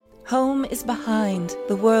Home is behind,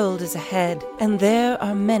 the world is ahead, and there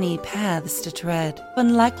are many paths to tread.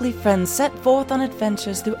 Unlikely friends set forth on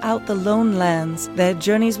adventures throughout the lone lands. Their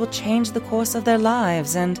journeys will change the course of their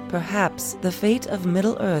lives and, perhaps, the fate of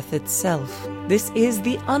Middle-earth itself. This is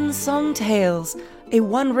the Unsung Tales, a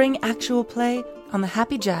one-ring actual play on the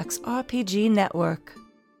Happy Jacks RPG Network.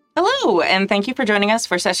 Hello, and thank you for joining us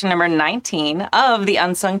for session number 19 of the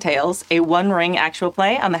Unsung Tales, a one-ring actual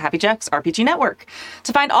play on the Happy Jacks RPG Network.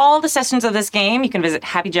 To find all the sessions of this game, you can visit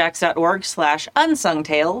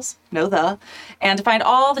happyjacks.org/unsungtales, and to find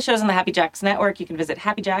all the shows on the Happy Jacks Network, you can visit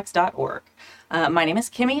happyjacks.org. My name is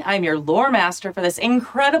Kimmy. I'm your lore master for this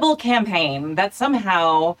incredible campaign that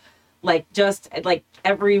somehow,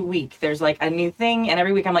 every week, there's a new thing, and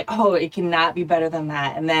every week I'm like, oh, it cannot be better than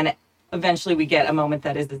that, and then eventually we get a moment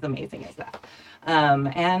that is as amazing as that.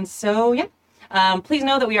 Please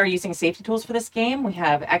know that we are using safety tools for this game. We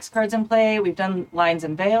have X cards in play, we've done lines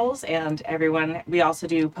and veils, and we also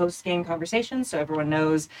do post-game conversations, so everyone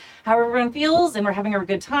knows how everyone feels, and we're having a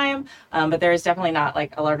good time. But there is definitely not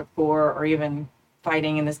a lot of gore or even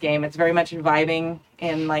fighting in this game. It's very much vibing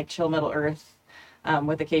in chill Middle Earth,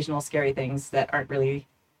 with occasional scary things that aren't really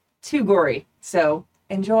too gory. So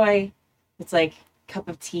enjoy. It's cup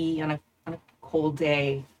of tea on a cold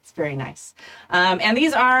day. It's very nice. And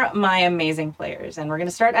these are my amazing players, and we're going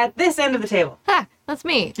to start at this end of the table. Ha! That's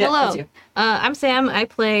me. Yeah, hello. that's you. I'm Sam. I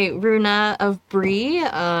play Runa of Bree.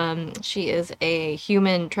 She is a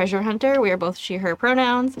human treasure hunter. We are both she, her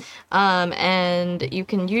pronouns. And you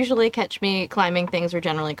can usually catch me climbing things or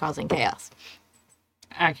generally causing chaos.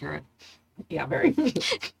 Accurate. Yeah, very.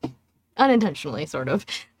 Unintentionally, sort of.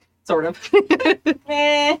 Sort of.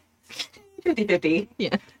 50-50.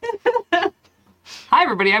 Yeah. Hi,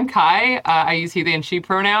 everybody. I'm Kai. I use he, they, and she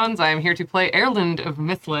pronouns. I'm here to play Erland of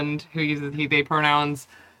Mythland, who uses he, they pronouns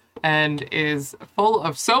and is full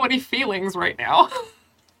of so many feelings right now.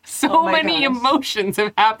 So many emotions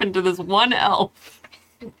have happened to this one elf.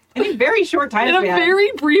 In a very short time. In a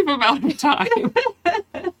very brief amount of time.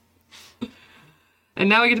 And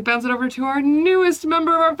now we get to bounce it over to our newest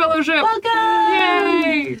member of our fellowship. Welcome!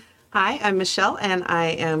 Yay! Hi, I'm Michelle, and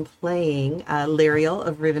I am playing Lyriel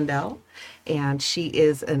of Rivendell, and she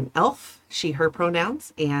is an elf, she, her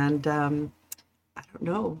pronouns, and I don't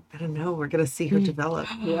know, we're going to see her develop.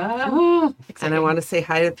 Yeah. And I want to say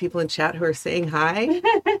hi to people in chat who are saying hi.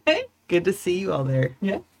 Good to see you all there.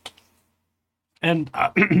 Yeah. And,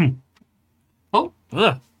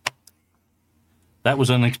 that was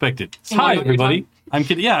unexpected. Hi, everybody. I'm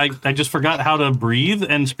kidding. Yeah, I just forgot how to breathe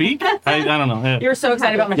and speak. I don't know. You were so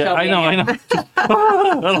excited about Michelle. Yeah, I know.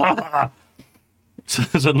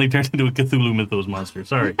 Suddenly turned into a Cthulhu Mythos monster.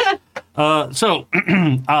 Sorry.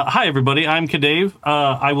 Hi, everybody. I'm Kadave.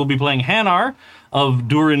 I will be playing Hanar of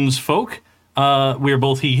Durin's Folk. We're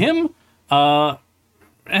both he, him. And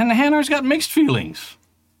Hanar's got mixed feelings.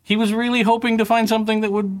 He was really hoping to find something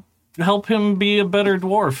that would help him be a better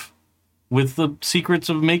dwarf with the secrets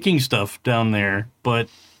of making stuff down there, but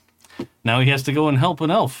now he has to go and help an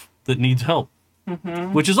elf that needs help,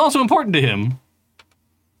 which is also important to him,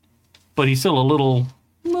 but he's still a little,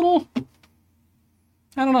 I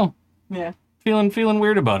don't know. Yeah. Feeling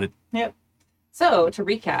weird about it. Yep. So, to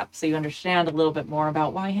recap, so you understand a little bit more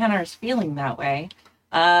about why Hannah is feeling that way,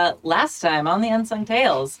 last time on the Unsung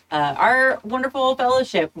Tales, our wonderful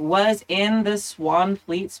fellowship was in the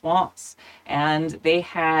Swanfleet Swamps, and they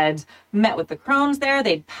had met with the crones there.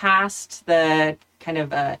 They'd passed the kind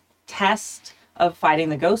of test of fighting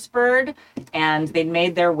the ghost bird, and they'd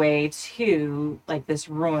made their way to this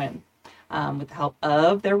ruin with the help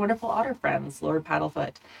of their wonderful otter friends, Lord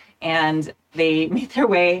Paddlefoot. And they made their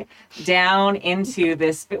way down into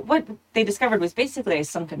this, what they discovered was basically a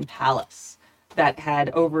sunken palace that had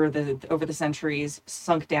over the centuries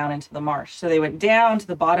sunk down into the marsh. So they went down to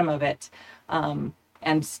the bottom of it and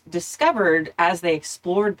discovered, as they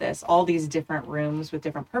explored this, all these different rooms with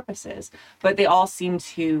different purposes, but they all seemed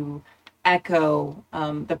to echo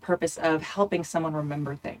the purpose of helping someone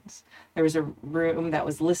remember things. There was a room that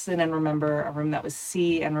was listen and remember, a room that was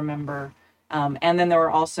see and remember, and then there were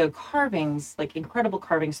also carvings, incredible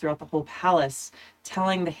carvings throughout the whole palace,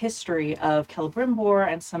 telling the history of Celebrimbor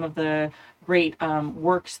and some of the great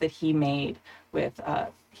works that he made with,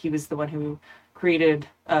 he was the one who created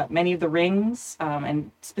many of the rings, and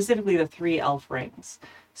specifically the 3 elf rings.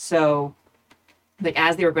 So,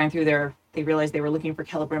 as they were going through there, they realized they were looking for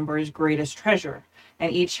Celebrimbor's greatest treasure,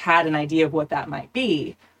 and each had an idea of what that might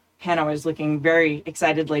be. Hannah was looking very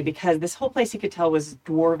excitedly because this whole place, you could tell, was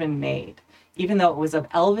dwarven made. Even though it was of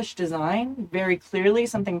elvish design, very clearly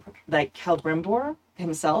something like Celebrimbor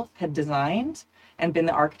himself had designed and been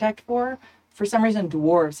the architect for, for some reason,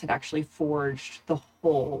 dwarves had actually forged the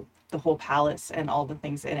whole palace and all the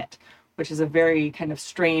things in it, which is a very kind of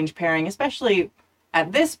strange pairing, especially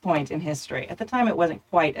at this point in history. At the time, it wasn't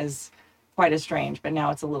quite as strange, but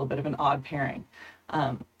now it's a little bit of an odd pairing.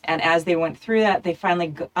 And as they went through that, they finally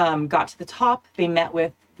got to the top. They met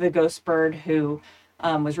with the ghost bird who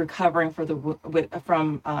was recovering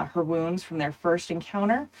from her wounds from their first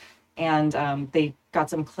encounter. And they got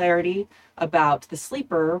some clarity about the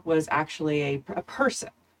sleeper was actually a person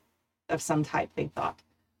of some type, they thought.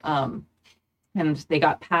 And they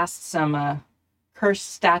got past some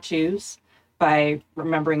cursed statues by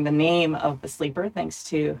remembering the name of the sleeper, thanks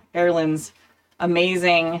to Erlen's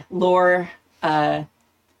amazing lore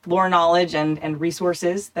knowledge and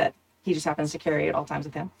resources that he just happens to carry at all times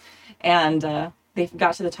with him. And they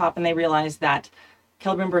got to the top and they realized that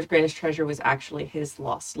Celebrimbor's greatest treasure was actually his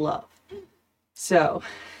lost love. So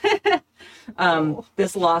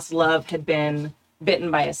this lost love had been bitten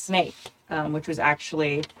by a snake, which was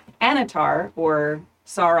actually Anatar, or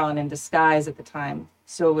Sauron in disguise at the time.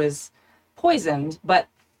 So it was poisoned, but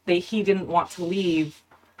he didn't want to leave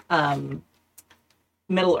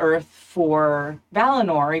Middle Earth for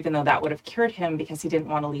Valinor, even though that would have cured him, because he didn't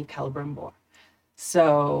want to leave Celebrimbor.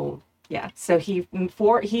 So so he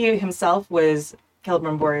himself was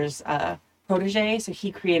Celebrimbor's protege, so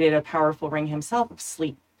he created a powerful ring himself of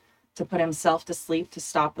sleep to put himself to sleep to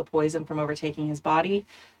stop the poison from overtaking his body.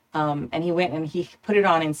 And he went and he put it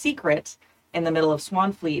on in secret in the middle of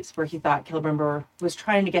Swanfleet, where he thought Celebrimbor was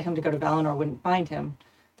trying to get him to go to Valinor, wouldn't find him.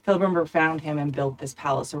 Celebrimbor found him and built this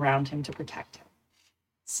palace around him to protect him.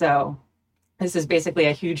 So this is basically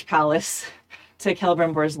a huge palace to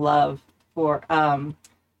Celebrimbor's love for.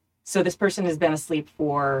 So this person has been asleep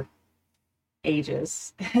for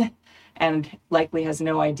ages and likely has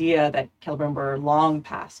no idea that Celebrimbor long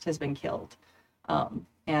past has been killed.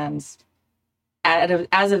 And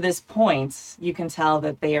as of this point, you can tell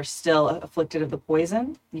that they are still afflicted of the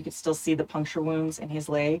poison. You can still see the puncture wounds in his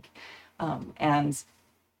leg. And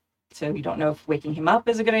so you don't know if waking him up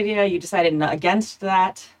is a good idea. You decided against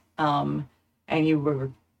that. And you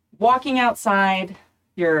were walking outside.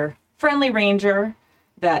 Your friendly ranger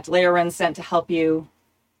that Leorin sent to help you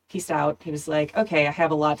peaced out. He was like, okay, I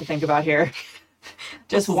have a lot to think about here.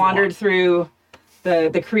 Just wandered through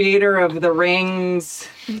the creator of the rings.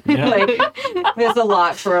 Yeah. Like, there's a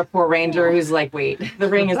lot for a poor ranger who's like, wait, the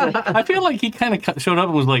ring is I feel like he kind of showed up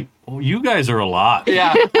and was like, oh, you guys are a lot.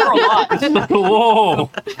 Yeah, we're a lot.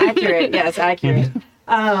 Whoa. accurate. Yes, accurate.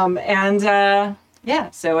 So,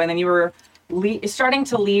 and then you were starting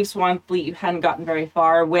to leave Swanfleet. You hadn't gotten very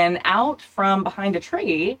far when out from behind a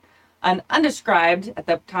tree, an undescribed, at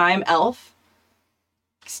the time, elf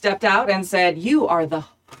stepped out and said, you are the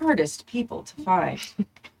hardest people to find.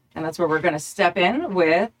 And that's where we're going to step in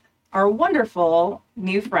with our wonderful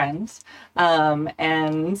new friends. And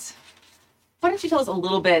why don't you tell us a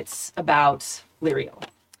little bit about Lyriel?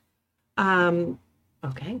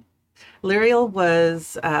 Okay. Lyriel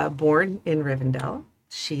was born in Rivendell.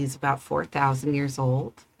 She's about 4,000 years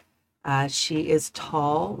old. She is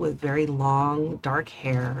tall with very long, dark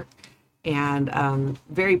hair and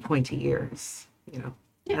very pointy ears. You know,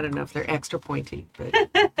 I don't know if they're extra pointy, but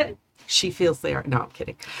she feels they are. No, I'm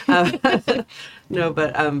kidding. No,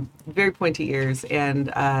 but very pointy ears.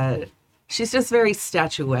 And she's just very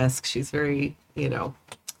statuesque. She's very, and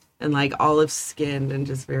like olive skinned and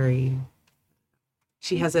just very,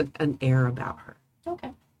 she has an air about her.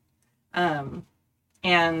 Okay.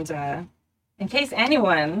 And in case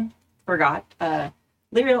anyone forgot,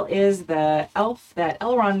 Lyriel is the elf that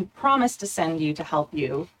Elrond promised to send you to help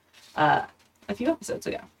you a few episodes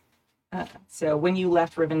ago. So when you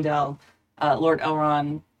left Rivendell, Lord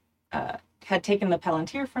Elrond had taken the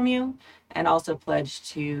Palantir from you and also pledged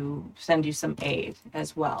to send you some aid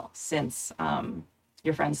as well, since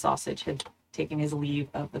your friend Sausage had taken his leave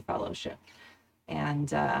of the Fellowship. And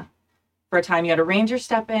for a time you had a ranger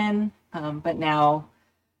step in, but now,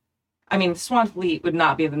 I mean, Swanfleet would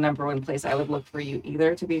not be the number one place I would look for you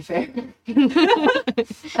either, to be fair.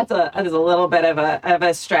 That is a little bit of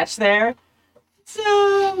a stretch there.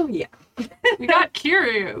 So yeah. We got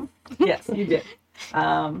curious. Yes, you did.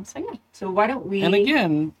 So why don't we? And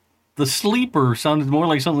again, the sleeper sounded more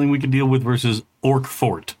like something we could deal with versus Orc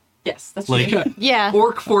Fort. Yes, that's Like, true. Yeah.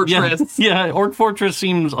 Orc Fortress. Yeah, Orc Fortress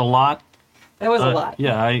seems a lot. That was a lot.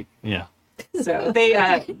 Yeah, So they,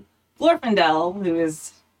 Glorfindel, who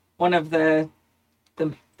is one of the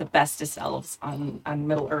bestest elves on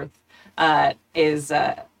Middle Earth, is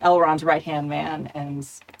Elrond's right-hand man, and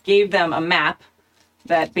gave them a map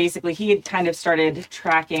that basically he had kind of started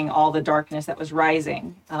tracking all the darkness that was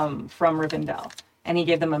rising from Rivendell. and he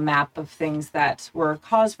gave them a map of things that were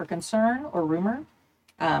cause for concern or rumor.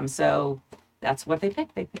 So that's what they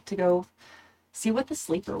picked. They picked to go see what the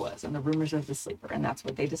sleeper was and the rumors of the sleeper, and that's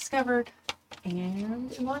what they discovered in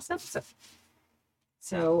the last episode.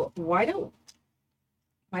 So why don't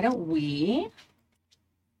we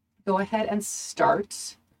go ahead and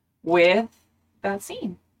start with that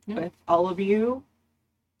scene with all of you.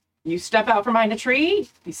 You step out from behind a tree,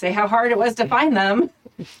 you say how hard it was to find them,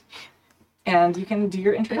 and you can do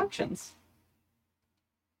your introductions.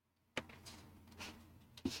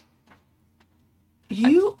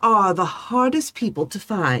 You are the hardest people to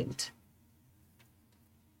find.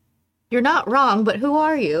 You're not wrong, but who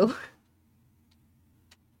are you?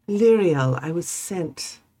 Lyriel, I was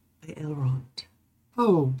sent by Elrond.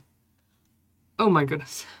 Oh my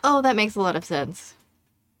goodness. Oh, that makes a lot of sense.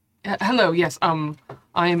 Hello, yes, I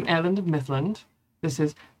am Erland of Mithland. This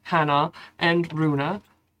is Hannah and Runa.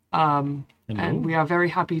 And we are very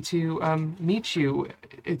happy to meet you.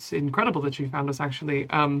 It's incredible that you found us, actually.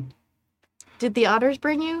 Did the otters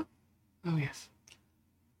bring you? Oh, yes.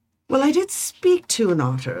 Well, I did speak to an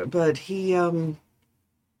otter, but he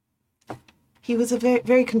was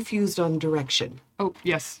very confused on direction. Oh,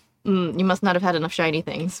 yes. You must not have had enough shiny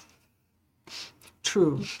things.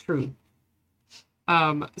 True.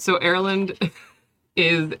 So Erland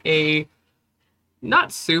is a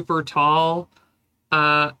not super tall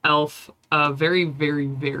elf, very, very,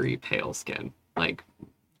 very pale skin. Like,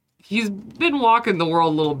 he's been walking the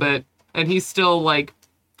world a little bit, and he's still, like,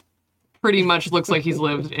 pretty much looks like he's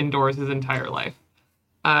lived indoors his entire life.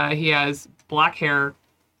 He has black hair,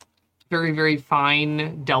 very, very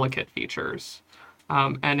fine, delicate features,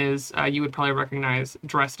 and is, you would probably recognize,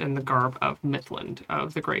 dressed in the garb of Mithland,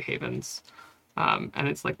 of the Grey Havens. And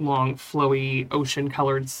it's like long, flowy,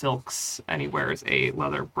 ocean-colored silks, and he wears a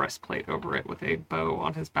leather breastplate over it with a bow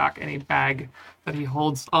on his back and a bag that he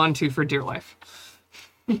holds onto for dear life.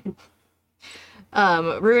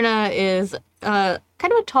 Runa is kind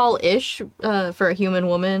of a tall-ish for a human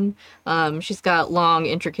woman. She's got long,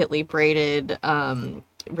 intricately braided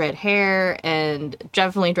red hair and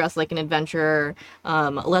definitely dressed like an adventurer. A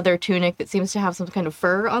leather tunic that seems to have some kind of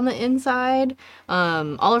fur on the inside.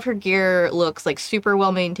 All of her gear looks like super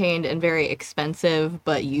well maintained and very expensive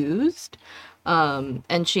but used.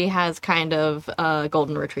 And she has kind of a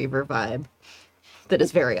golden retriever vibe that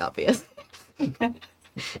is very obvious.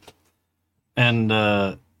 And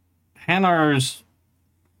Hanar's,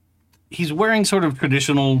 he's wearing sort of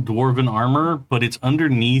traditional dwarven armor, but it's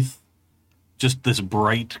underneath just this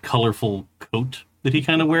bright, colorful coat that he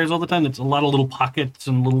kind of wears all the time. It's a lot of little pockets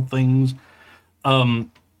and little things.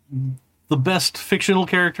 The best fictional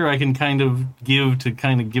character I can kind of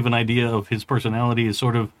give an idea of his personality is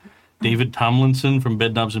sort of David Tomlinson from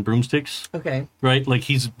Bedknobs and Broomsticks. Okay. Right? Like,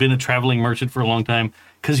 he's been a traveling merchant for a long time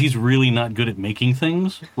because he's really not good at making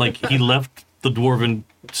things. Like, he left the dwarven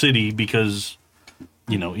city because,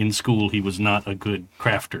 in school he was not a good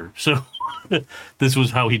crafter. So this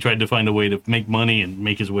was how he tried to find a way to make money and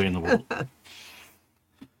make his way in the world.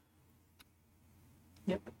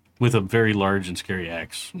 Yep. With a very large and scary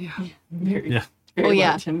axe. Yeah. Very, Yeah. very Oh, yeah.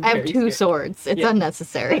 large and I have very 2 scary. swords. It's Yeah.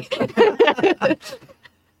 unnecessary.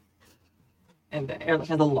 And Erlen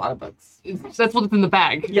has a lot of books. That's what's in the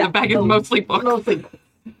bag. Yeah. The bag is mostly books. Mostly.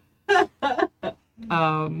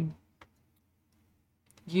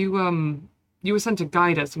 You were sent to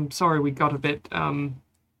guide us. I'm sorry we got a bit,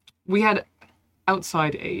 we had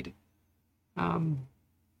outside aid.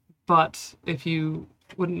 But if you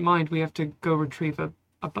wouldn't mind, we have to go retrieve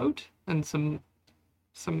a boat and some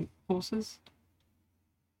horses.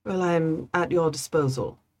 Well, I'm at your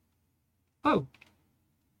disposal. Oh.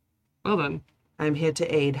 Well then. I'm here to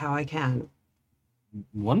aid how I can,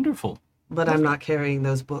 Wonderful. but I'm not carrying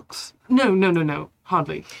those books. No.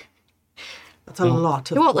 Hardly. That's a lot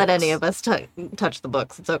of You won't let books. any of us touch the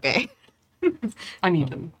books. It's okay. I need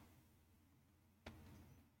them.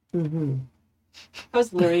 Mm-hmm. How's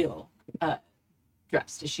Lyriel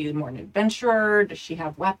dressed? Is she more an adventurer? Does she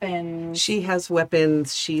have weapons? She has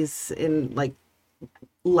weapons. She's in like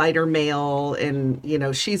lighter mail, and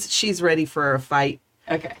she's ready for a fight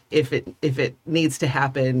Okay. if it needs to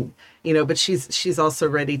happen. But she's also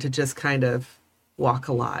ready to just kind of walk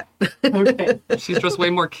a lot. Okay. She's dressed way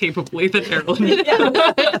more capably than Erlen.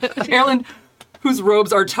 Erlen, whose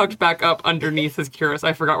robes are tucked back up underneath his cuirass.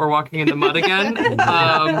 I forgot we're walking in the mud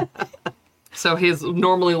again. So his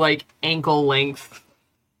normally like ankle length,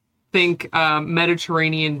 think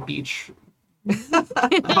Mediterranean beach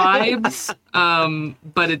vibes,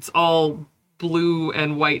 but it's all blue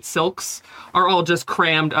and white silks are all just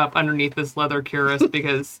crammed up underneath this leather cuirass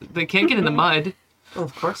because they can't get in the mud. Well,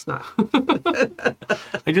 of course not.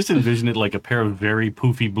 I just envision it like a pair of very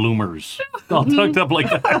poofy bloomers, all tucked up like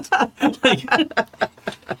that.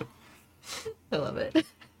 I love it.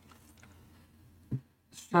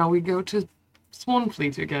 Shall we go to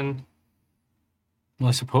Swanfleet again? Well,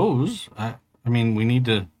 I suppose. I mean, we need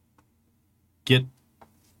to get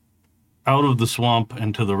out of the swamp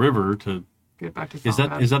and to the river to. Get back to Is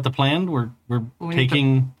that the plan? We're We need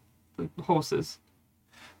taking. the horses.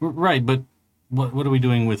 Right, but what are we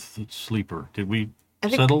doing with the sleeper? Did we I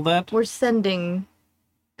think settle that? We're sending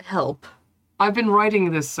help. I've been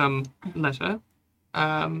writing this letter,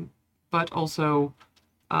 but also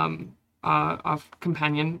our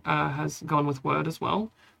companion has gone with word as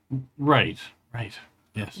well. Right.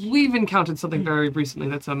 Yes. We've encountered something very recently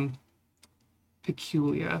that's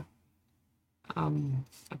peculiar.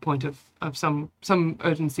 A point of some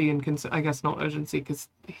urgency and I guess not urgency because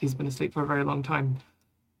he's been asleep for a very long time.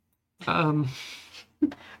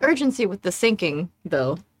 Urgency with the sinking,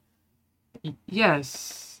 though.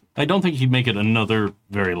 Yes. I don't think he'd make it another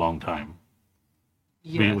very long time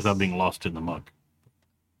Yes. without being lost in the muck.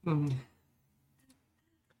 Mm.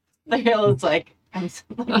 The hill is like, I'm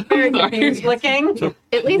very confused looking.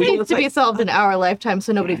 At least needs to be like- solved in our lifetime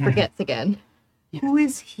so nobody forgets again. Who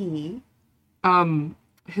is he?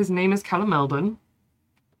 His name is Callum Eldon,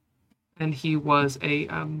 and he was a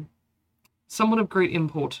someone of great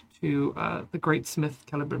import to the great smith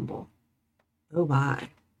Celebrimbor. Oh my.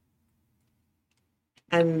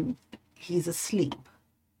 And he's asleep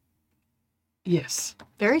Yes.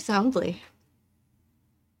 Very soundly.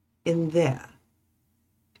 in there.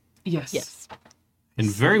 Yes. Yes. And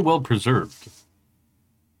very well preserved.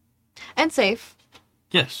 And safe.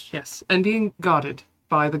 Yes. Yes. And being guarded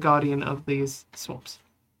by the guardian of these swamps.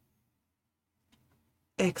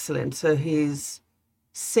 Excellent. So he's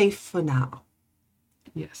safe for now.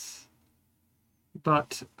 Yes.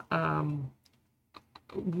 But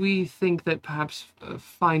we think that perhaps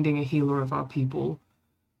finding a healer of our people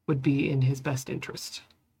would be in his best interest.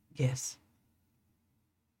 Yes.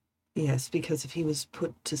 Yes, because if he was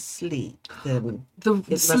put to sleep, then The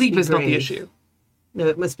must sleep be is not the grave. issue. no,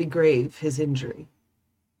 it must be grave, his injury.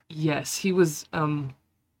 Yes, he was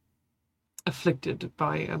afflicted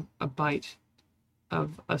by a bite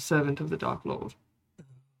of a servant of the Dark Lord.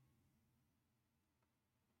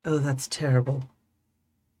 Oh, that's terrible.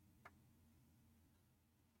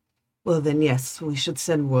 Well, then, yes, we should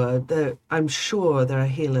send word. I'm sure there are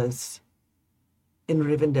healers in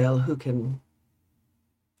Rivendell who can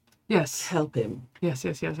Yes, help him. yes.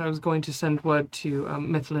 I was going to send word to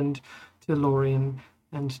Midland, to Lorien,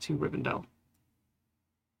 and to Rivendell.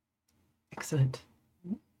 Excellent.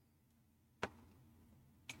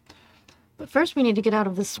 But first we need to get out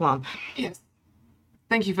of this swamp. Yes.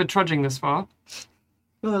 Thank you for trudging this far.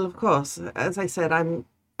 Well, of course, as I said, I'm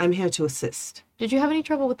here to assist. Did you have any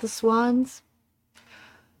trouble with the swans?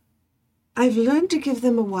 I've learned to give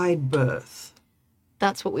them a wide berth.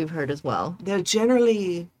 That's what we've heard as well. They're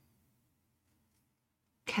generally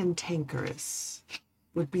cantankerous,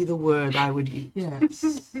 would be the word I would use.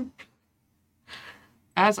 Yes.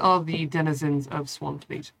 As are the denizens of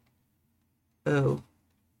Swanfleet Oh,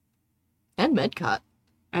 And Medcott.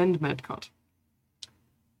 and Medcott.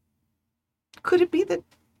 could it be that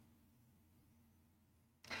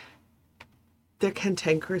they're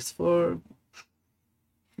cantankerous for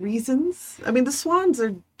reasons? I mean, the swans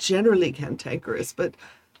are generally cantankerous, but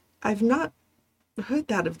I've not heard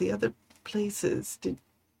that of the other places.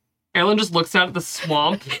 Erlen just looks out at the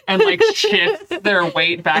swamp and like shifts their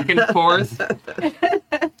weight back and forth.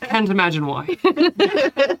 Can't imagine why.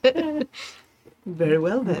 Very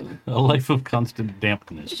well, then. A life of constant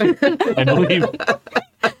dampness, I believe,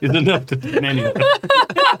 is enough to turn anyone.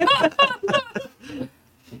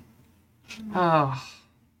 Oh,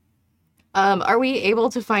 Are we able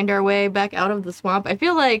to find our way back out of the swamp? I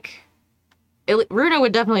feel like Runa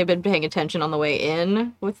would definitely have been paying attention on the way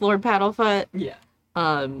in with Lord Paddlefoot. Yeah.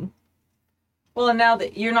 Um, Well, and now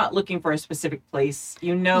that you're not looking for a specific place,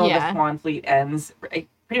 you know Yeah. the Swan Fleet ends. Pretty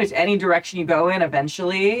much any direction you go in,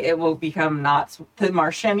 eventually it will become not the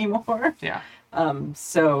marsh anymore. yeah.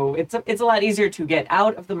 So it's a lot easier to get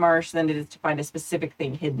out of the marsh than it is to find a specific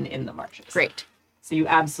thing hidden in the marshes. great. So you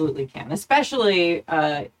absolutely can, especially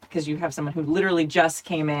because you have someone who literally just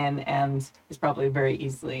came in and is probably very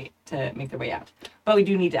easily to make their way out. But we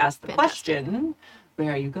do need to ask the Fantastic. question: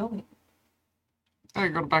 where are you going? I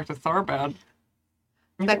go back to Tharbad.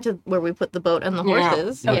 Back to where we put the boat and the Yeah.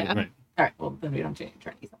 horses. Right, Yeah. right. All right. Well, then we don't have to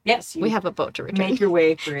turn these. Yes, you We have a boat to return. make your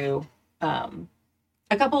way through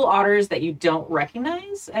a couple otters that you don't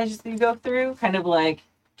recognize as you go through, kind of like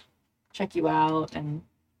check you out and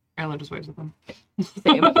Alan just waves at them.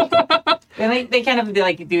 Same. And they kind of do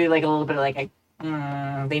like a little bit of like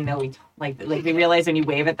they know like they realize when you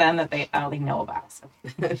wave at them that they know about us.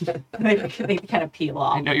 they kind of peel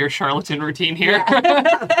off. I know your charlatan routine here.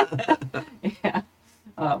 Yeah.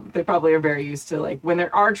 They probably are very used to like when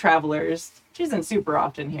there are travelers, which isn't super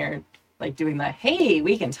often here, like doing the hey,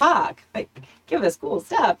 we can talk, like give us cool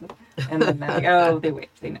stuff, and then they're like, oh, they wait,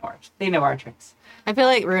 they know our tricks. I feel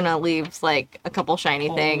like Runa leaves like a couple shiny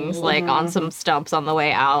things like on some stumps on the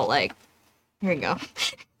way out. Like, here you go.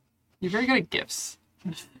 You're very good at gifts.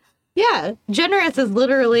 Yeah, generous is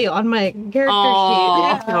literally on my character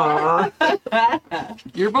Aw. sheet. Aw.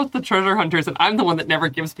 You're both the treasure hunters, and I'm the one that never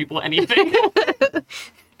gives people anything.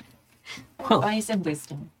 Advice and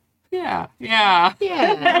wisdom. Yeah. Yeah.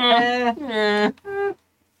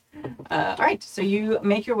 All right, so you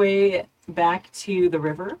make your way back to the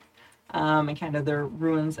river, and kind of the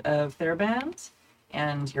ruins of Theraband,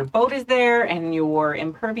 and your boat is there, and your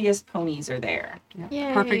impervious ponies are there.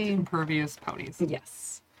 Yay. Perfect impervious ponies.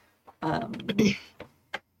 Yes.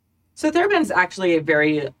 So Theraband's actually a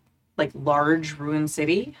very like large ruined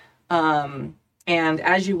city, and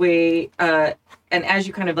as you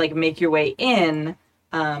kind of like make your way in,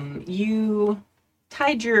 you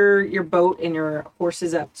tied your boat and your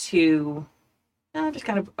horses up to just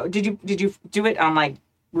kind of. Did you do it on like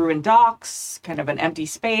ruined docks, kind of an empty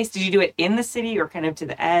space? Did you do it in the city or kind of to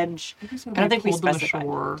the edge? I don't think we pulled them specified.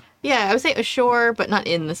 ashore. Yeah, I would say ashore, but not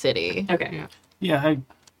in the city. Okay. Yeah.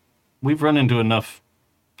 We've run into enough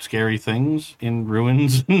scary things in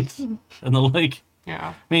ruins and the lake.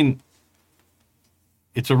 Yeah. I mean,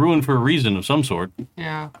 it's a ruin for a reason of some sort.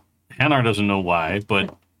 Yeah. Hanar doesn't know why,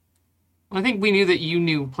 but Well, I think we knew that you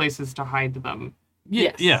knew places to hide them.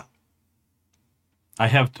 Yes. yeah.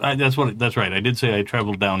 That's right. I did say I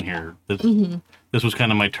traveled down here. This was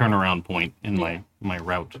kind of my turnaround point in my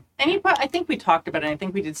route. And I think we talked about it. And I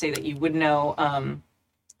think we did say that you would know.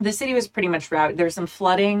 The city was pretty much routed. There's some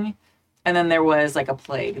flooding, and then there was like a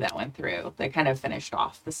plague that went through that kind of finished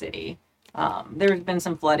off the city. There's been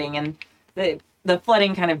some flooding, and the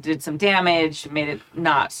flooding kind of did some damage, made it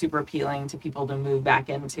not super appealing to people to move back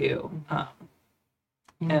into.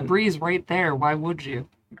 And Bree's right there. Why would you?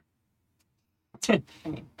 I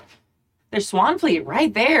mean, there's Swanfleet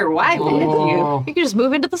right there. Why would you? Oh. You can just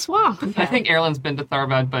move into the swamp. I think Erlen's been to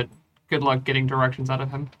Tharvad, but good luck getting directions out of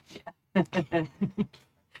him.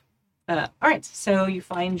 All right, so you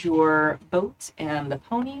find your boat and the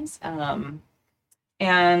ponies. Do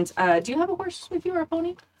you have a horse with you or a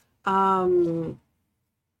pony?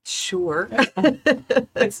 Sure.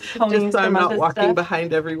 It's ponies Just so I'm from not other walking stuff?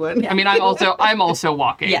 behind everyone. I mean, I'm also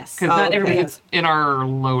walking. Yes, because not everybody it's in our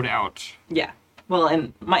loadout. Yeah. Well,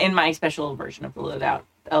 in my special version of the loadout,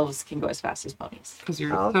 elves can go as fast as ponies. Because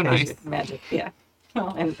you're Oh, so okay. nice. Magic, yeah.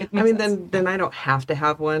 Well, and it I makes mean, sense. then I don't have to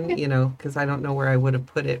have one, because I don't know where I would have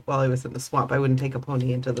put it while I was in the swamp. I wouldn't take a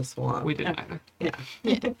pony into the swamp. We didn't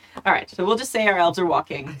either. All right, so we'll just say our elves are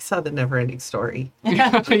walking. I saw the never-ending story.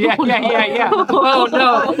 yeah. Oh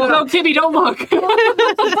no, Kimmy, don't look.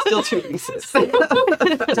 Still two pieces.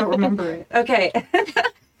 Don't remember it. Okay.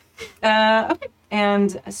 Okay.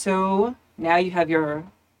 And so now you have your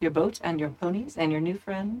boat and your ponies and your new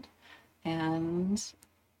friend. And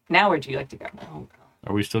now where do you like to go?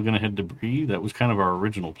 Are we still going to head to Bree? That was kind of our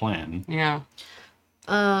original plan. Yeah.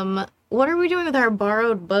 What are we doing with our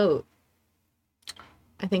borrowed boat?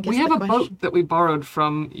 I think We is have the a question. boat that we borrowed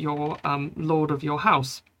from your lord of your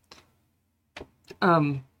house.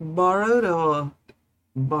 Borrowed or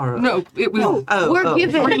borrowed? No, it was We're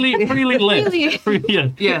given. Freely lent. Freely. Yeah.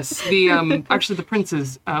 yes. The actually the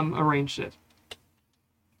princes arranged it.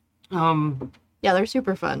 Yeah, they're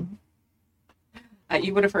super fun.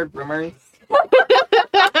 You would have heard rumors.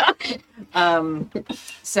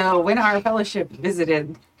 So when our fellowship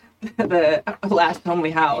visited the last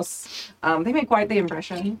homely house, they made quite the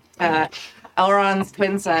impression. Elrond's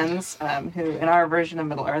twin sons, who in our version of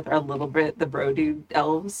Middle Earth are a little bit the bro dude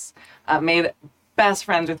elves, made best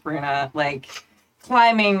friends with Bruna, like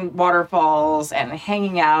climbing waterfalls and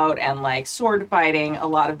hanging out and like sword fighting a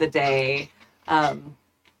lot of the day.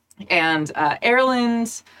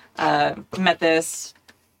 Erland met this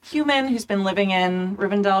human who's been living in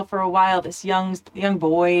Rivendell for a while, this young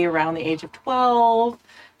boy around the age of 12.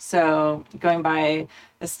 So going by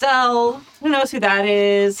Estelle, who knows who that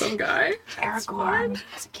is? Some guy. Aragorn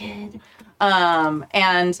as a kid.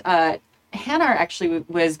 Hanar actually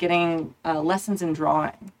was getting lessons in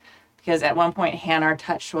drawing because at one point Hanar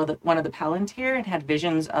touched one of the Palantir and had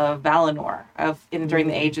visions of Valinor during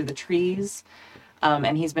the Age of the Trees.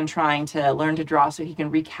 And he's been trying to learn to draw so he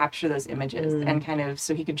can recapture those images and kind of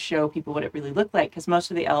so he could show people what it really looked like. Because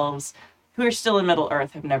most of the elves who are still in Middle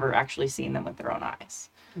Earth have never actually seen them with their own eyes.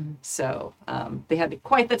 So they had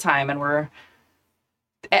quite the time, and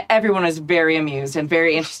everyone was very amused and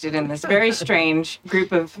very interested in this very strange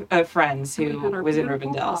group of friends who was in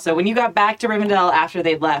Rivendell. So when you got back to Rivendell after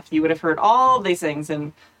they'd left, you would have heard all of these things,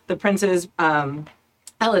 and the princes, Elladen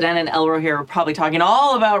and Elrohir, were probably talking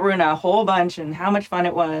all about Runa a whole bunch and how much fun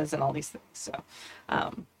it was and all these things. So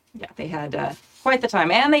yeah, they had quite the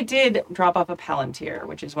time. And they did drop off a Palantir,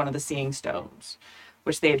 which is one of the seeing stones,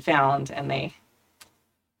 which they had found and they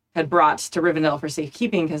had brought to Rivendell for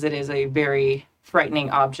safekeeping because it is a very frightening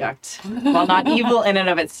object. While not evil in and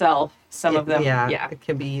of itself, some of them, it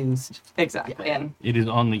can be used. Exactly. Yeah. And It is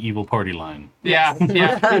on the evil party line. Yeah,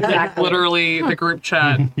 yeah. Exactly. Literally the group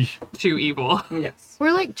chat to evil. yes.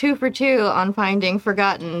 We're like 2 for 2 on finding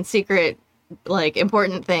forgotten, secret, like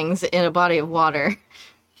important things in a body of water.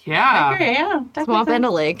 Yeah. Okay, yeah. Swamp and a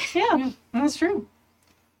lake. Yeah, that's true.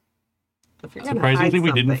 If you're gonna Surprisingly, hide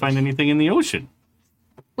we didn't something. find anything in the ocean.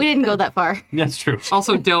 We didn't go that far. That's true.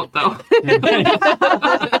 Also, don't though.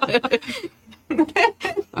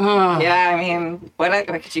 Yeah, I mean, what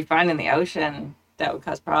could you find in the ocean that would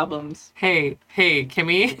cause problems? Hey,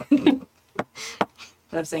 Kimmy.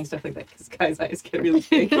 I'm saying stuff like that because Guy's eyes get really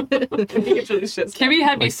big. He actually shits. Kimmy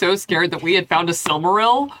had me so scared that we had found a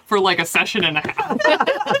Silmaril for like a session and a half.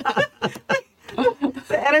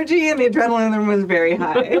 The energy and the adrenaline in the room was very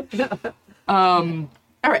high. All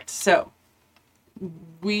right, so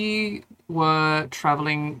We were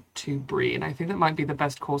traveling to Bree, and I think that might be the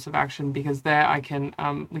best course of action because there we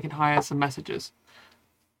can hire some messages.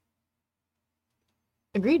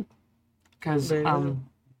 Agreed. Because Very well.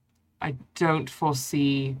 I don't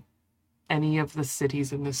foresee any of the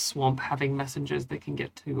cities in this swamp having messengers that can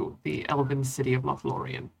get to the elven city of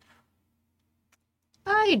Lothlorien.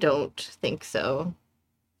 I don't think so.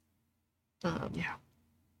 I mean,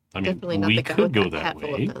 Definitely not we the guy could with go that that hat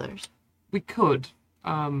full way. of feathers. We could.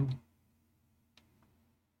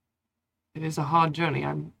 It is a hard journey.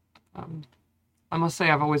 I must say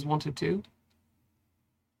I've always wanted to.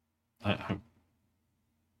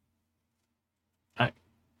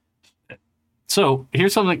 So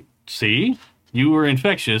here's something. See, you were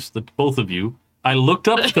infectious, the both of you. I looked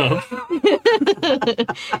up stuff.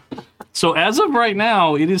 So as of right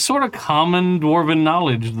now, it is sort of common dwarven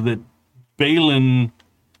knowledge that Balin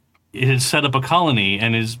has set up a colony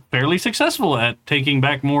and is fairly successful at taking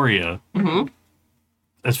back Moria,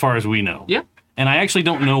 as far as we know. Yep. And I actually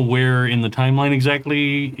don't know where in the timeline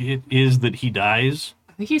exactly it is that he dies.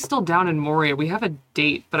 I think he's still down in Moria. We have a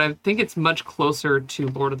date, but I think it's much closer to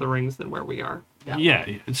Lord of the Rings than where we are. Yeah.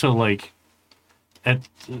 So like, as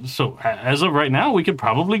of right now, we could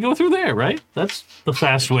probably go through there, right? That's the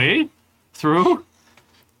fast way through.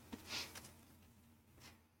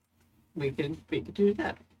 we could do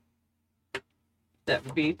that. That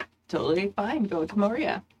would be totally fine. Go to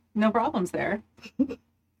Moria. No problems there.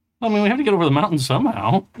 I mean, we have to get over the mountain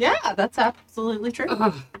somehow. Yeah, that's absolutely true.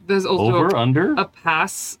 There's also Over, under. a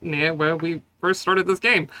pass near where we first started this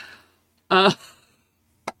game. You're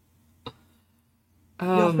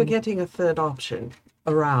forgetting a third option.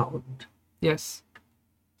 Around. Yes.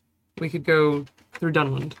 We could go through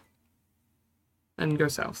Dunland and go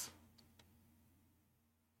south.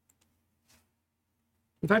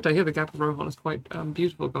 In fact, I hear the Gap of Rohan is quite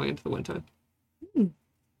beautiful going into the winter.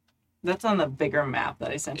 That's on the bigger map that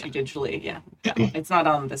I sent you digitally. Yeah. It's not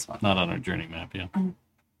on this one. Not on our journey map, yeah. I've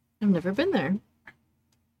never been there.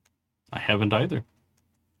 I haven't either.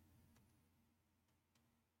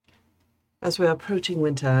 As we're approaching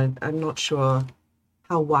winter, I'm not sure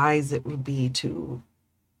how wise it would be to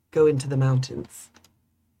go into the mountains.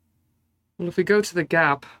 Well, if we go to the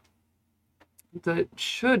Gap, that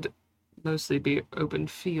should mostly be open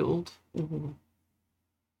field.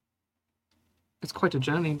 It's quite a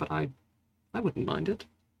journey, but I wouldn't mind it.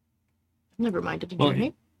 Never minded a Well,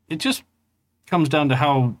 journey. it just comes down to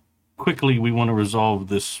how quickly we want to resolve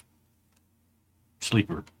this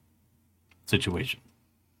sleeper situation.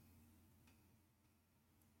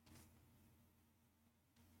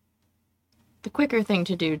 The quicker thing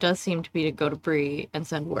to do does seem to be to go to Bree and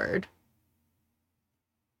send word.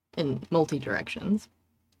 In multi-directions.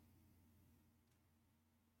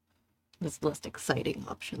 This less exciting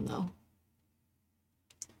option, though.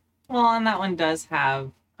 Well, and that one does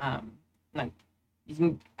have, like,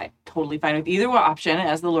 I'm totally fine with either option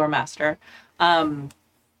as the lore master. I mean,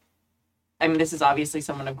 this is obviously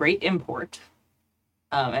someone of great import.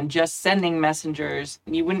 And just sending messengers,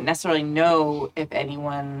 you wouldn't necessarily know if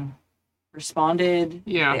anyone responded,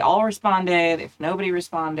 Yeah. they all responded, if nobody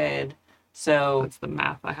responded. So That's the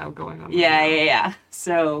math I have going on. yeah.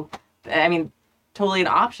 So, I mean, totally an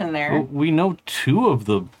option there. Well, we know 2 of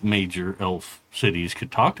the major elf cities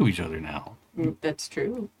could talk to each other now. That's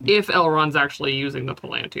true. If Elrond's actually using the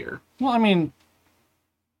Palantir. Well, I mean,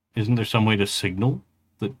 isn't there some way to signal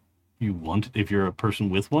that you want? If you're a person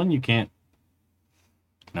with one, you can't.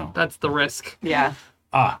 No. That's the risk. Yeah.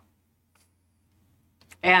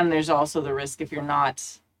 And there's also the risk if you're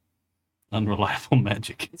not Unreliable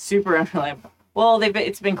magic. super unreliable. Well,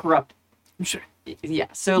 it's been corrupted. Sure. Yeah.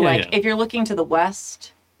 So, Yeah. if you're looking to the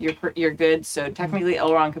west, you're good. So technically,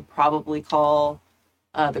 Elrond could probably call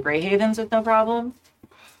the Grey Havens with no problem.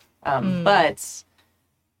 But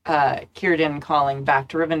Círdan calling back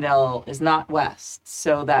to Rivendell is not west,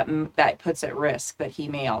 so that puts at risk that he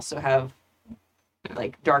may also have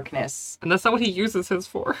like darkness. And that's not what he uses his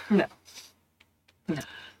for. No.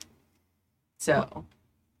 So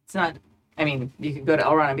it's not. I mean, you could go to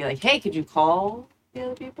Elrond and be like, "Hey, could you call the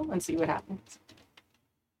other people and see what happens?"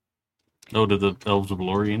 Oh, do the elves of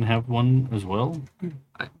Lorien have one as well?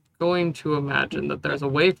 I'm going to imagine that there's a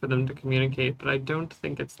way for them to communicate, but I don't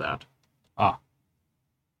think it's that. Ah.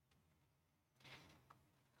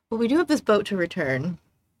 Well, we do have this boat to return.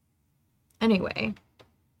 Anyway,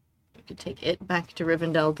 we could take it back to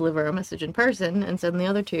Rivendell, deliver a message in person, and send the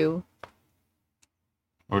other 2.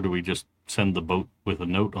 Or do we just send the boat with a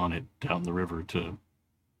note on it down the river to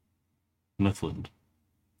Mithland?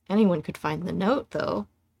 Anyone could find the note, though.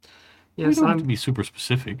 We Yes, don't have to be super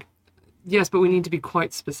specific. Yes, but we need to be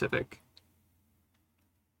quite specific.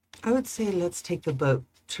 I would say let's take the boat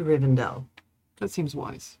to Rivendell. That seems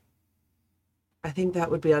wise. I think that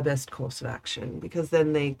would be our best course of action, because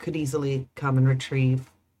then they could easily come and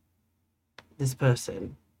retrieve this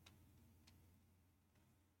person.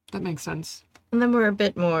 That makes sense. And then we're a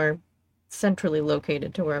bit more centrally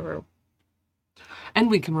located to wherever. And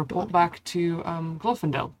we can report back to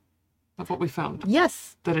Glorfindel of what we found.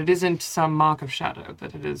 Yes! That it isn't some mark of shadow,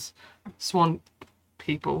 that it is swan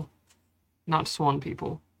people, not swan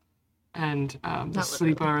people. And the Not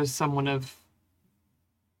sleeper is someone of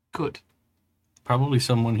good. Probably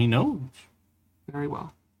someone he knows, Very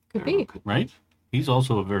well. Could Very be. well, could. right? He's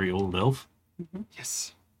also a very old elf.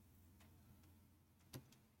 Yes.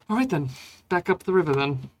 All right then. Back up the river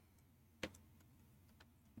then.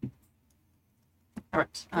 All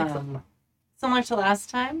right. Similar to last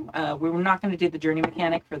time, we were not going to do the journey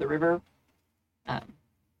mechanic for the river.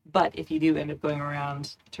 But if you do end up going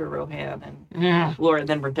around to Rohan and Yeah. Laura,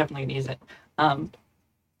 then we're definitely going to use it.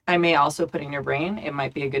 I may also put in your brain, it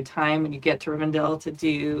might be a good time when you get to Rivendell to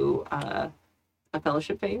do a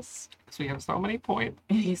fellowship phase. Because we have so many points.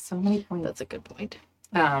 So many points. That's a good point.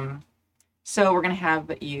 So we're going to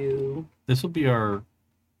have you... This will be our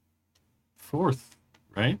 4th,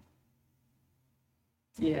 right?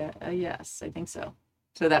 Yeah, yes, I think so.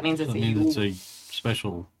 So that means So it's it a means Yule. it's a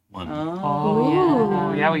special one.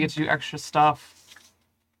 Oh, yeah, we get to do extra stuff.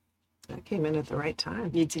 That came in at the right time.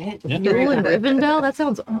 You did. Yeah. Yule and Rivendell? That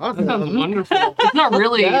sounds That sounds awesome. wonderful. It's not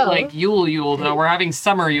really Yeah. like Yule, though. We're having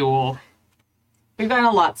summer Yule. We've been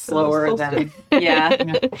a lot slower than... Yeah.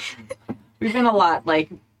 We've been a lot,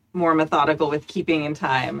 more methodical with keeping in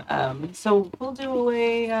time. So we'll do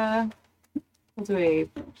a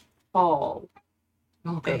fall.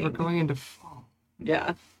 Oh, God, we're going into fall.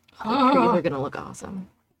 Yeah. The trees are gonna look awesome.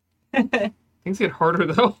 Things get harder,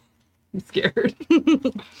 though. I'm scared.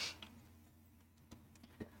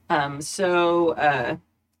 So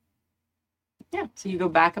you go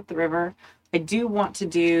back up the river. I do want to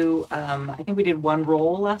do, I think we did one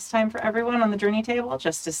roll last time for everyone on the journey table,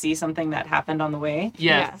 just to see something that happened on the way.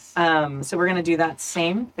 Yes. So we're going to do that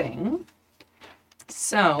same thing.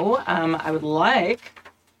 So I would like,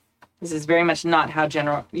 this is very much not how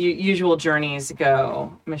usual journeys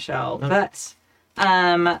go, Michelle, but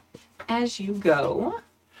as you go,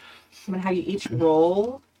 I'm going to have you each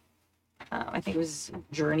roll, I think it was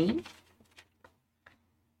journey.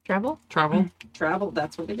 Travel? Travel.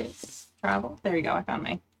 That's what it is. Travel. There you go. I found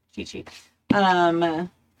my cheat sheet. Yes,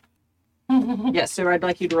 so I'd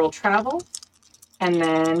like you to roll travel, and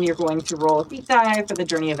then you're going to roll a feat die for the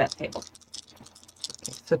journey event table.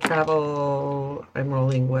 So travel, I'm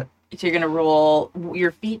rolling what? So you're going to roll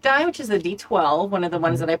your feat die, which is a D12, one of the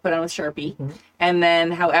ones that I put on with Sharpie, and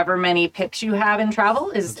then however many picks you have in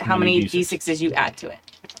travel is That's how many D6s. D6s you add to it.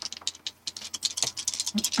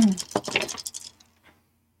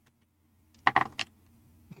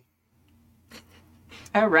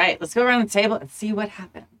 All right, let's go around the table and see what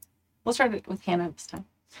happens. We'll start it with Hannah this time.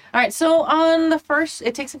 All right, so on the first,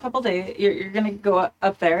 it takes a couple days. You're going to go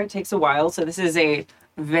up there. It takes a while. So this is a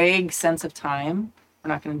vague sense of time. We're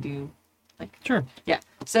not going to do like Sure. yeah.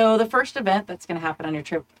 So the first event that's going to happen on your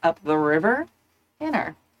trip up the river,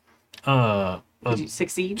 Hannah, did you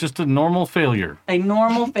succeed? Just a normal failure. A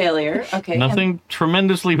normal failure. Okay. Nothing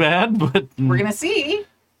tremendously bad, but and we're going to see.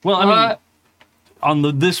 well, I mean,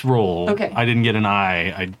 on this roll, Okay. I didn't get an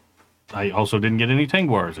eye. I also didn't get any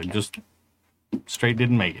Tangwars. I just straight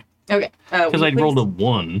didn't make it Okay. because I rolled a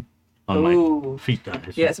 1 on Ooh. my feet die.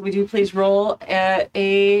 So. Yes, we do. Please roll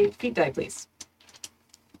a feet die, please.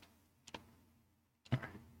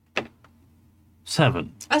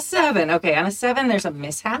 7. A 7. Okay, on a 7, there's a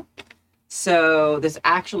mishap. So this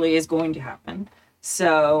actually is going to happen.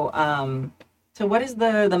 So, so what is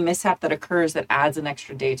the mishap that occurs that adds an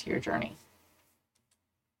extra day to your journey?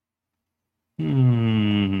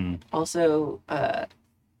 Also,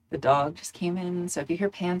 the dog just came in. So if you hear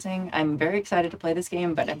panting, I'm very excited to play this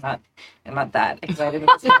game, but I'm not that excited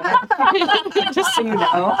about this game. Just so you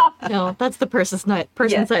know. No, that's the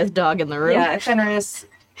person-sized dog in the room. Yeah, Fenris,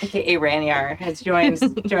 aka Ranyar, has joined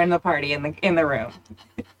the party in the room.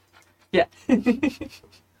 Yeah.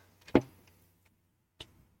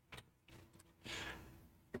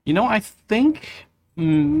 You know, I think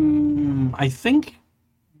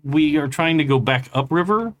we are trying to go back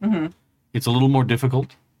upriver. Mm-hmm. It's a little more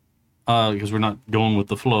difficult because we're not going with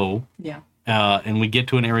the flow. Yeah. And we get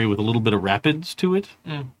to an area with a little bit of rapids to it.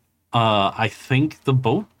 I think the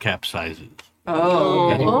boat capsizes.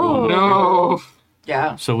 Oh. No.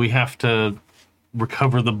 Yeah. So we have to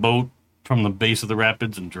recover the boat from the base of the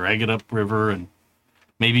rapids and drag it upriver and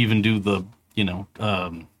maybe even do the,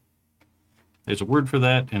 there's a word for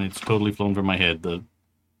that and it's totally flown from my head.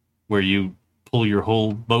 Where you pull your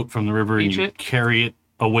whole boat from the river and you carry it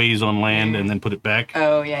a ways on land and then put it back.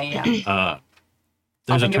 Oh, yeah. There's I'll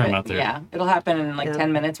a think of term it. out there. Yeah, it'll happen in like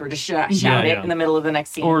 10 minutes. We're just shout Yeah, it yeah. in the middle of the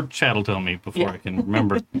next scene. Or Chad will tell me before I can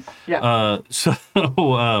remember. Yeah. So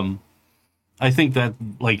I think that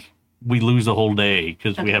like we lose a whole day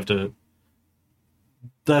because we have to.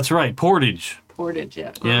 That's right, portage. Portage,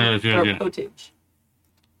 yeah. Yeah. Or potage.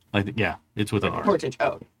 Yeah, it's with an R. Portage,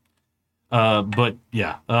 oh. But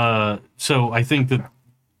yeah, so I think that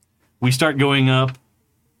we start going up.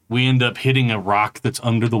 We end up hitting a rock that's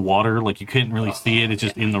under the water, like you couldn't really see it. It's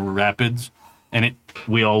just in the rapids, and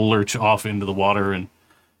we all lurch off into the water and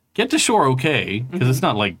get to shore okay because it's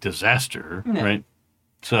not like disaster, right?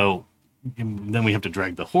 So then we have to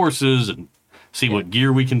drag the horses and see what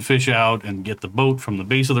gear we can fish out and get the boat from the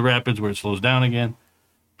base of the rapids where it slows down again.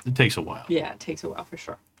 It takes a while. Yeah, it takes a while for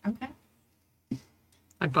sure. Okay.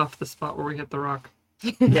 I buffed the spot where we hit the rock.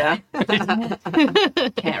 Yeah.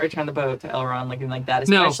 Can't return the boat to Elrond looking like that,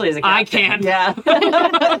 No, especially as a I captain. can.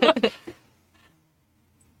 Yeah.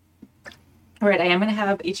 All right, I am going to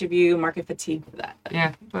have each of you mark a fatigue for that.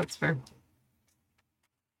 Yeah, that's fair.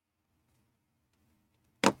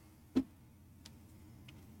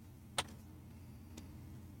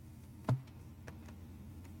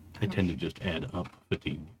 I tend to just add up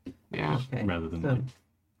fatigue Yeah. Okay. rather than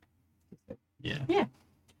So- yeah.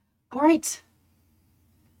 All right.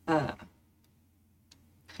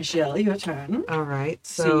 Michelle, your turn. All right.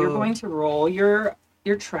 So you're going to roll your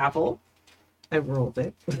travel. I rolled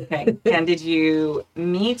it. Okay. And did you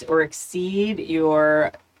meet or exceed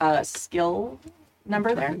your skill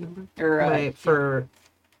number there? Or Right, for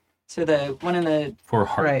so the one in the For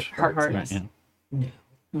heart. right, Heart, heart. Right, yeah.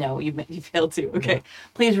 no, you failed to. Okay.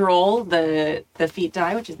 Please roll the feat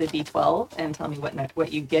die, which is the D12, and tell me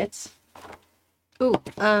what you get. Ooh,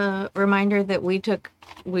 reminder that we took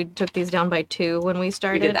these down by 2 when we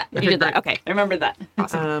started. We did that. You did that. Okay. I remember that.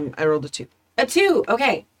 I rolled a 2. A 2.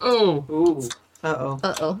 Okay. Oh. Ooh. Uh-oh.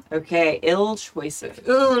 Uh-oh. Okay. Ill choices.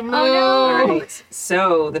 Oh, Oh no. All right.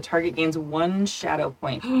 So the target gains 1 shadow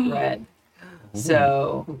point of red.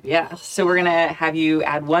 So yeah. So we're gonna have you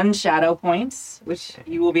add 1 shadow point, which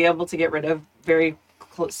you will be able to get rid of very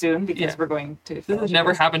soon because we're going to. This has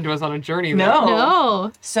never happened to us on a journey. though. No.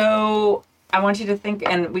 No. So I want you to think,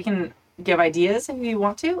 and we can give ideas if you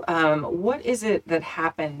want to. What is it that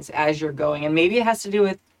happens as you're going? And maybe it has to do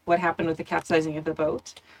with what happened with the capsizing of the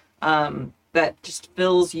boat. That just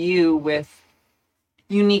fills you with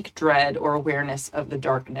unique dread or awareness of the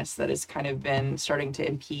darkness that has kind of been starting to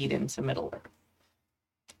impede into Middle-earth.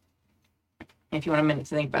 If you want a minute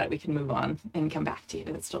to think about it, we can move on and come back to you.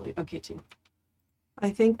 That's totally okay too. I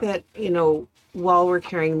think that, while we're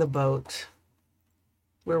carrying the boat,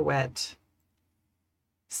 we're wet,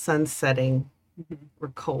 sun's setting, we're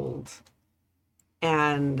cold,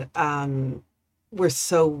 and we're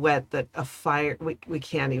so wet that a fire, we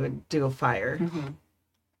can't even do a fire.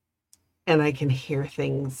 And I can hear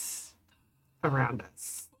things around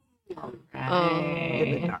us.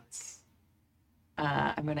 in the Right. dark.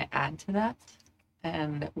 I'm going to add to that.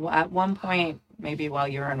 And at one point, maybe while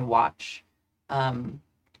you're on watch,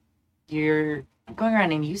 you're going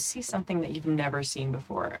around and you see something that you've never seen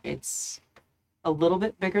before. It's a little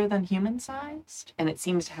bit bigger than human sized, and it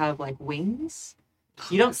seems to have like wings.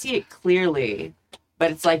 You don't see it clearly,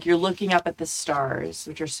 but it's like you're looking up at the stars,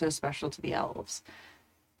 which are so special to the elves.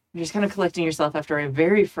 You're just kind of collecting yourself after a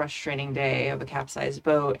very frustrating day of a capsized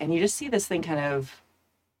boat, and you just see this thing kind of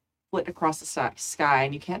flit across the sky,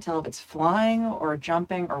 and you can't tell if it's flying or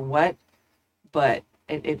jumping or what, but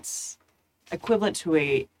it's equivalent to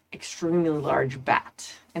a extremely large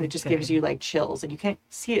bat, and it just gives you like chills, and you can't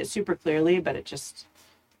see it super clearly, but it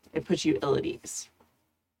puts you ill at ease.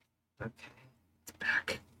 Okay. It's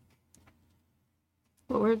back.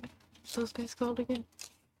 What were those guys called again?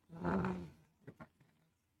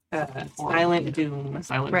 Silent Doom.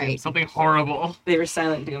 Silent Right. Doom, something horrible. They were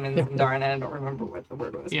Silent Doom in Darn, and I don't remember what the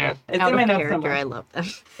word was. Yeah. but it's Out in of my notes character, somewhere. I love them.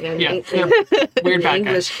 And Yeah, in, they're weird in bad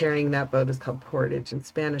English, guys. carrying that boat is called portage. In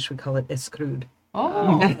Spanish, we call it escrude.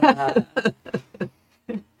 Oh.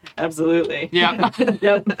 Absolutely. Yeah.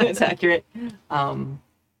 Yep, it's accurate.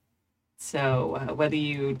 So whether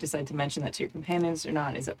you decide to mention that to your companions or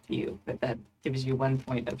not is up to you, but that gives you 1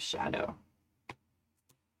 point of shadow.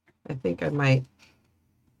 I think I might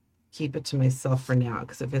keep it to myself for now,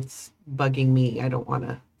 because if it's bugging me, I don't want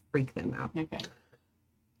to freak them out. Okay.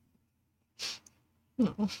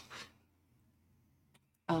 Oh,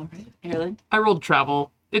 All right, Ireland. I rolled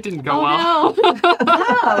travel. It didn't go Oh, well. no.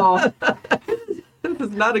 Wow, This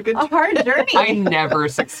is not a good a hard journey. I never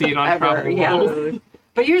succeed on Ever, travel yeah. rolls.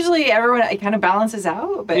 But usually everyone, it kind of balances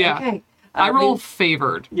out. But Yeah. okay. I Um, roll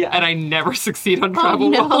favored, Yeah. and I never succeed on Oh,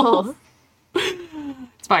 travel rolls. no.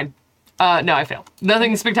 It's fine. No, I failed.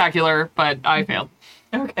 Nothing spectacular, but I failed.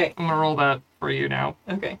 Okay. I'm gonna roll that for you now.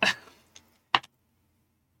 Okay.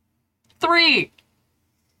 3.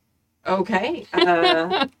 Okay.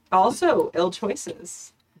 Also, ill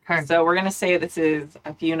choices. Okay. So we're gonna say this is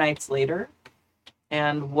a few nights later,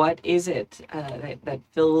 and what is it that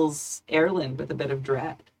fills Erland with a bit of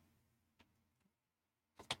dread?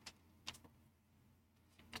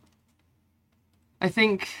 I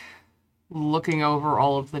think looking over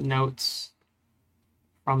all of the notes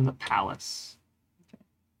from the palace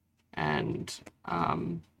and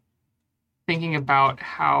thinking about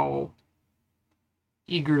how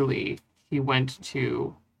eagerly he went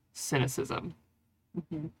to cynicism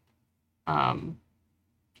kind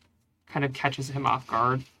of catches him off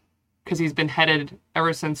guard, because he's been headed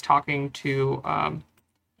ever since talking to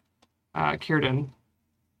Kierden.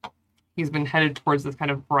 He's been headed towards this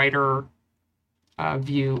kind of brighter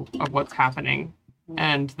view of what's happening,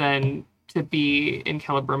 and then to be in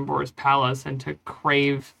Celebrimbor's palace and to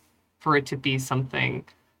crave for it to be something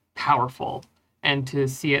powerful and to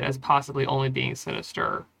see it as possibly only being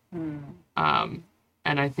sinister. And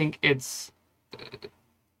I think it's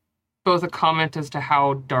both a comment as to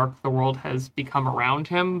how dark the world has become around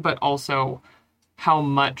him, but also how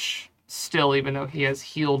much still, even though he has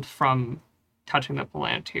healed from touching the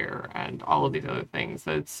Palantir and all of these other things,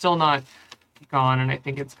 that it's still not gone. And I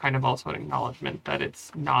think it's kind of also an acknowledgement that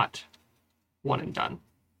it's not one and done.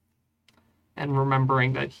 And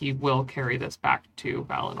remembering that he will carry this back to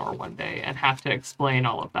Valinor one day and have to explain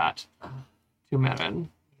all of that to Meryn.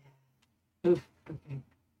 Oof. Okay.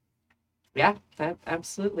 Yeah, that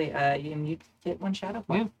absolutely. And you get 1 shadow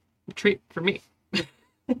point. A treat for me.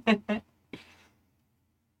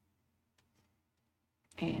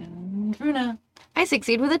 And Runa. I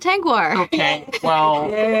succeed with a Tengwar. Okay, well,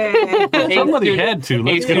 Somebody had to.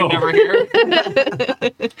 Let's Ace go. never here.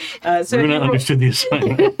 So if Runa you roll, understood the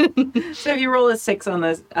assignment. so if you roll a 6 on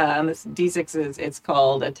this D6s, it's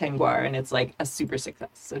called a Tengwar, and it's like a super success.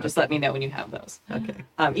 So just let me know when you have those. Okay.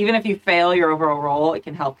 Even if you fail your overall roll, it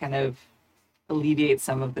can help kind of alleviate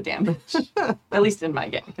some of the damage. At least in my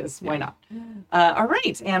game, because why not? All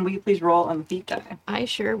right, and will you please roll on the feat die? I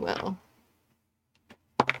sure will.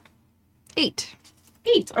 8.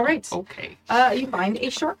 8. All right. Okay. You find a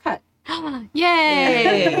shortcut. Yay!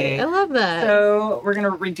 Yay. I love that. So we're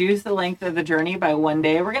gonna reduce the length of the journey by 1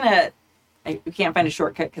 day. We can't find a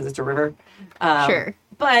shortcut because it's a river. Sure.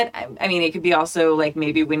 But I mean, it could be also like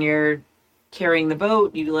maybe when you're carrying the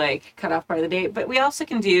boat, you like cut off part of the day. But we also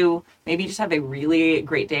can do maybe just have a really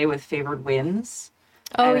great day with favored winds.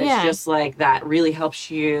 Oh, and yeah. it's just like that really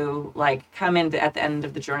helps you like come in at the end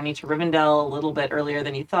of the journey to Rivendell a little bit earlier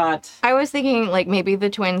than you thought. I was thinking, like, maybe the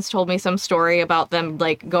twins told me some story about them,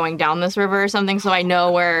 like, going down this river or something, so I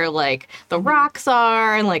know where, like, the rocks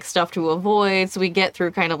are and, like, stuff to avoid, so we get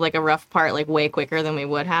through kind of, like, a rough part, like, way quicker than we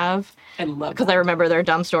would have. I love Because that. I remember their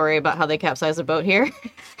dumb story about how they capsized a boat here.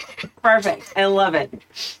 Perfect. I love it.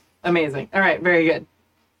 Amazing. All right, very good.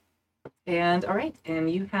 And all right,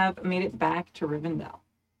 and you have made it back to Rivendell.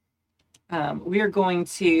 We are going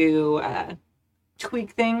to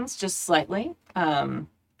tweak things just slightly. We're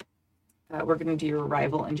going to do your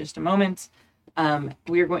arrival in just a moment.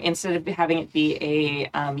 We are going, instead of having it be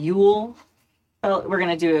a Yule, we're going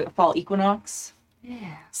to do a fall equinox.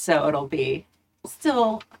 Yeah. So it'll be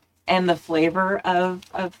still and the flavor of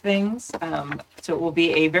things. So it will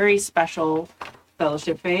be a very special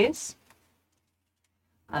fellowship phase.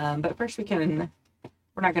 But first we're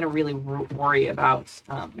not going to really worry about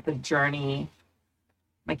the journey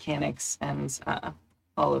mechanics and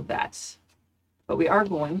all of that. But we are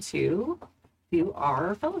going to do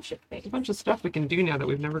our fellowship phase. A bunch of stuff we can do now that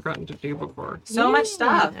we've never gotten to do before. So much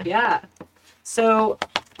stuff, yeah. So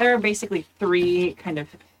there are basically 3 kind of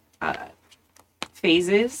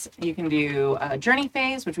phases. You can do a journey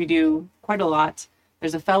phase, which we do quite a lot.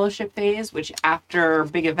 There's a fellowship phase, which after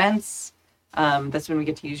big events, that's when we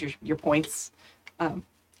get to use your points.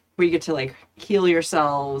 Where you get to like heal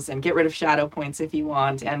yourselves and get rid of shadow points if you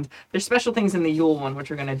want. And there's special things in the Yule one,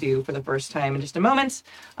 which we're going to do for the first time in just a moment.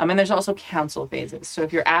 And there's also council phases. So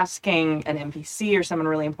if you're asking an NPC or someone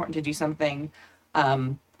really important to do something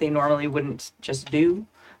they normally wouldn't just do,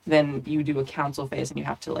 then you do a council phase and you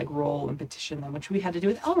have to like roll and petition them, which we had to do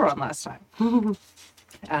with Elrond last time.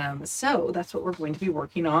 So that's what we're going to be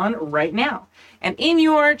working on right now. And in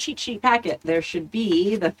your cheat sheet packet, there should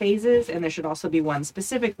be the phases, and there should also be one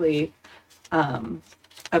specifically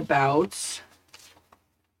about,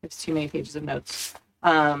 there's too many pages of notes,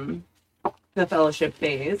 the fellowship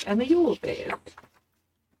phase and the Yule phase.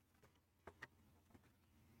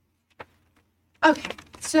 Okay,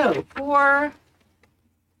 so for,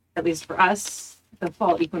 at least for us, the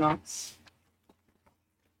fall equinox,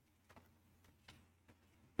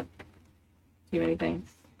 too many things.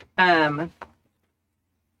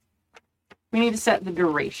 We need to set the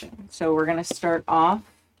duration. So we're going to start off.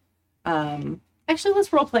 Actually,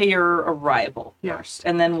 let's role play your arrival first,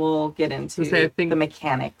 and then we'll get into the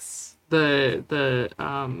mechanics. The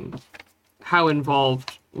how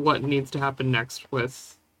involved what needs to happen next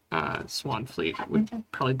with Swan Fleet would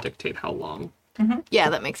probably dictate how long. Yeah,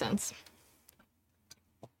 that makes sense.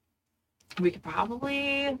 We could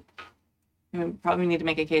probably need to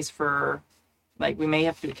make a case for, like, we may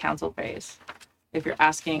have to do a council phase if you're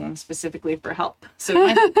asking specifically for help. So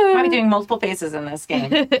we might be doing multiple phases in this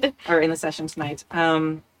game or in the session tonight.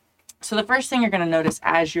 So the first thing you're going to notice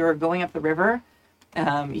as you're going up the river,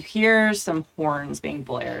 you hear some horns being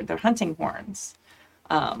blared. They're hunting horns.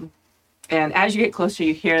 And as you get closer,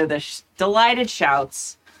 you hear the delighted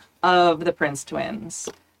shouts of the Prince twins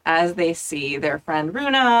as they see their friend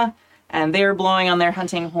Runa, and they're blowing on their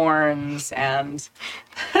hunting horns, and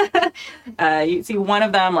you see one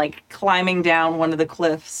of them like climbing down one of the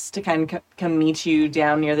cliffs to kind of come meet you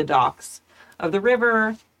down near the docks of the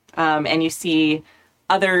river, and you see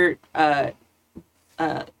other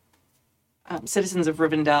citizens of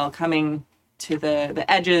Rivendell coming to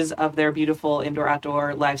the edges of their beautiful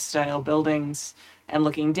indoor-outdoor lifestyle buildings and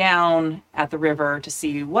looking down at the river to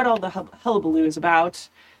see what all the hullabaloo is about.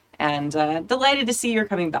 And delighted to see you're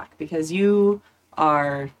coming back because you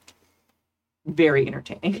are very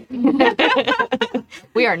entertaining.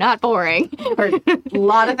 We are not boring. A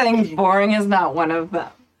lot of things. Boring is not one of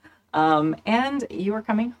them. And you are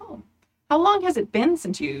coming home. How long has it been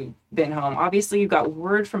since you've been home? Obviously, you got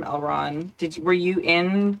word from Elrond. Were you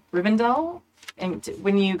in Rivendell? And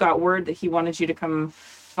when you got word that he wanted you to come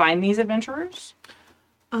find these adventurers?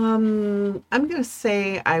 I'm gonna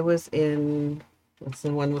say I was in, what's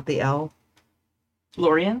the one with the L?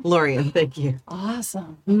 Lorien? Lorien, thank you.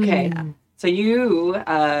 Awesome. Okay. So you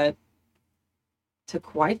took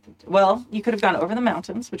you could have gone over the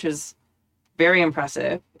mountains, which is very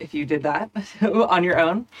impressive if you did that on your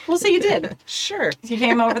own. We'll say you did. Sure. You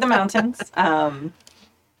came over the mountains. And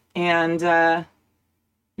then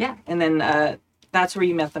that's where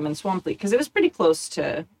you met them in Swampfleet, because it was pretty close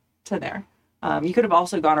to there. You could have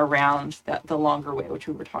also gone around the longer way, which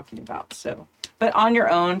we were talking about. So, but on your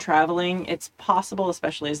own traveling, it's possible,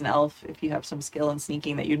 especially as an elf, if you have some skill in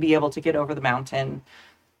sneaking, that you'd be able to get over the mountain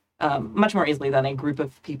much more easily than a group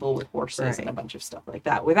of people with horses and a bunch of stuff like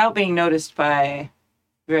that, without being noticed by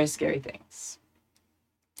very scary things.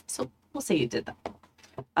 So we'll say you did that.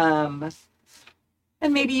 And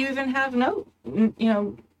maybe you even have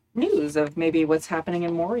news of maybe what's happening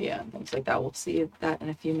in Moria and things like that. We'll see that in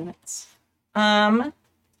a few minutes. All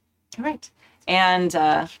right. And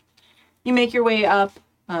you make your way up.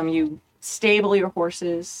 You stable your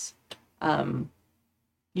horses. You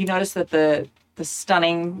notice that the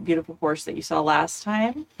stunning, beautiful horse that you saw last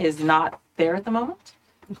time is not there at the moment.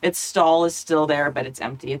 Its stall is still there, but it's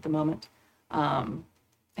empty at the moment. And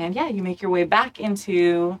yeah, you make your way back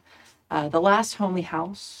into the last homely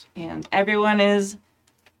house, and everyone is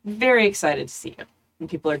very excited to see you. And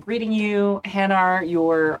people are greeting you. Hanar,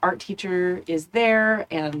 your art teacher, is there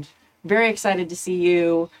and very excited to see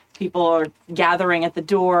you. People are gathering at the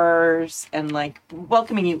doors and like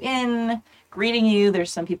welcoming you in, greeting you.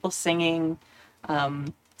 There's some people singing.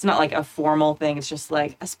 It's not like a formal thing. It's just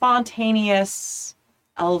like a spontaneous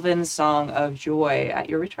elven song of joy at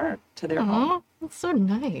your return to their home. That's so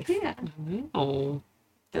nice. Yeah. Oh.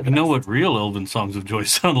 You know what real elven songs of joy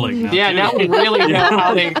sound like now. Yeah, too. now we really know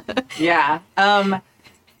how they. Yeah.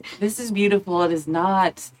 This is beautiful. It is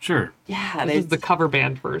not. Sure. Yeah. This is the cover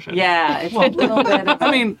band version. Yeah. It's a little bit. Of, I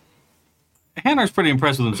mean, Hanar's pretty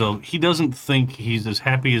impressed with himself. He doesn't think he's as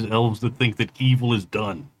happy as elves that think that evil is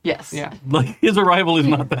done. yes. Yeah. Like, his arrival is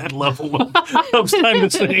not that level of time to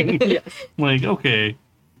sing. Yes. Like, okay.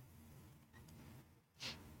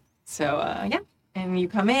 So yeah, and you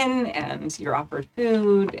come in and you're offered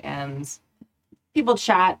food, and people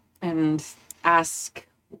chat and ask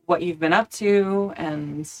what you've been up to,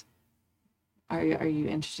 and are you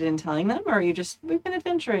interested in telling them, or are you just we've been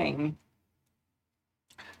adventuring?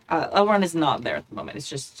 Elrond is not there at the moment. It's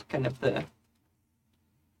just kind of the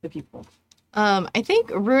people. I think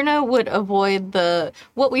Runa would avoid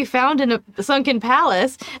what we found in a sunken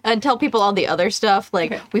palace and tell people all the other stuff.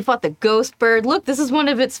 Like, we fought the ghost bird. Look, this is one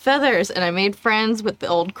of its feathers. And I made friends with the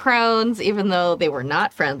old crones, even though they were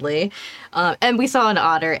not friendly. And we saw an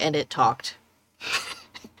otter and it talked.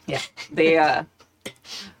 Yeah, they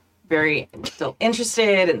very still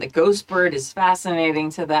interested, and the ghost bird is fascinating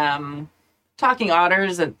to them. Talking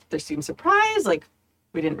otters, and they seem surprised. Like,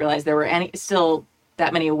 we didn't realize there were still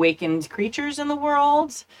that many awakened creatures in the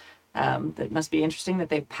world. That must be interesting that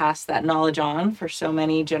they've passed that knowledge on for so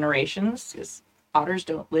many generations, because otters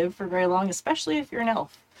don't live for very long, especially if you're an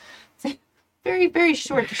elf. It's very, very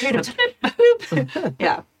short period of time.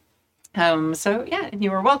 Yeah. So yeah, and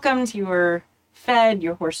you were welcomed, you were fed,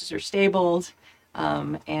 your horses are stabled,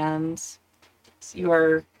 and you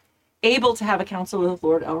are able to have a council with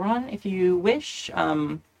Lord Elrond if you wish.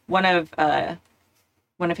 One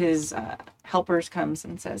of his helpers comes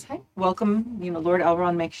and says, "Hey, welcome. Lord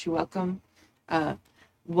Elrond makes you welcome.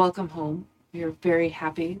 Welcome home. We're very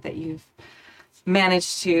happy that you've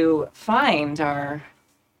managed to find our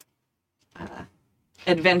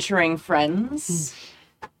adventuring friends.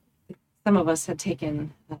 Some of us had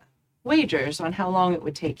taken wagers on how long it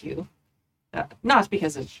would take you. Not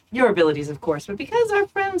because of your abilities, of course, but because our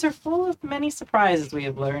friends are full of many surprises, we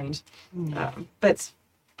have learned. But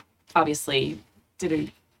obviously, you did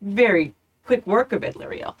a very quick work of it,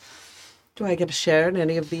 Liriel. Do I get a share in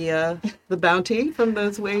any of the bounty from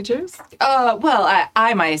those wagers? Well,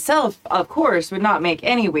 I myself, of course, would not make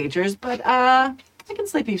any wagers, but I can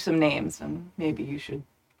slip you some names, and maybe you should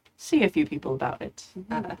see a few people about it.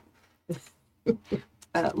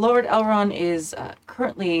 Lord Elrond is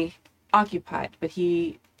currently occupied, but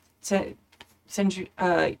he sends you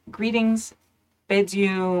greetings, bids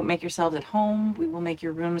you make yourselves at home. We will make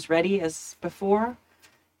your rooms ready as before.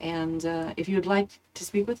 And if you would like to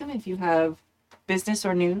speak with him, if you have business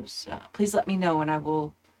or news, please let me know, and I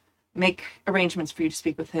will make arrangements for you to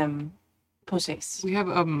speak with him post haste.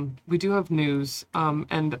 We do have news,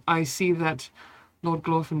 and I see that Lord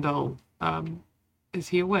Glorfindel, is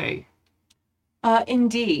he away?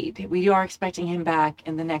 Indeed. We are expecting him back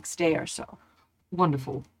in the next day or so.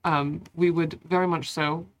 Wonderful. We would very much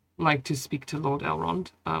so like to speak to Lord Elrond.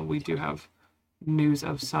 We do have news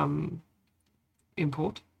of some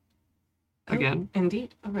import. Again. Oh,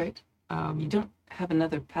 indeed. All right. You don't have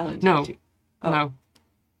another paladin, No. do you? Oh. No.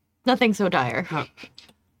 Nothing so dire. No.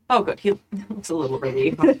 Oh, good. He looks a little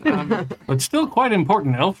relieved. But still quite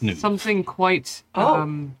important elf news. Something quite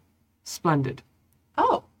splendid.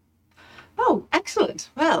 Oh, excellent.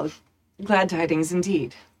 Well, glad tidings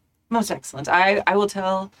indeed. Most excellent. I will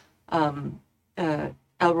tell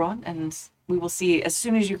Elrond, and we will see as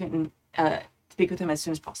soon as you can speak with him as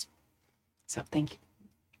soon as possible. So thank you.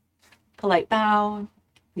 Polite bow,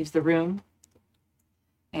 leaves the room.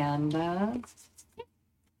 And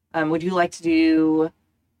would you like to do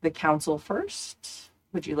the council first?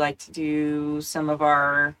 Would you like to do some of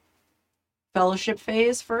our fellowship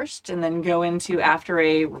phase first, and then go into, after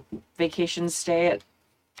a vacation stay at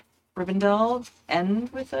Rivendell, end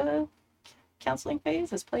with a counseling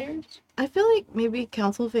phase as players? I feel like maybe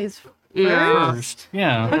council phase. Yeah. First.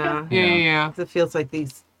 Yeah. Yeah. Yeah. It feels like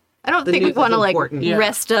these. I don't The think we news want to is like important. Yeah.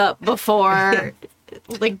 rest up before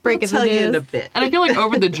like breaking I'll tell the you in a news. bit. And I feel like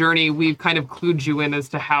over the journey, we've kind of clued you in as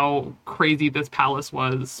to how crazy this palace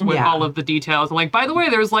was with Yeah. all of the details. And like, by the way,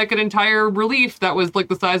 there's like an entire relief that was like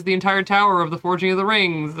the size of the entire tower of the Forging of the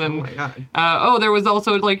Rings. Oh And my god. there was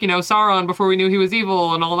also like, Sauron before we knew he was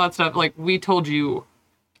evil and all that stuff. Like, we told you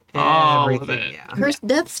all of Everything. it. Yeah. Cursed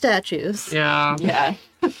death statues. Yeah. Yeah.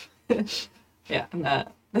 Yeah. And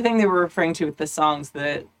the thing they were referring to with the songs,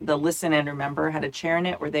 the Listen and Remember had a chair in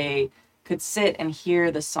it where they could sit and hear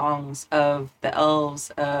the songs of the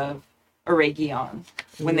elves of Eregion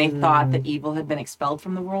when they thought that evil had been expelled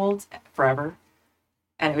from the world forever.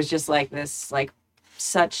 And it was just like this, like,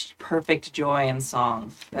 such perfect joy and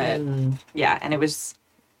song that, yeah, and it was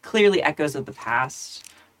clearly echoes of the past.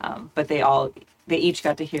 But they each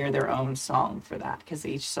got to hear their own song for that, because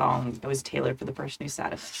each song was tailored for the person who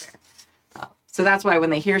sat in the chair. So that's why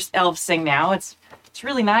when they hear elves sing now, it's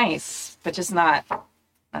really nice, but just not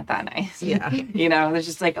that nice. Yeah. There's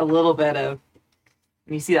just like a little bit of,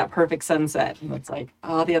 when you see that perfect sunset, and it's like,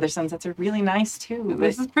 oh, the other sunsets are really nice too.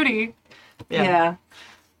 This is pretty. Yeah.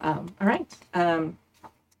 All right.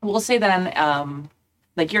 We'll say then,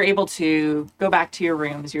 like, you're able to go back to your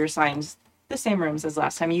rooms. You're assigned the same rooms as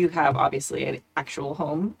last time. You have obviously an actual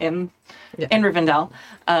home in Rivendell.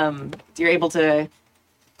 You're able to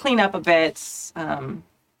clean up a bit,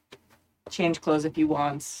 change clothes if you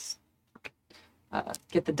want,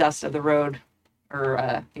 get the dust of the road, or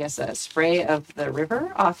I guess a spray of the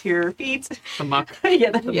river off your feet. The muck.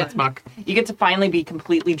 It's Muck. You get to finally be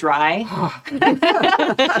completely dry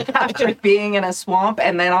after being in a swamp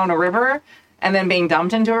and then on a river and then being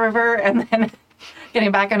dumped into a river and then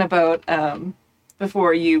getting back on a boat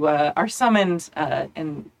before you are summoned,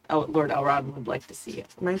 and Lord Elrond would like to see you.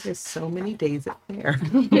 Reminds me of so many days at fair.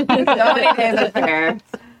 So many days at fair.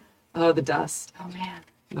 Oh, the dust. Oh, man.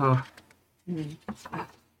 Oh.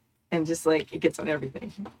 And just like, it gets on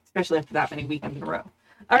everything, especially after that many weekends in a row.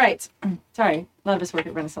 All right. Sorry. A lot of us work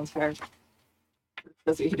at Renaissance Fair. For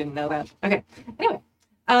those of you who didn't know that. Okay. Anyway.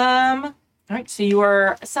 All right. So you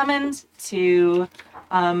are summoned to,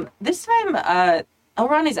 this time,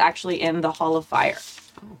 Elrond is actually in the Hall of Fire.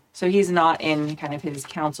 So he's not in kind of his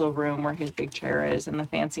council room where his big chair is and the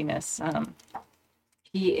fanciness.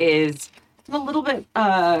 He is in a little bit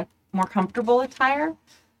more comfortable attire.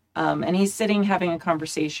 And he's sitting having a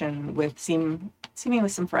conversation with seemingly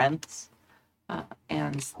some friends.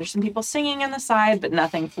 And there's some people singing on the side, but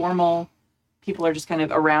nothing formal. People are just kind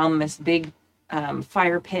of around this big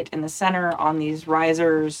fire pit in the center on these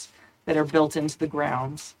risers that are built into the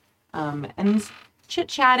ground. And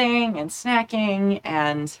chit-chatting and snacking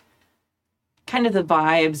and kind of the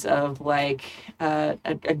vibes of like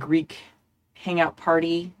a Greek hangout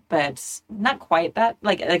party, but not quite that,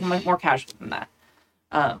 like more casual than that.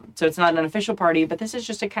 So it's not an official party, but this is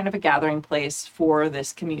just a kind of a gathering place for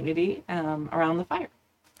this community around the fire.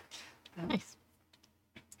 Nice.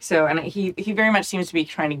 So, and he very much seems to be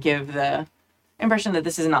trying to give the impression that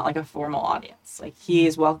this is not like a formal audience. Like, he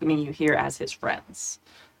is welcoming you here as his friends,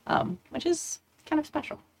 which is kind of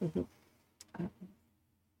special. Mhm.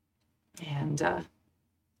 And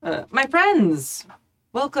my friends,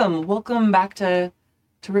 welcome back to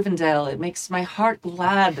Rivendell. It makes my heart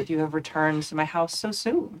glad that you have returned to my house so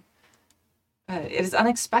soon. It is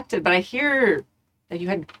unexpected, but I hear that you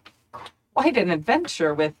had quite an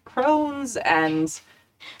adventure with crones and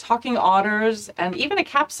talking otters and even a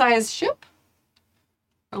capsized ship.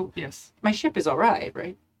 Oh, yes. My ship is all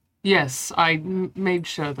right? Yes, I made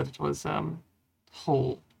sure that it was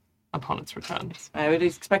whole upon its return. I would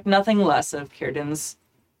expect nothing less of Círdan's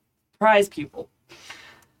prize pupil.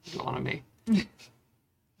 You honor me.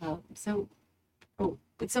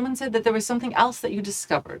 But someone said that there was something else that you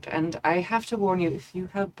discovered, and I have to warn you, if you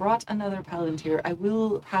have brought another Palantir, I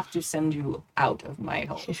will have to send you out of my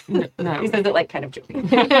home. No. He says it like kind of joking.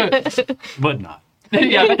 But not.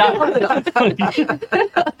 Yeah, but not.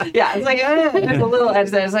 Yeah, it's like, there's a little edge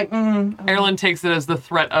there. It's like, Erlen takes it as the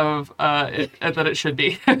threat of that it should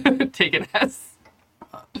be taken as.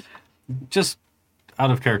 Just out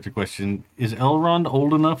of character question, is Elrond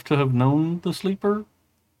old enough to have known the sleeper?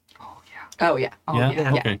 Oh, yeah. Oh, yeah?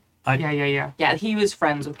 yeah. Okay. Yeah. Yeah, he was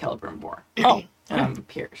friends with Celebrimbor. Oh,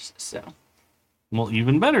 Pierce, so. well,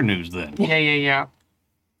 even better news then. Yeah.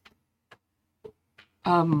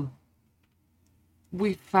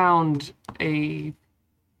 We found a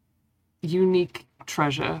unique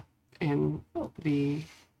treasure in the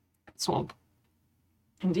swamp.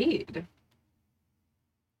 Indeed.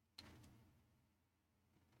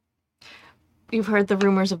 You've heard the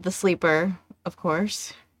rumors of the sleeper, of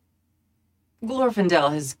course.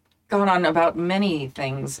 Glorfindel has gone on about many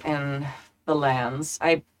things in the lands.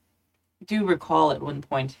 I do recall at one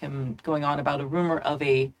point him going on about a rumor of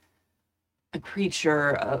a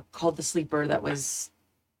creature called the Sleeper that was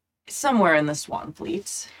somewhere in the Swan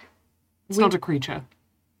Fleet. It's not a creature.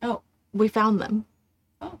 Oh, We found them.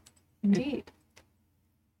 indeed.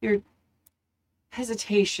 Your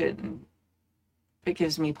hesitation, it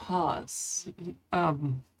gives me pause.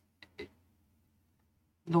 Lord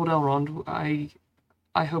Elrond,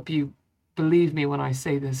 I hope you believe me when I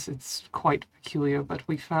say this. It's quite peculiar, but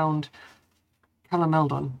we found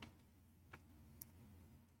Calameldon.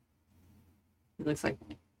 He looks like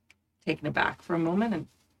taken aback for a moment and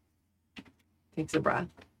takes a breath.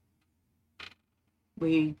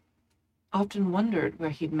 We often wondered where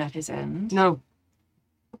he'd met his end. No.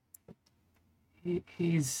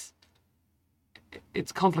 He's...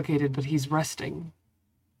 It's complicated, but he's resting.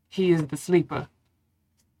 He is the sleeper.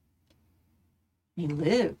 He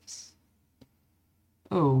lives.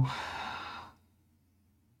 Oh,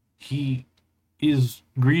 He is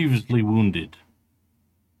grievously wounded.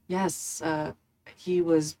 Yes, he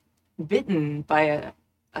was bitten by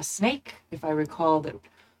a snake, if I recall. That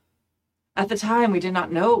at the time we did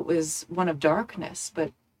not know it was one of darkness,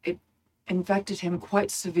 but it infected him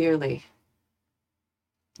quite severely.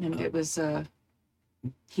 And it was,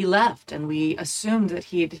 he left, and we assumed that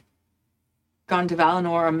he'd gone to Valinor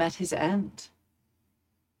or met his end.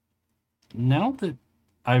 Now that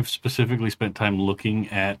I've specifically spent time looking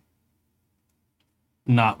at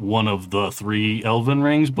not one of the 3 elven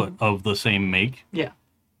rings, but of the same make, Yeah.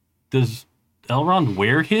 does Elrond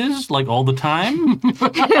wear his, like, all the time?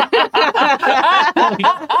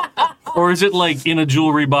 Or is it, like, in a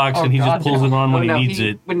jewelry box and he God, just pulls no. it on when no, he needs he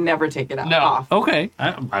it? would never take it No. off. Okay,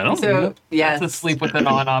 I don't So, know. yes. it's a sleep with a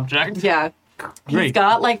non-object. Yeah. He's Great.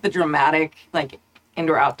 got like the dramatic, like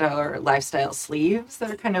indoor-outdoor lifestyle sleeves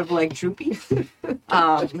that are kind of like droopy.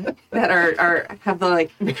 That are have the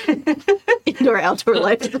like Indoor outdoor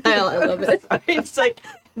lifestyle. I love it. it's like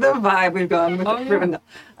the vibe we've gone with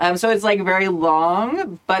Rivendell. So it's like very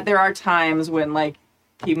long, but there are times when like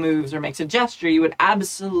he moves or makes a gesture, you would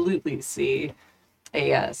absolutely see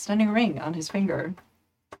a stunning ring on his finger.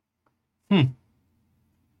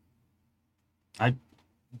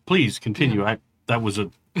 Please continue. That was a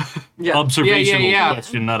Yeah. observational Yeah.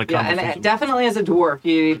 question, not a Yeah, and conversation. it definitely as a dwarf,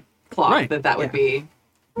 you clock Right. that would be.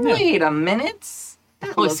 Wait a minute. That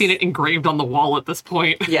Probably was- seen it engraved on the wall at this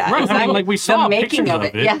point. Yeah, Right, I mean, exactly. like we saw the making pictures of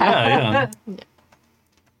it. Yeah.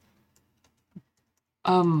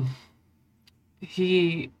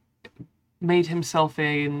 He made himself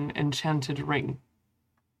an enchanted ring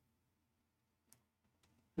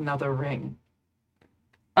Another ring.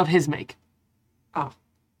 of his make, Oh,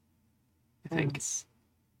 I think. it's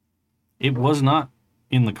It was not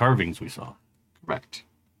in the carvings we saw. Correct.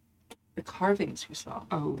 the carvings you saw.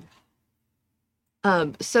 Oh.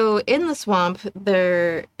 So in the swamp,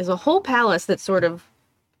 there is a whole palace that's sort of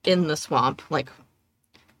in the swamp. Like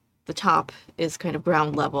the top is kind of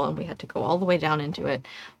ground level, and we had to go all the way down into it.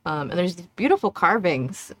 And there's these beautiful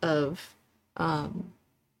carvings of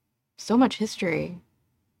so much history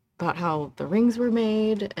about how the rings were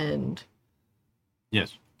made and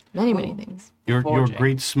Yes. many things. Your Forging.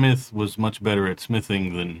 great smith was much better at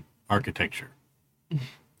smithing than architecture.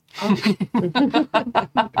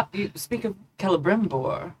 You speak of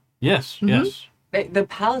Celebrimbor. Yes, Mhm. yes. The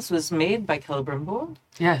palace was made by Celebrimbor,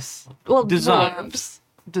 Yes. Well, Design. dwarves.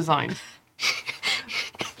 Design.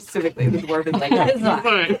 specifically the dwarf is like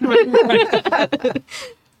design.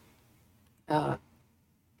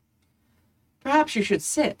 Perhaps you should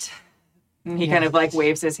sit. And he kind of like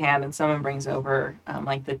waves his hand, and someone brings over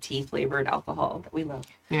like the tea flavored alcohol that we love.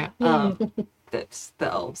 Yeah. That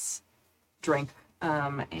the elves drink.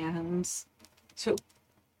 And so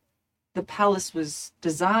the palace was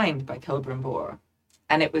designed by Celebrimbor,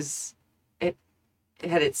 and it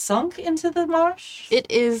had it sunk into the marsh. It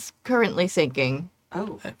is currently sinking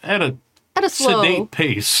Oh, At a at a slow sedate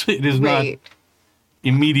pace. It is not rate,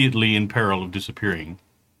 immediately in peril of disappearing.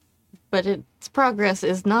 but its progress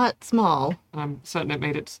is not small. I'm certain it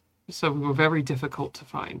made it so we were very difficult to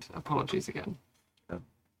find. Apologies again.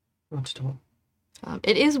 Not at all.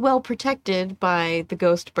 It is well protected by the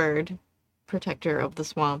ghost bird, protector of the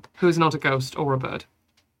swamp. Who is not a ghost or a bird.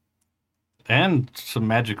 And some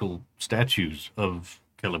magical statues of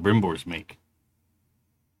Celebrimbor's make.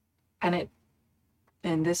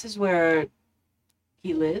 and this is where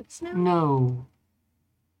he lives now. No.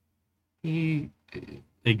 He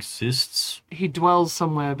Exists? he dwells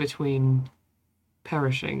somewhere between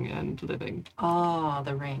perishing and living. Ah,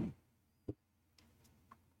 the ring.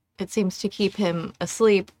 It seems to keep him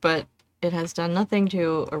asleep, but it has done nothing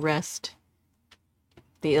to arrest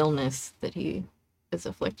the illness that he is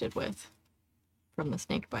afflicted with from the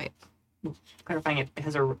snake bite. Clarifying it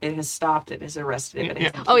has stopped, it has arrested it, but it Yeah.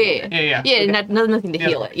 hasn't Oh, killed yeah, it. yeah. Yeah. Yeah, nothing to Yeah.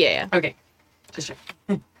 heal it. Yeah. Okay. Just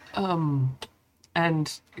check.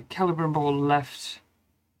 And Celebrimbor left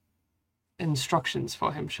instructions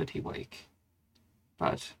for him should he wake.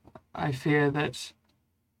 But I fear that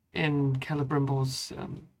in Celebrimbor's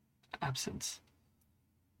absence,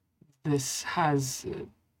 this has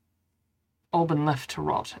all been left to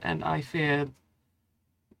rot, and I fear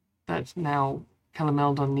that now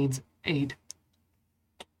Calameldon needs aid.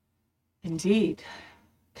 Indeed.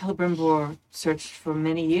 Celebrimbor searched for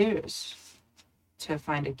many years to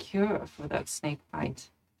find a cure for that snake bite.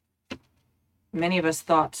 Many of us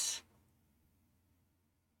thought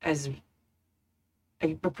as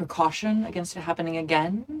a precaution against it happening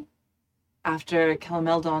again after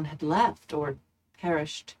Calameldon had left or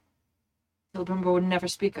perished, Celebrimbor would never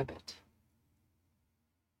speak of it.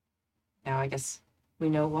 Now I guess we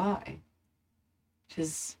know why. It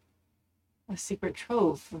is a secret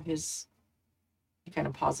trove for his... He kind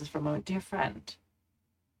of pauses for a moment. Dear friend.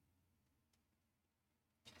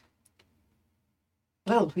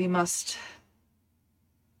 Well, we must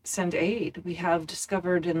send aid. We have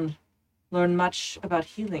discovered and learned much about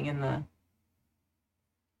healing in the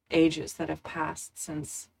ages that have passed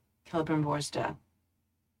since Celebrimbor's death.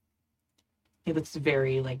 He looks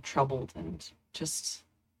very, troubled and just...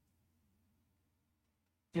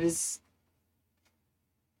 It is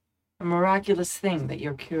a miraculous thing that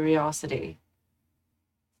your curiosity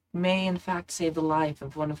may in fact save the life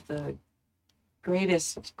of one of the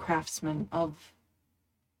greatest craftsmen of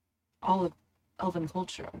all of elven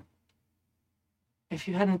culture. If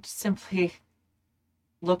you hadn't simply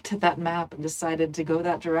looked at that map and decided to go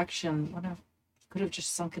that direction, you could have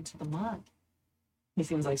just sunk into the mud. He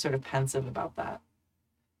seems sort of pensive about that.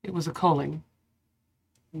 It was a calling.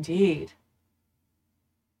 Indeed.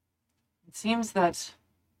 It seems that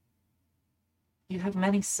you have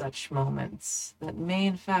many such moments that may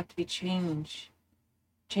in fact be change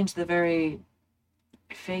the very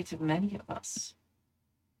fate of many of us.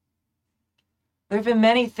 There have been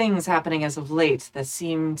many things happening as of late that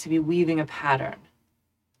seem to be weaving a pattern.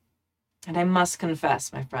 And I must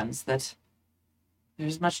confess, my friends, that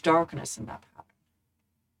there's much darkness in that pattern.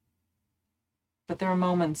 But there are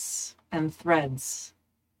moments and threads,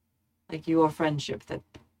 like your friendship, that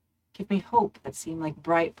give me hope, that seem like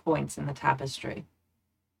bright points in the tapestry.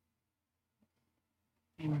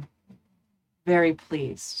 I'm very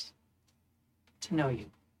pleased to know you.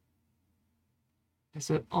 It's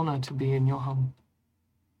an honor to be in your home.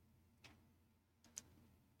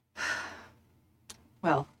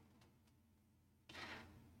 Well,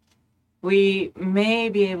 we may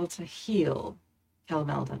be able to heal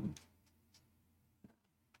Calameldon.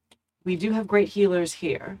 We do have great healers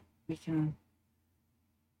here. We can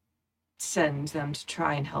send them to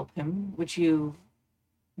try and help him. Would you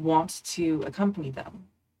want to accompany them?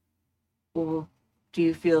 Or do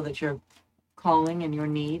you feel that your calling and your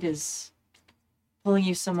need is pulling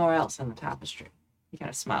you somewhere else in the tapestry? He kind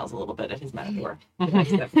of smiles a little bit at his metaphor. He likes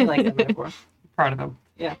that metaphor. Proud of him.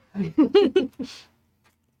 Yeah.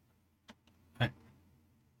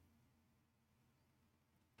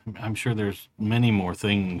 I'm sure there's many more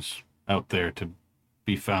things out there to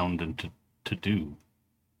be found and to do.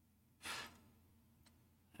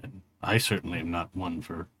 And I certainly am not one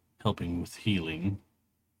for helping with healing,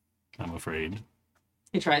 I'm afraid.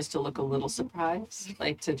 He tries to look a little surprised,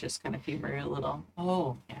 to just kind of humor you a little.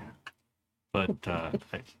 Oh, yeah. But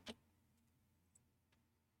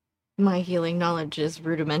My healing knowledge is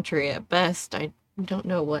rudimentary at best. I don't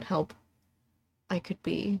know what help I could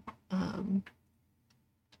be. I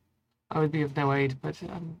would be of no aid, but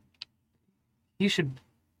he should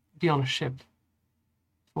be on a ship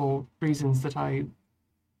for reasons that I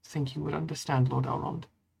think you would understand, Lord Elrond.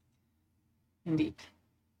 Indeed.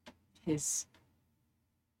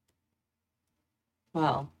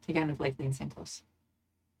 Well, he kind of leans in close.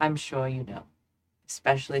 I'm sure you know,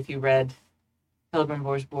 especially if you read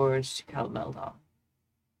Celebrimbor's words to Calameldon.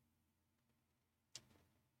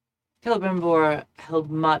 Celebrimbor held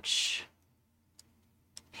much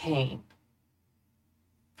pain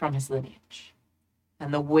from his lineage,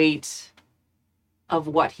 and the weight of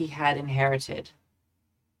what he had inherited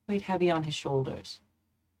weighed heavy on his shoulders.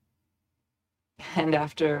 And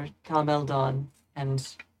after Calameldon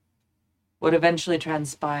and what eventually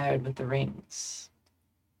transpired with the rings,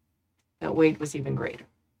 that weight was even greater.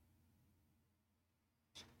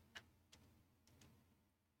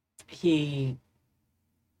 He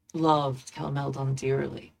loved Calameldon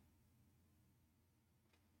dearly.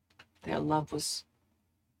 Their love was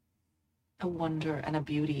a wonder and a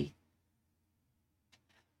beauty.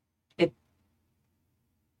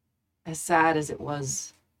 As sad as it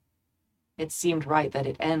was, it seemed right that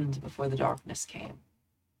it end before the darkness came.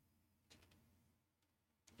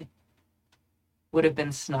 It would have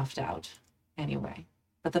been snuffed out anyway.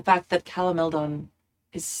 But the fact that Calameldon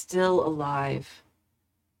is still alive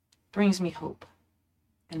brings me hope.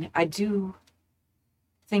 And I do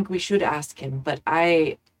think we should ask him, but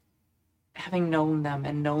having known them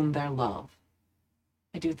and known their love,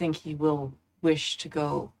 I do think he will wish to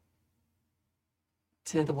go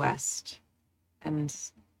to the west and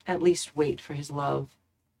at least wait for his love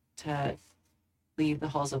to leave the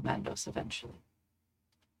halls of Mandos eventually.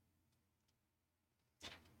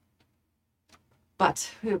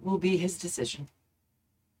 But it will be his decision.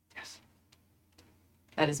 Yes.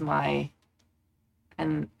 That is my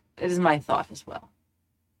thought as well.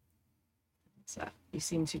 So you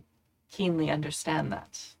seem to keenly understand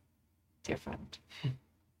that, dear friend.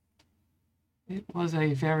 It was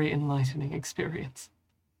a very enlightening experience.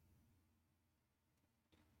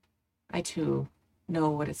 I too know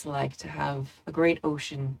what it's like to have a great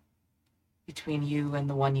ocean between you and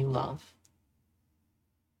the one you love.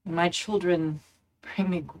 And my children bring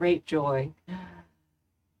me great joy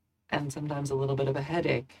and sometimes a little bit of a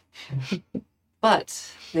headache.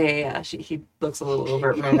 But he looks a little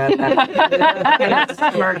over at Runa and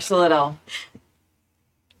smirks a little.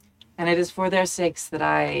 And it is for their sakes that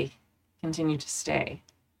I continue to stay.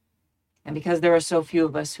 And because there are so few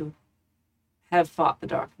of us who have fought the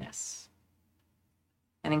darkness,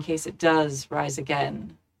 and in case it does rise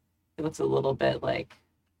again, it looks a little bit like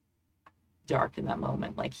dark in that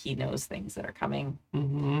moment, like he knows things that are coming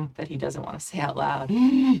that he doesn't want to say out loud.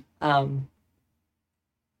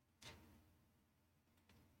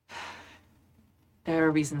 There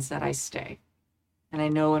are reasons that I stay, and I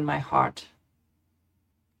know in my heart,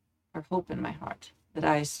 or hope in my heart, that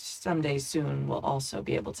I someday soon will also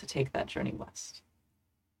be able to take that journey west.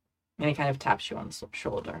 And he kind of taps you on the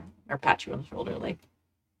shoulder, or pats you on the shoulder, like,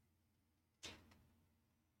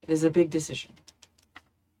 it is a big decision.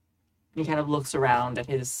 He kind of looks around at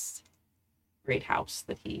his great house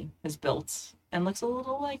that he has built and looks a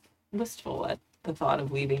little, like, wistful at the thought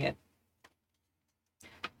of leaving it.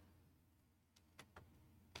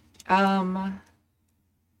 And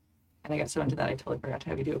I got so into that I totally forgot to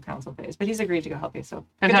have you do a council phase. But he's agreed to go help you, so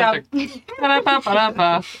good job.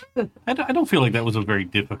 I don't feel like that was a very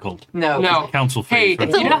difficult No. council Hey,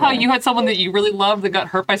 phase. you know how you had someone that you really loved that got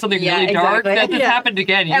hurt by something really dark? Exactly. That just happened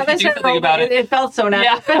again. You should do something about it. It felt so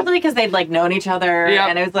natural, especially because they'd like known each other,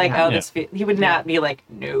 and it was like, he would not be like,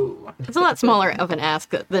 no. It's a lot smaller of an ask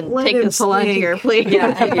than Let take him this full onto your plate.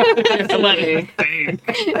 Yeah, Absolutely.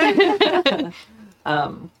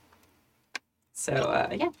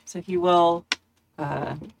 So he will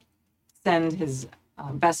send his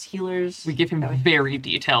best healers. We give him very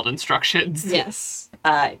detailed instructions. Yes.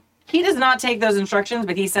 He does not take those instructions,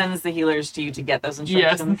 but he sends the healers to you to get those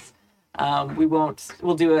instructions. Yes.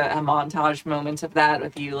 We'll do a montage moment of that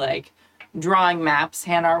with you, like, drawing maps,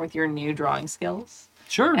 Hanar, with your new drawing skills.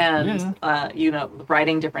 Sure. And,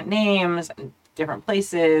 writing different names, and different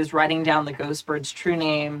places, writing down the ghost bird's true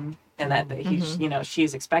name, and that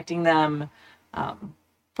she's expecting them.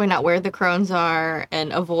 Point out where the crones are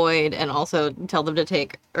and avoid, and also tell them to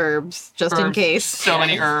take herbs just in case. So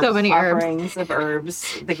many herbs. So many herbs. Offerings of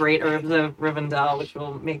herbs, the great herbs of Rivendell, which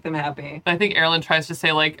will make them happy. I think Erlen tries to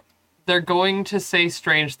say, like, they're going to say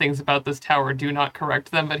strange things about this tower. Do not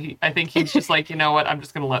correct them. But I think he's just like, you know what? I'm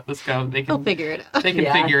just going to let this go. They'll figure it out. They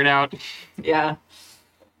can figure it out. Yeah.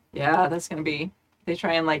 Yeah, that's going to be... They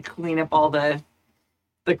try and, like, clean up all the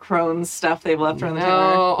crones stuff they've left around the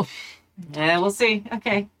tower. Yeah, we'll see.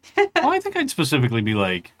 Okay. Well, I think I'd specifically be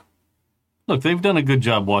like, look, they've done a good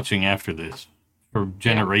job watching after this for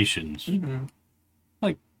generations. Yeah. Mm-hmm.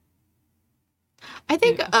 Like, I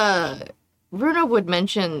think Runa would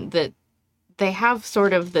mention that they have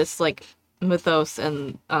sort of this, like, mythos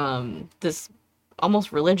and this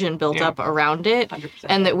almost religion built up around it, 100%.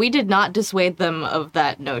 and that we did not dissuade them of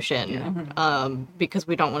that notion because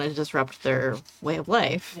we don't want to disrupt their way of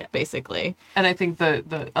life, basically. And I think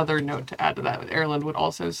the other note to add to that, Erland would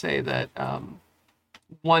also say that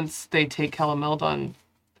once they take Calameldon,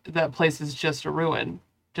 that place is just a ruin,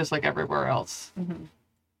 just like everywhere else. Mm-hmm.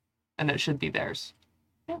 And it should be theirs.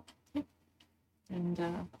 Yeah. And,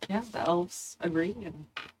 the elves agree, and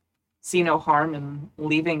see no harm in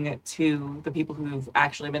leaving it to the people who've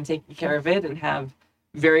actually been taking care of it and have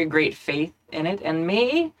very great faith in it, and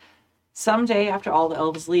may someday, after all the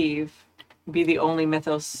elves leave, be the only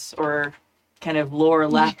mythos or kind of lore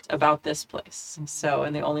left about this place. So,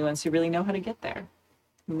 and the only ones who really know how to get there.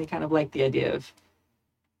 And they kind of like the idea of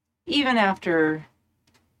even after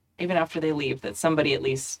they leave, that somebody at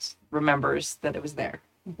least remembers that it was there.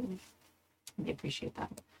 They appreciate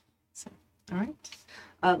that. So, all right.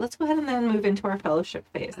 Let's go ahead and then move into our fellowship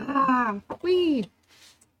phase.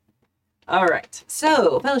 All right.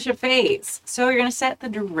 So, fellowship phase. So, you're going to set the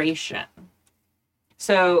duration.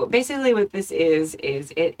 So, basically what this is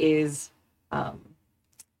it is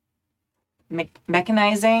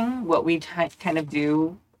mechanizing what we kind of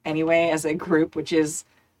do anyway as a group, which is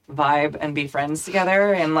vibe and be friends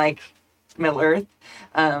together and like Middle Earth.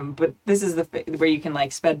 But this is where you can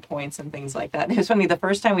like sped points and things like that. It was funny, the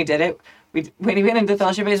first time we did it, when we went into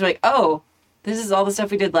fellowship phase, we're like, oh, this is all the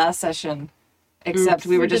stuff we did last session, except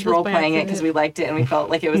we were just role playing it because we liked it and we felt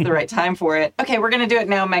like it was the right time for it. Okay, we're gonna do it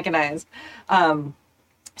now mechanized.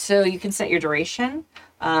 So you can set your duration.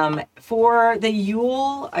 For the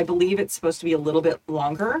Yule, I believe it's supposed to be a little bit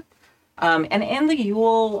longer. And in the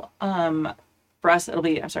Yule, for us, it'll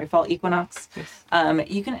be, fall equinox. Yes.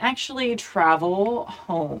 You can actually travel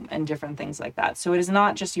home and different things like that. So it is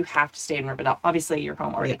not just you have to stay in Rivendell. Obviously, you're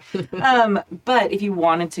home already. Yeah. But if you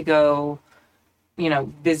wanted to go,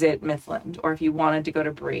 visit Mithland, or if you wanted to go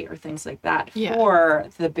to Bree or things like that for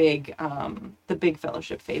the big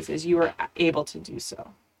fellowship phases, you are able to do so.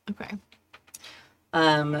 Okay.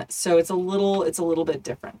 So it's a little bit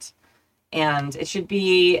different, and it should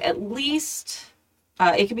be at least.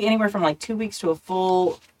 It could be anywhere from like 2 weeks to a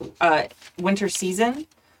full winter season.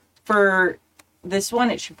 For this one,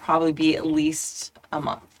 it should probably be at least a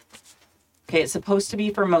month. Okay, it's supposed to be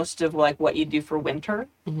for most of like what you do for winter.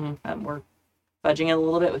 Mm-hmm. We're fudging it a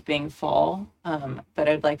little bit with being fall,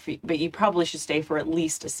 but you probably should stay for at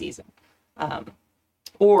least a season.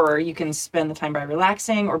 Or you can spend the time by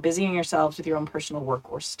relaxing or busying yourselves with your own personal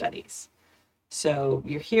work or studies. So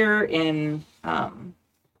you're here in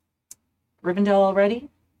Rivendell already,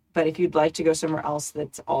 but if you'd like to go somewhere else,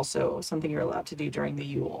 that's also something you're allowed to do during the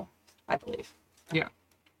Yule, I believe. Yeah.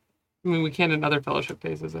 I mean, we can in other fellowship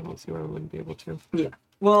phases. I don't see why we wouldn't be able to. Yeah.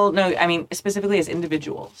 Well, no, I mean, specifically as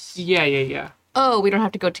individuals. Yeah. Oh, we don't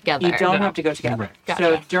have to go together. You don't have to go together. Right. Gotcha.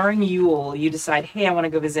 So during Yule, you decide, hey, I want to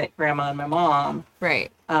go visit Grandma and my mom. Right.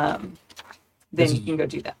 Then you can go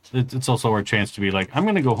do that. It's also our chance to be like, I'm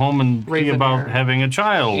going to go home and Raise see an about heir. having a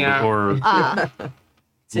child, or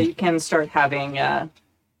So you can start having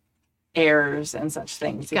heirs and such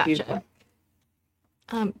things. If you'd Gotcha.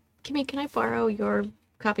 like. Kimmy, can I borrow your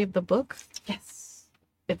copy of the book? Yes.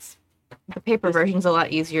 It's the paper version's a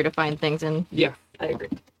lot easier to find things in. Yeah, I agree.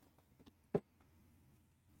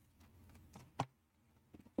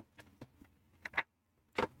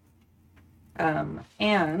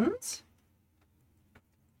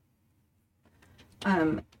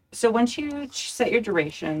 So once you set your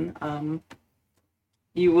duration,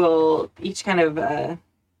 you will each kind of, let's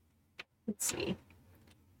see.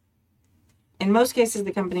 In most cases,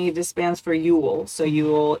 the company disbands for Yule.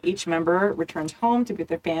 So each member returns home to be with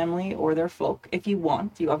their family or their folk if you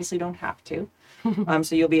want. You obviously don't have to.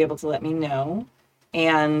 So you'll be able to let me know.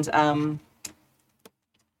 And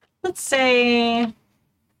let's say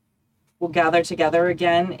we'll gather together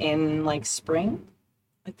again in like spring,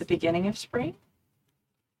 like the beginning of spring.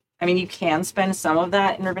 I mean, you can spend some of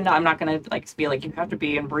that in Rivendell. I'm not going to be like, you have to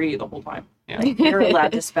be in Bree the whole time. Yeah. Like, you're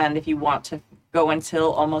allowed to spend, if you want to go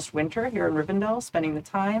until almost winter here in Rivendell, spending the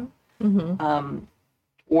time. Mm-hmm.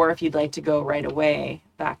 Or if you'd like to go right away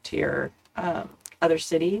back to your other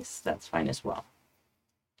cities, that's fine as well.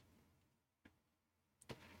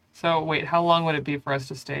 So wait, how long would it be for us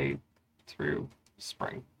to stay through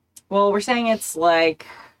spring? Well, we're saying it's like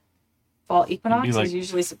fall equinox like is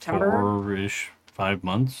usually September. 4-ish, 5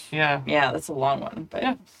 months. Yeah. Yeah, that's a long one, but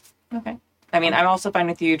Yeah. okay. I mean, I'm also fine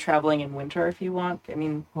with you traveling in winter if you want. I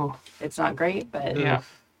mean, Oh. it's not great, but Yeah.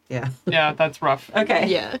 Yeah. Yeah, that's rough. okay.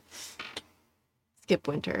 Yeah. Skip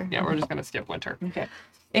winter. Yeah, we're just gonna skip winter. Okay.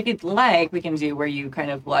 If you'd like, we can do where you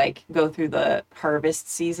kind of like go through the harvest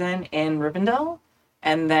season in Rivendell,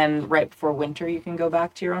 and then right before winter you can go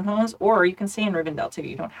back to your own homes, or you can stay in Rivendell too.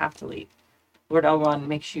 You don't have to leave. Lord Elrond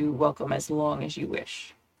makes you welcome as long as you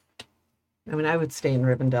wish. I mean, I would stay in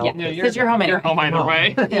Rivendell. Yeah. Because you're home You're anyway. home either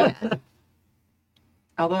way. Yeah.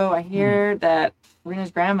 Although I hear that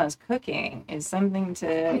Runa's grandma's cooking is something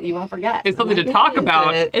you won't forget. It's something to talk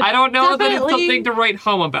about. It's I don't know that it's definitely something to write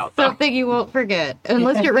home about, though. Something you won't forget,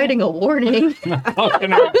 unless you're writing a warning. Oh,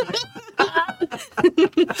 no.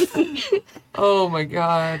 Oh my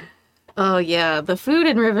god. Oh yeah, the food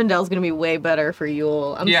in Rivendell's gonna be way better for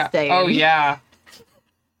Yule. I'm Yeah. staying. Oh yeah.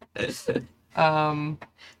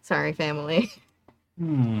 Sorry, family.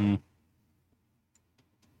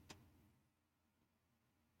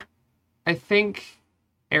 I think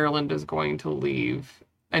Ireland is going to leave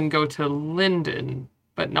and go to Linden,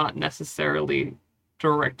 but not necessarily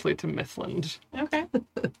directly to Mithland. Okay.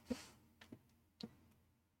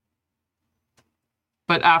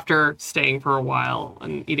 But after staying for a while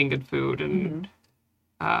and eating good food and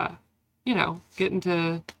getting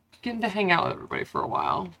to hang out with everybody for a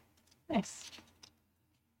while. Nice.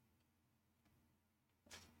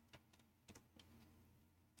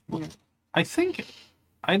 I think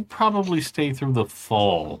I'd probably stay through the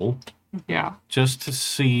fall Yeah. just to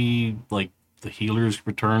see, like, the healers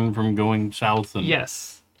return from going south and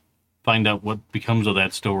Yes. find out what becomes of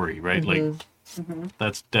that story, right? Like,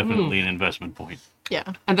 that's definitely an investment point.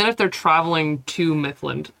 Yeah. And then if they're traveling to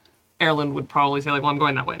Mithland, Ireland would probably say, like, well, I'm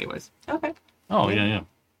going that way anyways. Okay. Oh, yeah.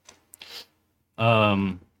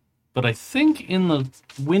 But I think in the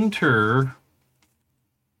winter,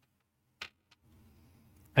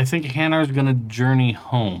 I think Hanar's going to journey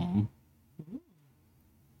home,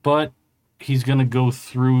 but he's going to go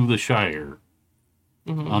through the Shire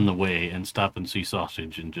on the way and stop and see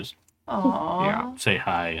Sausage and just Aww. Yeah. say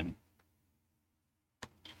hi and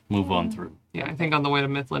move on through. Yeah, I think on the way to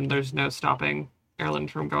Mithland, there's no stopping Ireland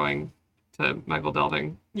from going to Michael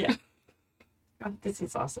Delving. Yeah. Got to see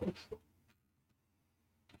Sausage.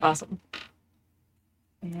 Awesome.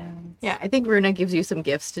 And Yeah, I think Runa gives you some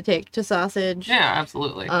gifts to take to Sausage. Yeah,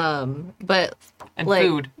 absolutely. But and like-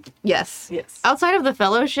 food. yes. yes. Outside of the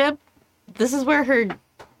fellowship, this is where her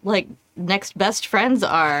like next best friends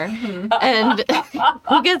are. And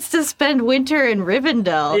who gets to spend winter in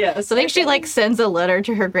Rivendell? Yes, So I think she like sends a letter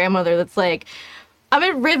to her grandmother that's like, I'm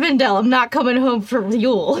in Rivendell, I'm not coming home for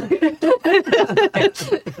Yule. To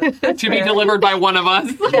be delivered by one of us.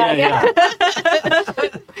 Yeah.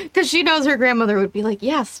 Because she knows her grandmother would be like,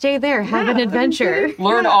 yeah, stay there, have an adventure.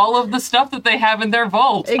 Learn all of the stuff that they have in their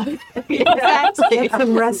vault. Exactly. Get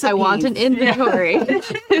some recipes. I want an inventory.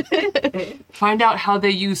 Find out how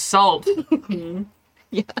they use salt.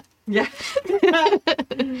 Yeah.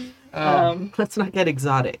 Let's not get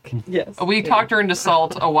exotic. Yes. We talked her into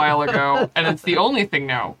salt a while ago, and it's the only thing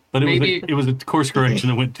now. But Maybe. it was a course correction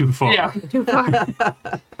that went too far. Yeah. Too far.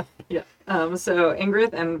 Yeah. So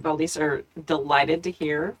Ingrid and Valdis are delighted to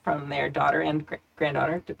hear from their daughter and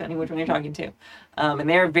granddaughter, depending which one you're talking to. And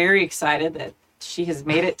they're very excited that she has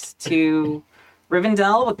made it to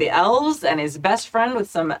Rivendell with the elves and is best friend with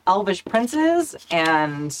some elvish princes.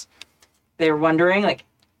 And they're wondering, like,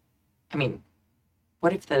 I mean,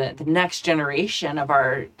 what if the next generation of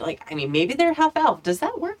our, like, I mean, maybe they're half elf. Does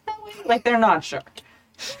that work that way? Like, they're not sure.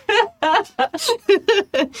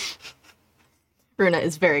 Runa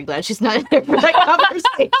is very glad she's not in there for that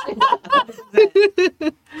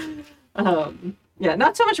conversation. Yeah,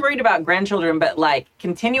 not so much worried about grandchildren, but like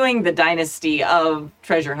continuing the dynasty of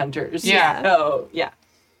treasure hunters. Yeah. So, yeah.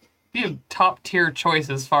 Be a top tier choice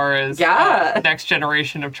as far as Yeah. next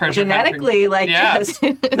generation of treasure Genetically, like, Yeah. just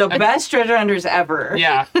the best treasure hunters ever.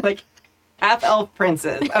 Yeah. Like, half elf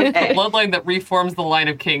princes. Okay. Bloodline that reforms the line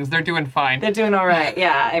of kings. They're doing fine. They're doing all right.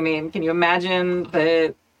 Yeah. I mean, can you imagine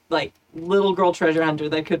the, like, little girl treasure hunter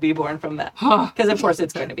that could be born from that? Because, of course,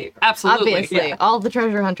 it's going to be a girl. Absolutely. Obviously, Yeah. all the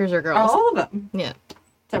treasure hunters are girls. All of them. Yeah.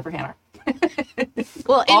 Except for Hannah.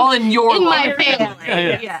 Well, All in your in my life.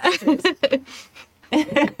 family. Yeah.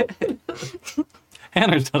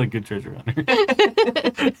 Hannah's not a good treasure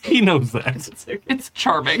hunter. He knows that. It's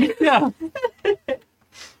charming. Yeah.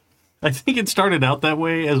 I think it started out that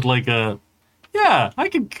way as like I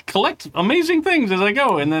can collect amazing things as I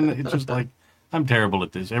go. And then it's just like, I'm terrible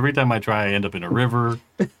at this. Every time I try, I end up in a river.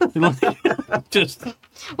 Just,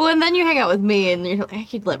 Well, and then you hang out with me, and you're like, I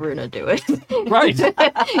could let Runa do it. right.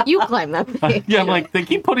 You climb that thing. Yeah, I'm like, they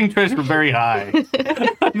keep putting treasure very high.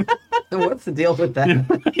 What's the deal with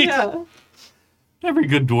that? Yeah. Every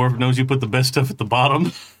good dwarf knows you put the best stuff at the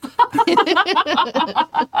bottom.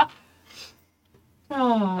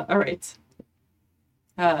 All right.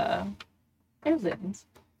 Ireland.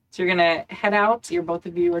 So you're gonna head out. Both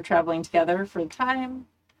of you are traveling together for the time.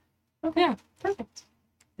 Okay, yeah, perfect.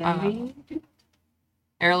 Then we do.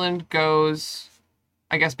 Ireland goes,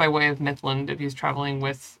 I guess, by way of Mithland if he's traveling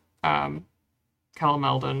with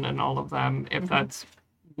Calameldon and all of them, if that's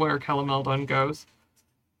where Calameldon goes.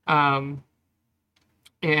 And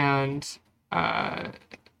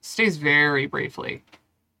stays very briefly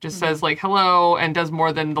Just says like hello and does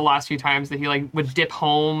more than the last few times that he like would dip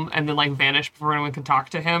home and then like vanish before anyone could talk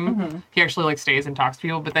to him. He actually like stays and talks to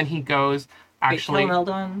people, but then he goes actually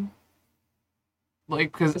Meldon,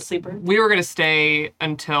 like the because sleeper. we were gonna stay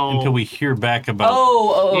until Until we hear back about.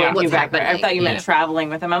 Yeah. You What's back there. I happening? thought you meant Yeah. traveling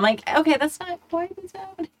with him. I'm like, okay, that's not quite what's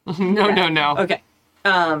happening. no. Okay.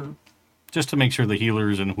 Just to make sure the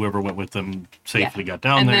healers and whoever went with them safely got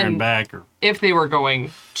down And there then- and back. Or If they were going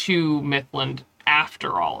to Mithland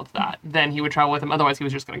after all of that, then he would travel with him. Otherwise, he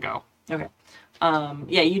was just gonna go. Okay.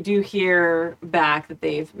 Yeah, you do hear back that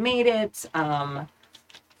they've made it. And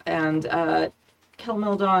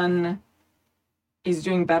Kelmeldon is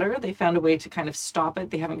doing better. They found a way to kind of stop it.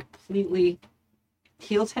 They haven't completely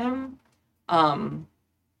healed him.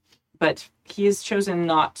 But he has chosen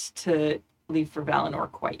not to leave for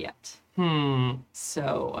Valinor quite yet.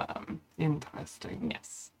 So, Interesting.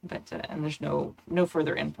 yes. But and there's no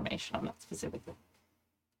further information on that specifically.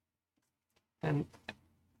 And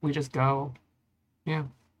we just go. Yeah.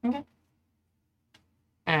 Okay.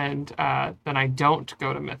 And then I don't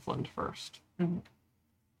go to Mithland first. Mhm.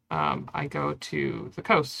 I go to the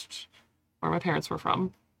coast where my parents were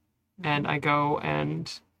from. And I go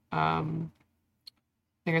and I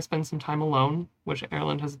think I spend some time alone, which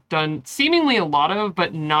Ireland has done seemingly a lot of,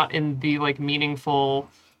 but not in the like meaningful,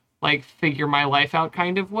 like figure my life out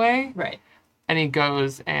kind of way. Right. And he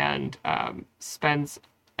goes and spends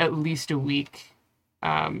at least a week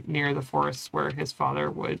near the forest where his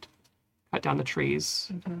father would cut down the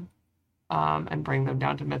trees and bring them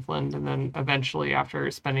down to Mithland. And then eventually,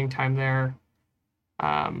 after spending time there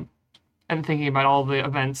and thinking about all the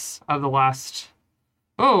events of the last,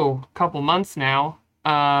 couple months now,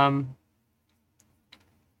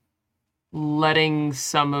 letting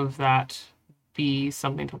some of that be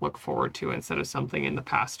something to look forward to instead of something in the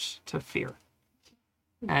past to fear.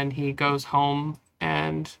 And he goes home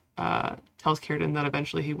and tells Círdan that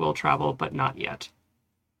eventually he will travel, but not yet.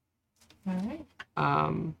 All right.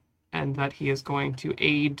 And that he is going to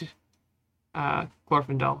aid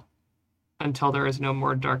Glorfindel until there is no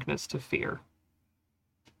more darkness to fear.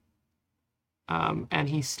 And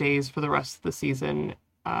he stays for the rest of the season,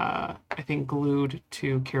 I think, glued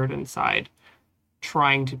to Círdan's side,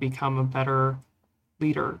 trying to become a better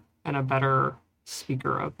leader and a better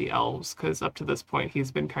speaker of the elves, because up to this point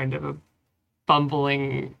he's been kind of a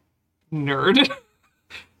bumbling nerd.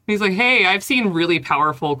 He's like, hey, I've seen really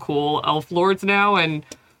powerful, cool elf lords now, and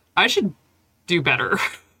I should do better.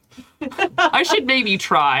 I should maybe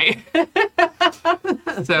try.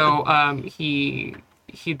 So he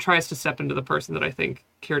tries to step into the person that I think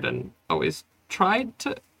Círdan always tried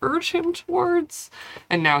to urge him towards,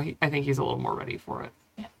 and now I think he's a little more ready for it.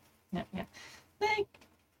 Yeah. Like,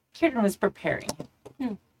 Círdan was preparing him.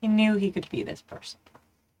 Yeah. He knew he could be this person.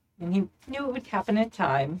 And he knew it would happen in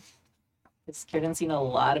time. Because Círdan's seen a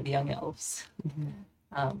lot of young elves.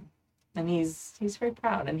 And he's very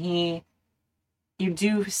proud. And you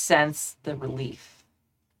do sense the relief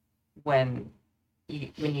when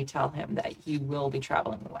you tell him that you will be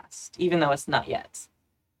traveling west, even though it's not yet.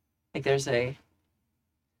 Like, there's a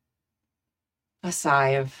sigh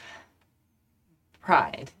of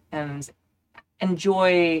pride and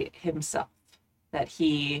enjoy himself that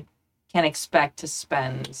he can expect to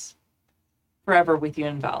spend forever with you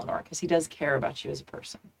in Valinor, because he does care about you as a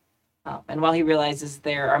person. And while he realizes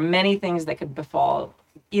there are many things that could befall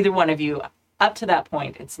either one of you up to that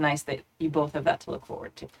point, it's nice that you both have that to look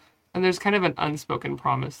forward to. And there's kind of an unspoken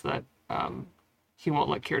promise that he won't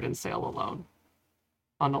let Círdan sail alone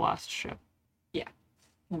on the last ship. Yeah.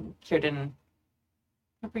 And Círdan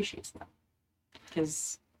appreciates that.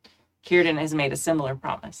 Because Círdan has made a similar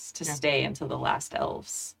promise to stay until the last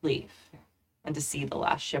elves leave and to see the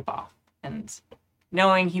last ship off. And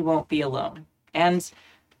knowing he won't be alone. And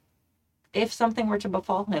if something were to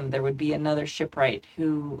befall him, there would be another shipwright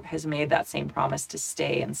who has made that same promise to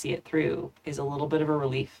stay and see it through, is a little bit of a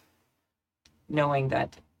relief. Knowing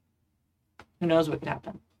that who knows what could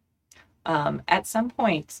happen. At some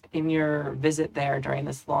point in your visit there during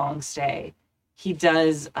this long stay, he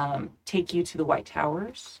does take you to the White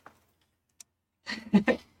Towers.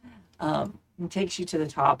 He takes you to the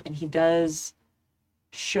top, and he does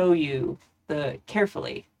show you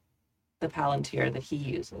carefully the palantir that he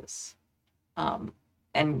uses.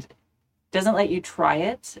 And doesn't let you try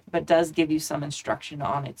it, but does give you some instruction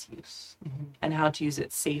on its use and how to use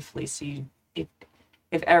it safely. So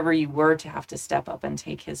if ever you were to have to step up and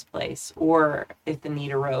take his place, or if the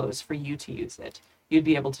need arose for you to use it, you'd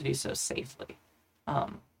be able to do so safely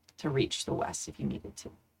to reach the west if you needed to.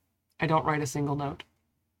 I don't write a single note.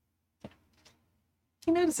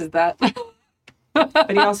 He notices that.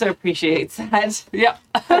 but he also appreciates that. Yeah,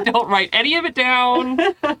 don't write any of it down.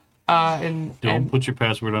 Don't put your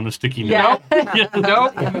password on a sticky note. Yeah.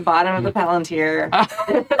 Nope. At the bottom of the Palantir.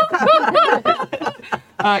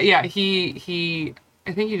 He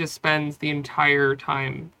I think he just spends the entire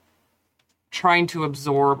time trying to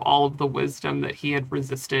absorb all of the wisdom that he had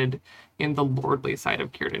resisted in the lordly side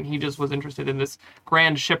of Círdan. He just was interested in this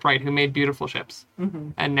grand shipwright who made beautiful ships. Mm-hmm.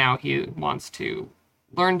 And now he wants to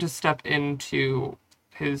learn to step into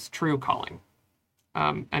his true calling.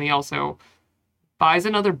 And he also buys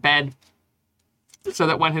another bed so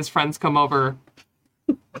that when his friends come over,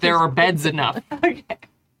 there are beds enough. Okay.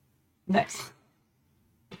 Nice.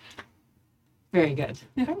 Very good.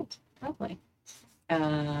 All right. Lovely.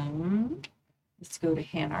 Let's go to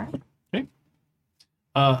Hanar. Okay.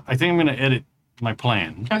 I think I'm going to edit my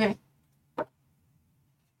plan. Okay.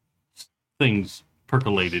 Things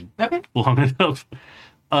percolated Okay. long enough.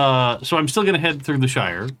 So I'm still going to head through the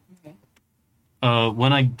Shire. Okay.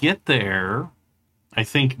 When I get there, I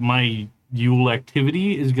think my Yule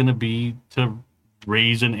activity is going to be to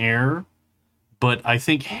raise an heir. But I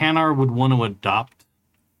think Hanar would want to adopt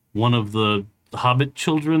one of the Hobbit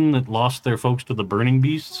children that lost their folks to the burning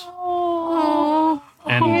beasts.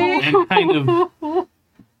 And kind of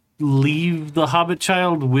leave the Hobbit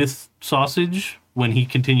child with Sausage when he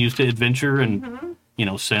continues to adventure and,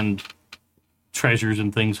 send treasures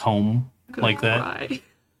and things home like that.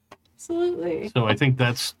 Absolutely. So I think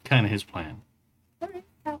that's kind of his plan. All right.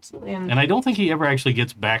 Absolutely. And I don't think he ever actually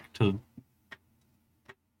gets back to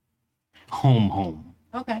home.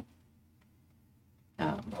 Okay.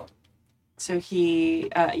 So he,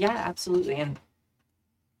 absolutely. And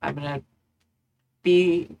I'm going to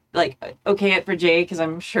be okay it for Jay, because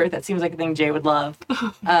I'm sure that seems like a thing Jay would love.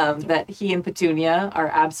 That he and Petunia are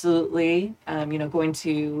absolutely, going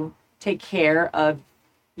to take care of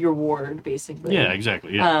your ward, basically. Yeah,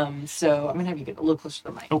 exactly. Yeah. So I'm going to have you get a little closer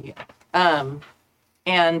to the mic. Oh. Yeah.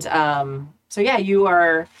 So yeah, you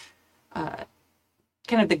are,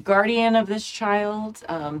 kind of the guardian of this child.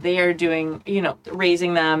 They are doing,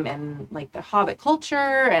 raising them in the Hobbit culture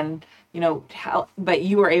and, but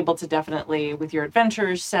you are able to definitely, with your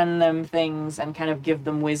adventures, send them things and kind of give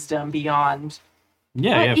them wisdom beyond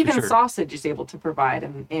what even for sure. Sausage is able to provide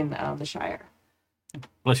in the Shire.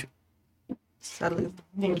 Bless you. Sadly,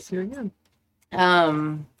 Thanks. here again.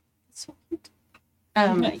 So cute.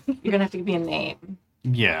 You're gonna have to give me a name.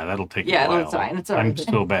 Yeah, that'll take a Yeah, while. that's fine. It's all I'm right.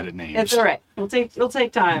 so bad at names. It's all right. It'll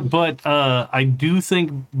take time. But I do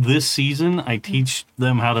think this season I teach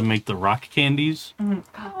them how to make the rock candies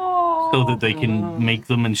so that they can make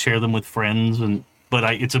them and share them with friends. But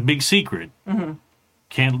it's a big secret. Mm-hmm.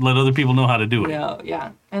 Can't let other people know how to do it. No,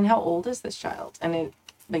 yeah. And how old is this child? And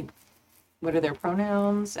what are their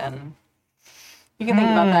pronouns? And you can think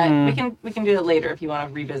about that. We can do it later if you want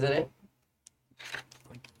to revisit it.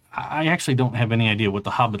 I actually don't have any idea what the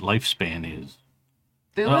Hobbit lifespan is.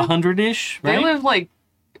 They live, 100-ish, right? They live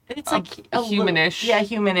It's a humanish.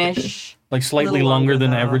 Humanish. Like slightly Little longer longer,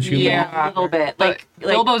 than though. average human. Yeah, a little bit.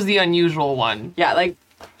 Bilbo's the unusual one. Yeah,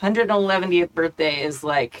 111th birthday is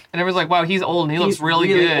And everyone's like, wow, he's old and he looks he's really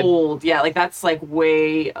good. old. Yeah, that's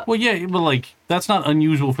way. Well, yeah, but that's not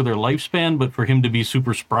unusual for their lifespan, but for him to be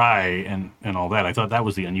super spry and all that, I thought that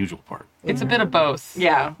was the unusual part. It's a bit of both.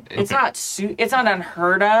 Yeah, it's not it's not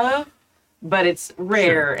unheard of, but it's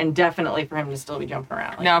rare and definitely for him to still be jumping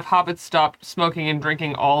around. Now, if hobbits stopped smoking and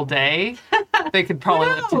drinking all day, they could probably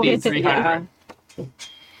live to be 300.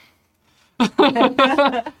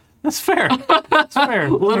 That's fair. That's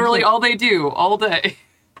fair. Literally all they do, all day.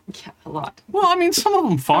 Yeah, a lot. Well, I mean, some of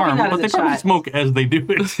them farm, not but as they a probably child. smoke as they do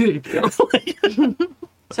it.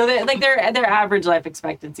 So their average life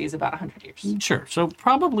expectancy is about 100 years. Sure. So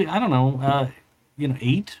probably, I don't know,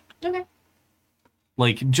 8? Okay.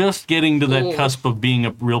 Just getting to that cusp of being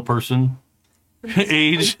a real person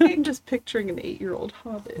age. I'm just picturing an 8-year-old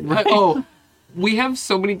hobbit. Right. Oh, we have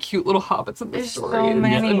so many cute little hobbits in this There's story. so It's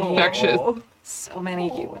many. infectious. So many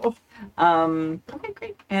cute ones. Okay,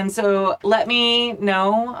 great. And so let me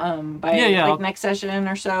know by Yeah, next session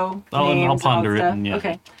or so. I'll names and all ponder that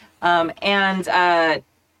it stuff. and Okay.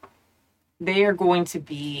 They are going to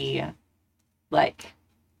be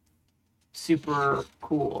super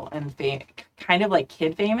cool and kind of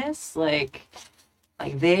kid famous. Like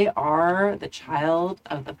they are the child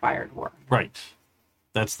of the Fire Dwarf. Right.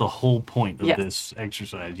 That's the whole point of Yes. this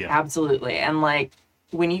exercise. Yeah. Absolutely. And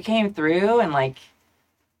when you came through and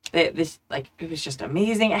it was just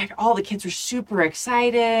amazing. All the kids were super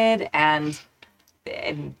excited and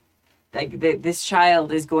this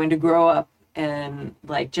child is going to grow up and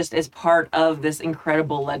just as part of this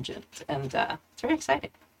incredible legend. And it's very exciting.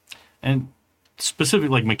 And specific,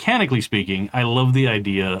 like mechanically speaking, I love the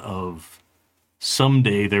idea of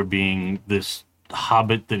someday there being this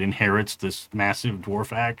hobbit that inherits this massive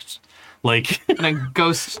dwarf axe. Like, And a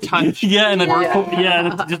ghost touch. and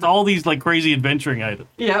it's just all these like crazy adventuring items.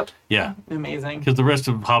 Yep. Yeah, Amazing. because the rest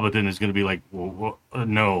of Hobbiton is going to be like, well,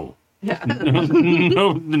 no, Yeah.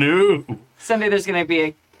 no. Someday there's going to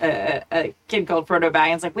be a kid called Frodo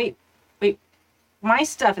Baggins. Like, wait, my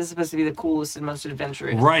stuff is supposed to be the coolest and most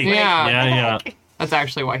adventurous. Right. Yeah. Yeah. That's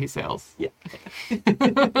actually why he sails. Yeah.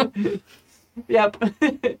 Yep.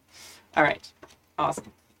 All right.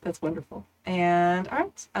 Awesome. That's wonderful. And all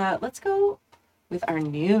right, let's go with our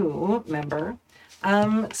new member.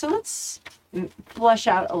 So let's flush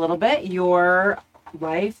out a little bit your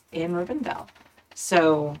life in Rivendell.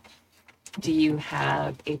 So, do you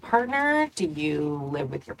have a partner? Do you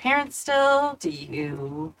live with your parents still?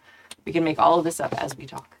 We can make all of this up as we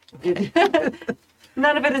talk.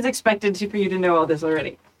 None of it is expected for you to know all this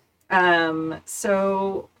already.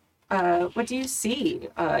 So, what do you see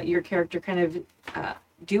your character kind of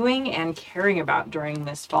doing and caring about during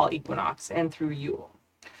this fall equinox and through Yule?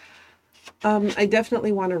 I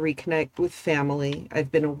definitely want to reconnect with family.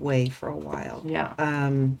 I've been away for a while. Yeah.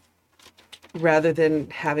 Rather than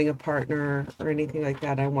having a partner or anything like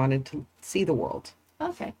that, I wanted to see the world.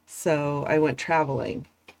 Okay. So I went traveling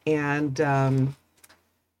and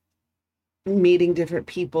meeting different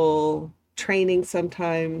people, training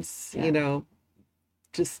sometimes,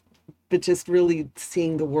 just really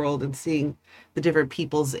seeing the world and seeing the different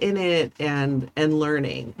peoples in it and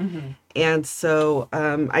learning. Mm-hmm. And so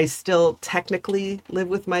I still technically live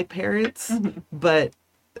with my parents, but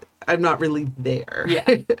I'm not really there. Yeah.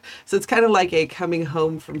 So it's kind of like a coming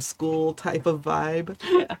home from school type of vibe.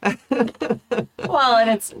 Yeah. Well, and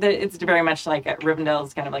it's very much like Rivendell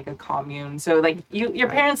is kind of like a commune. So like your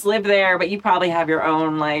parents live there, but you probably have your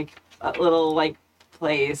own like little like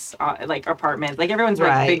place, like apartment. Like everyone's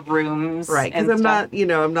like big rooms. Right. Because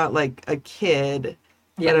I'm not like a kid.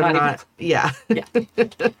 Yeah. But I'm not. Yeah. Yeah.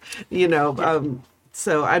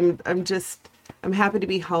 So I'm happy to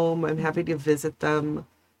be home. I'm happy to visit them.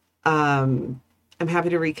 I'm happy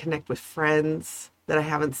to reconnect with friends that I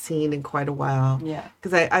haven't seen in quite a while. Yeah.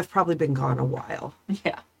 Because I've probably been gone a while.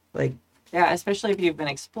 Yeah. Like. Yeah, especially if you've been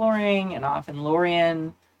exploring and off in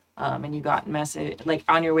Lorien, and you got message like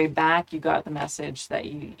on your way back, you got the message that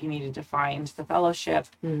you needed to find the Fellowship.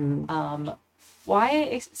 Mm-hmm.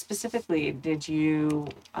 Why specifically did you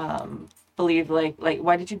believe like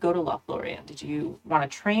why did you go to Lothlorien? Did you want to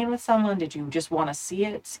train with someone? Did you just want to see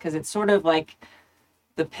it? Because it's sort of like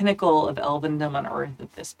the pinnacle of elvendom on Earth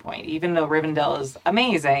at this point. Even though Rivendell is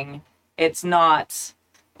amazing, it doesn't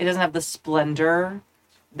have the splendor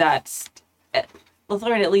that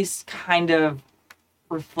Lothlorien at least kind of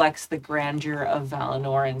reflects the grandeur of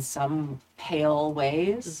Valinor in some pale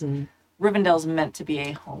ways. Mm-hmm. Rivendell's meant to be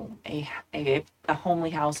a home, a homely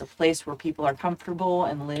house, a place where people are comfortable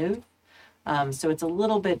and live. So it's a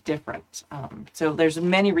little bit different. So there's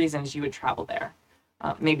many reasons you would travel there.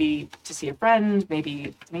 Maybe to see a friend,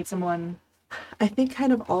 maybe to meet someone. I think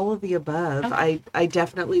kind of all of the above. Okay. I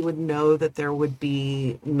definitely would know that there would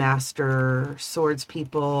be master swords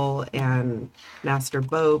people and master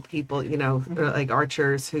bow people, like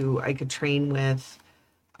archers who I could train with.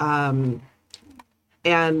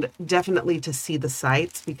 And definitely to see the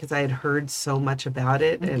sights because I had heard so much about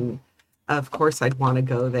it. And of course I'd want to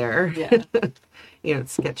go there. Yeah.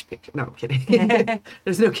 Sketch picture. No, I'm kidding.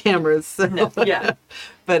 There's no cameras. So. No, yeah.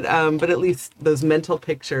 But at least those mental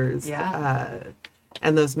pictures. Yeah.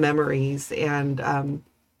 And those memories and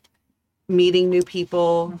meeting new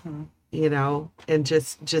people, and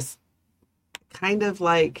just kind of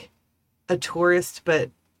like a tourist, but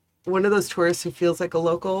one of those tourists who feels like a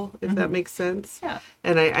local, if that makes sense. Yeah.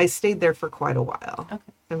 And I stayed there for quite a while. Okay.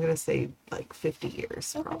 I'm going to say like 50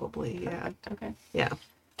 years probably. Perfect. Yeah. Okay. Yeah.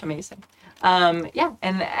 Amazing. Yeah.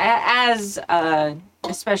 And as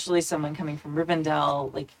especially someone coming from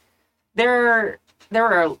Rivendell, like there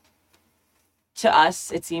are, to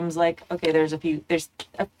us, it seems like, okay, there's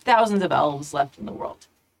thousands of elves left in the world.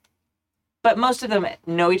 But most of them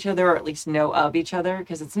know each other or at least know of each other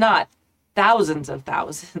because it's not thousands of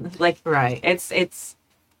thousands. Like, Right. It's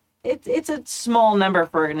a small number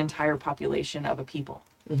for an entire population of a people.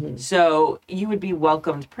 Mm-hmm. So you would be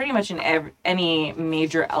welcomed pretty much in any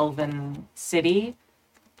major elven city.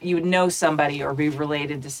 You would know somebody or be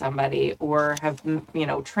related to somebody or have,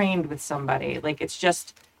 trained with somebody. Like it's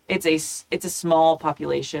a small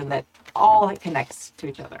population that all connects to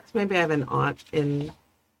each other. Maybe I have an aunt in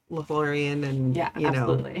Lothlorien and, Yeah,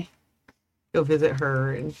 absolutely. Go visit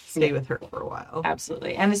her and stay with her for a while.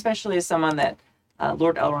 Absolutely. And especially as someone that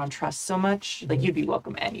Lord Elrond trusts so much, like you'd be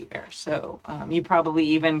welcome anywhere. So you probably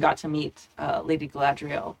even got to meet Lady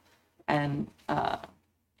Galadriel, and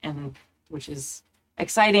which is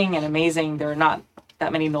exciting and amazing. There are not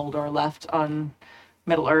that many Noldor left on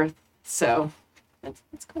Middle Earth, so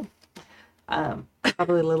it's good.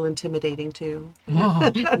 Probably a little intimidating too.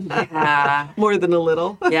 Yeah, More than a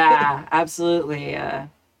little. yeah, absolutely.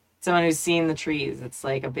 Someone who's seen the trees, it's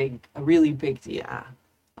like a really big deal.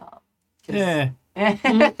 Yeah.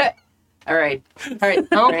 Yeah. All right.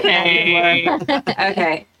 Okay.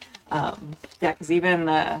 Okay. Yeah, because even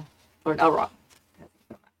Lord Elrond.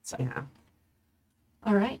 So. Yeah.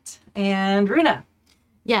 All right. And Runa,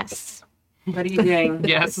 Yes. what are you doing?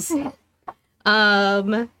 Yes.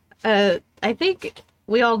 I think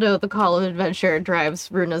we all know the call of adventure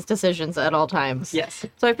drives Runa's decisions at all times. Yes.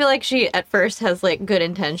 So I feel like she at first has like good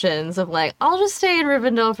intentions of like, I'll just stay in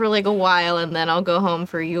Rivendell for like a while and then I'll go home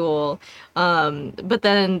for Yule. But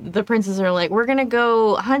then the princes are like, we're gonna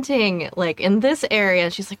go hunting like in this area.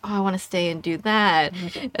 And she's like, oh, I want to stay and do that.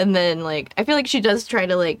 And then like I feel like she does try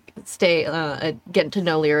to like stay get to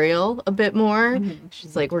know Lyriel a bit more.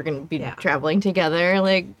 She's like, we're gonna be traveling together,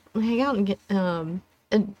 like hang out and get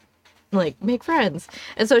and like make friends.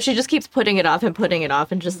 And so she just keeps putting it off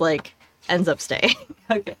and just like ends up staying.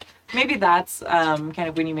 Okay. Maybe that's kind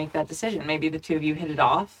of when you make that decision. Maybe the two of you hit it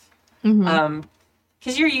off. Mm-hmm.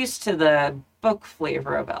 Because you're used to the book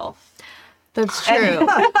flavor of elf. That's true.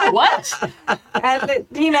 What? And,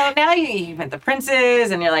 now you met the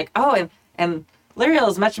princes and you're like, oh, and Lyriel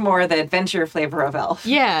is much more the adventure flavor of elf.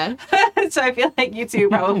 Yeah. So I feel like you two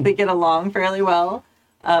probably get along fairly well.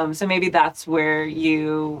 So maybe that's where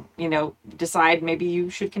you decide maybe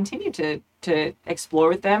you should continue to explore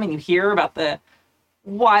with them, and you hear about the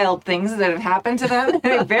wild things that have happened to them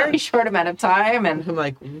in a very short amount of time. And I'm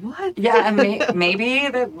like, what? yeah, and maybe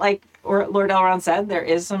that, like Lord Elrond said, there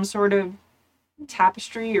is some sort of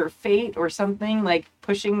tapestry or fate or something like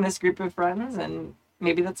pushing this group of friends, and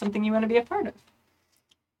maybe that's something you want to be a part of.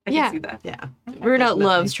 I can see that. Yeah. Runa Definitely.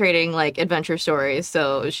 loves trading like adventure stories,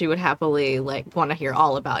 so she would happily like want to hear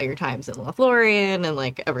all about your times in Lothlorien and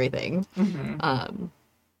like everything.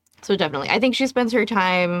 So definitely, I think she spends her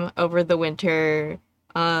time over the winter,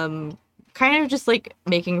 kind of just like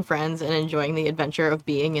making friends and enjoying the adventure of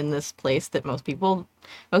being in this place that most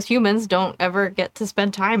humans don't ever get to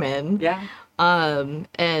spend time in. Yeah.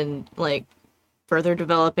 And like further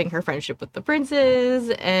developing her friendship with the princes.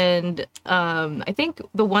 And I think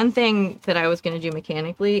the one thing that I was going to do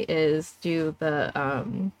mechanically is do the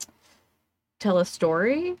tell a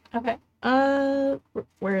story. Okay.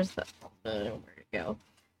 Where's the where'd it go?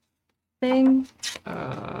 Thing.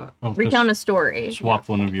 Recount a story. Swap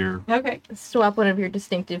one of your. Okay. Swap one of your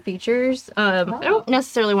distinctive features. I don't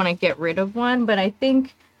necessarily want to get rid of one, but I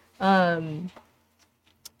think I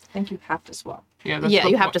think you have to swap. Yeah,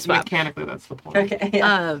 you have to swap. Mechanically, that's the point. Okay.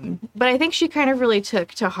 Yeah. But I think she kind of really took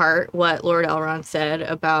to heart what Lord Elrond said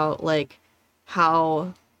about like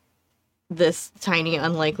how this tiny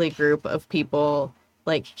unlikely group of people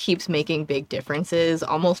like keeps making big differences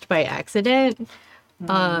almost by accident.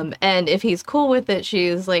 And if he's cool with it,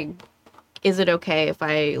 she's like, is it okay if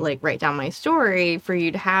I like write down my story for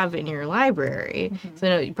you to have in your library? So I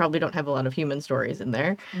know you probably don't have a lot of human stories in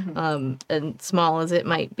there. And small as it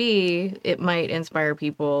might be, it might inspire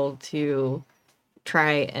people to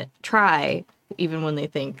try even when they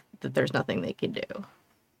think that there's nothing they can do.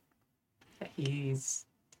 He's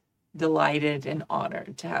delighted and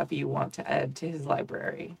honored to have you want to add to his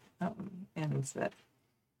library. And that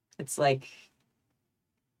it's like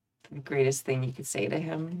the greatest thing you could say to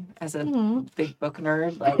him as a big book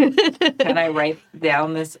nerd. Like, can I write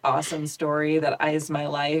down this awesome story that is my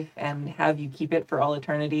life and have you keep it for all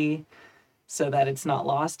eternity so that it's not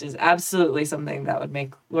lost, is absolutely something that would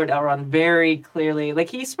make Lord Elrond very clearly, like,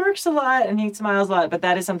 he smirks a lot and he smiles a lot, but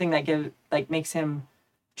that is something that makes him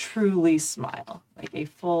truly smile, like a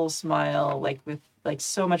full smile, like with like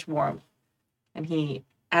so much warmth, and he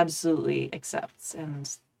absolutely accepts and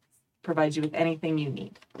provides you with anything you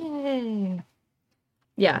need. Yay.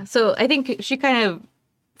 Yeah, so I think she kind of,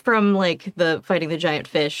 from like the fighting the giant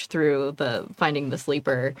fish through the finding the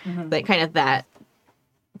sleeper, like kind of that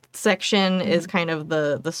section is kind of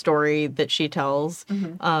the story that she tells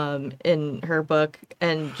in her book.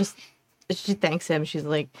 And just she thanks him. She's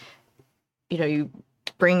like, you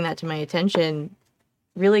bring that to my attention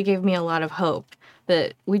really gave me a lot of hope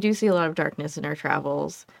that we do see a lot of darkness in our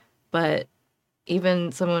travels, but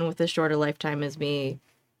even someone with as short a lifetime as me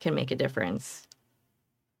can make a difference.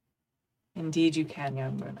 Indeed you can,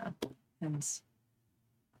 young Runa. And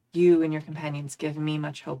you and your companions give me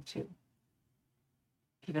much hope too.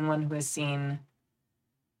 Even one who has seen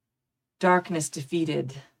darkness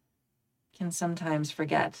defeated can sometimes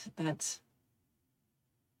forget that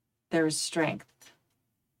there is strength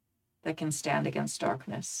that can stand against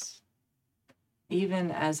darkness,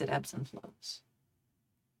 even as it ebbs and flows.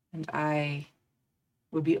 And I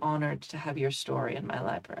would be honored to have your story in my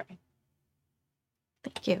library.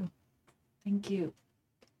 Thank you. Thank you.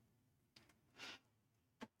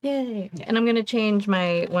 Yay. Yeah. And I'm going to change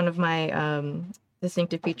one of my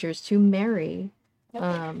distinctive features to Mary,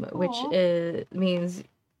 which means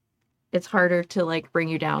it's harder to like bring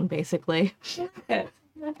you down, basically. Good.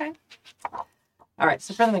 Okay. All right.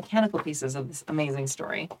 So for the mechanical pieces of this amazing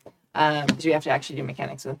story, because we have to actually do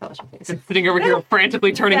mechanics with the fellowship phase. Just sitting over here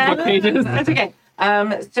frantically turning book pages. That's okay.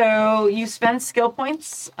 So you spend skill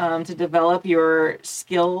points to develop your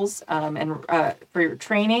skills and for your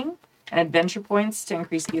training, and adventure points to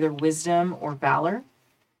increase either wisdom or valor,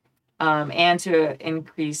 and to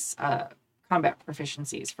increase combat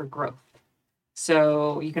proficiencies for growth.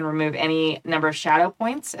 So you can remove any number of shadow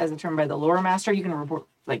points as determined by the lore master. You can report,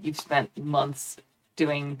 like, you've spent months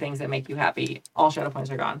doing things that make you happy. All shadow points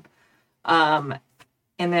are gone. And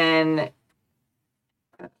then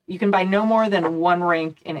you can buy no more than 1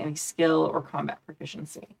 rank in any skill or combat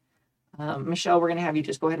proficiency. Michelle, we're going to have you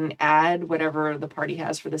just go ahead and add whatever the party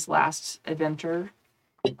has for this last adventure.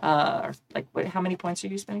 How many points are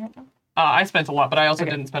you spending right now? I spent a lot, but I also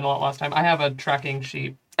Okay. didn't spend a lot last time. I have a tracking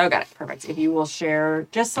sheet. Oh, got it. Perfect. If you will share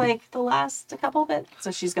just like the last couple bit.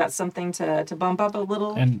 So she's got something to bump up a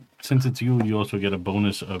little. And since it's Yule, you also get a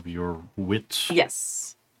bonus of your wits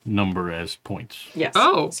Yes. number as points. Yes.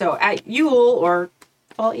 Oh. So at Yule or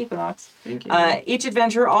fall equinox, Thank you. each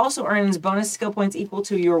adventurer also earns bonus skill points equal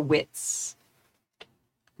to your wits.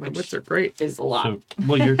 My wits are great. Is a lot. So,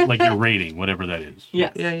 well, you're like your rating, whatever that is.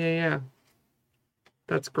 Yes. Yeah.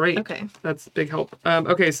 That's great. Okay. That's big help.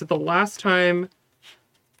 Okay, so the last time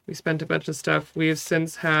we spent a bunch of stuff, we have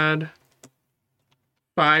since had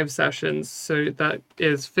 5 sessions. So that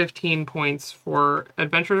is 15 points for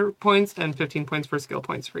adventure points and 15 points for skill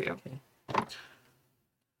points for you.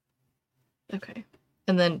 Okay.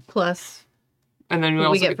 And then plus And then we what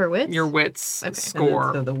also we get for wits? your wits Okay.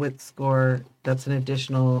 score. So the wit score, that's an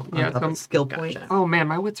additional Yeah, top of so- skill Gotcha. point. Oh man,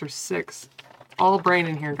 my wits are 6. All brain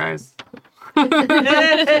in here, guys.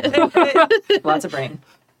 Lots of brain.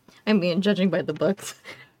 I mean, judging by the books.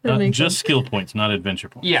 that makes Just sense. skill points, not adventure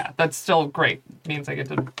points. Yeah, that's still great. Means I get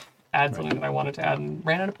to add something that I wanted to add and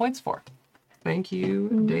ran out of points for. Thank you,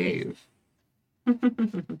 Dave.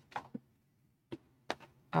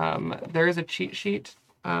 There is a cheat sheet.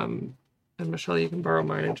 And Michelle, you can borrow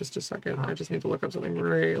mine in just a second. I just need to look up something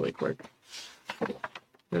really quick.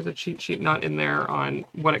 There's a cheat sheet not in there on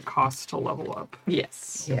what it costs to level up.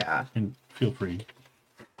 Yes. Yeah. And feel free.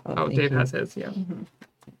 Oh, thank Dave you. has his, yeah.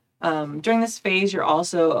 During this phase, you're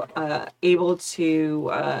also able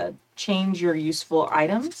to change your useful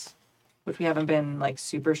items, which we haven't been like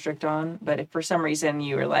super strict on. But if for some reason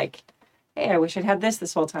you were like, "Hey, I wish I'd had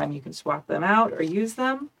this whole time," you can swap them out or use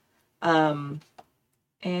them. And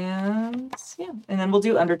then we'll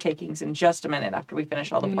do undertakings in just a minute after we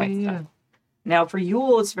finish all the point stuff. Now for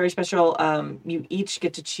Yule, it's very special. You each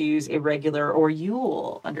get to choose a regular or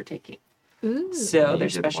Yule undertaking. Ooh. So You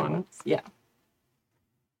there's did special one. ones. Yeah.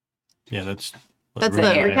 Yeah, that's. That's the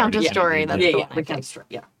Right. recount a Yeah. story. That's Yeah, the yeah. one I We can think. start.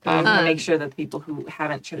 Yeah. I want to Um, make sure that people who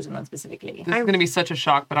haven't chosen one specifically. This is going to be such a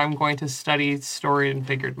shock, but I'm going to study story and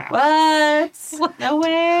figured math. What? No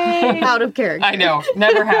way. Out of character. I know,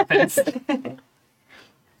 never happens.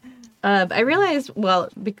 I realized while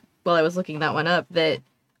I was looking that one up that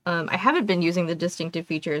I haven't been using the distinctive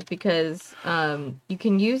features because you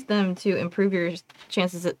can use them to improve your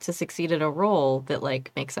chances to succeed at a role that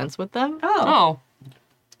like makes sense with them. Oh,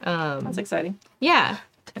 Oh, that's exciting. Yeah,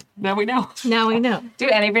 now we know. now we know. Do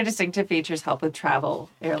any of your distinctive features help with travel?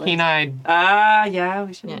 Keen-eyed. Yeah,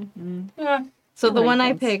 we should. Yeah. Mm. So the Learn one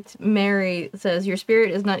I things. picked, Mary, says your spirit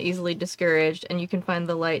is not easily discouraged, and you can find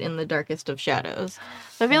the light in the darkest of shadows.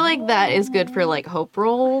 So I feel like that is good for like hope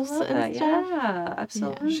rolls and stuff. Yeah,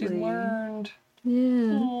 absolutely. She's learned.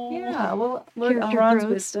 Yeah. Yeah, well, look, Character Elrond's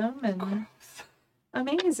growth. wisdom and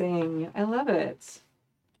amazing. I love it.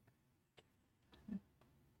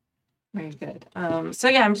 Very good. So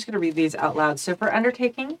yeah, I'm just going to read these out loud. So for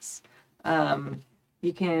undertakings,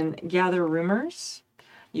 you can gather rumors.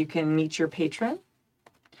 You can meet your patron.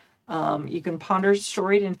 You can ponder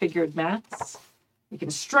storied and figured maths. You can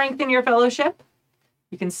strengthen your fellowship.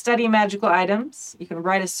 You can study magical items. You can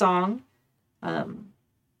write a song.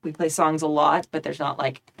 We play songs a lot, but there's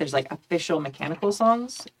like official mechanical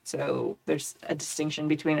songs. So there's a distinction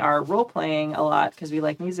between our role playing a lot because we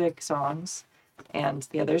like music songs and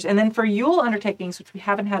the others. And then for Yule undertakings, which we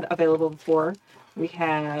haven't had available before, we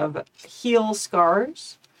have heal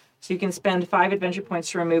scars. So you can spend 5 adventure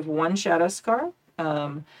points to remove 1 shadow scar.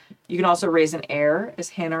 You can also raise an heir,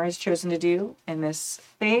 as Hanar has chosen to do in this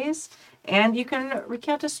phase. And you can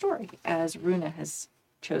recount a story, as Runa has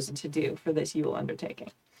chosen to do for this Yule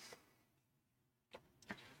undertaking.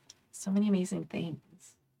 So many amazing things.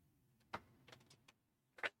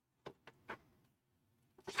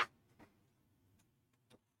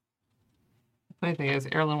 Funny thing is,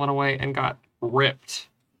 Erlen went away and got ripped.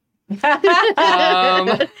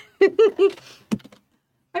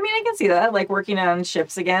 I mean, I can see that, like working on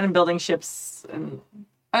ships again and building ships. And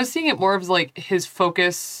I was seeing it more of like his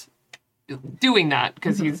focus doing that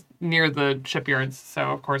because he's near the shipyards,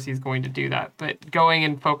 so of course he's going to do that. But going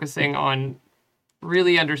and focusing on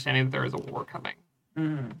really understanding that there is a war coming,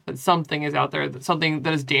 that something is out there, that something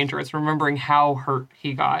that is dangerous. Remembering how hurt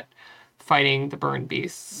he got fighting the burned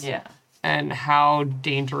beasts, and how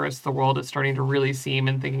dangerous the world is starting to really seem,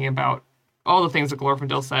 and thinking about all the things that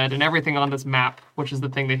Glorfindel said and everything on this map, which is the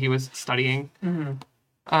thing that he was studying.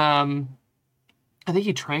 I think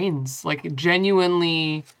he trains, like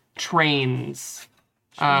genuinely trains.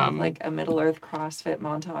 Like a Middle-earth CrossFit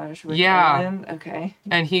montage with Yeah. Ellen? Okay.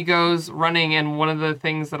 And he goes running, and one of the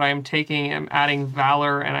things that I'm taking, I'm adding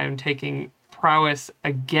Valor, and I'm taking Prowess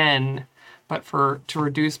again, but to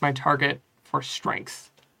reduce my target for Strength.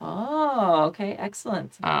 Oh, okay.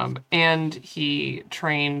 Excellent. And he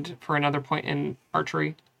trained for another point in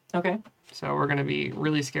archery. Okay. So we're going to be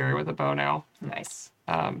really scary with a bow now. Nice.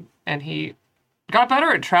 And he got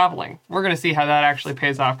better at traveling. We're going to see how that actually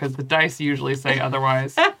pays off, because the dice usually say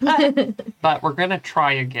otherwise. But we're going to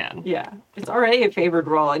try again. Yeah. It's already a favored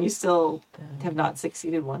roll, and you still have not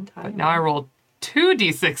succeeded one time. But now I rolled 2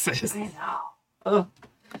 d6s. I know. Oh.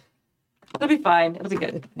 It'll be fine. It'll be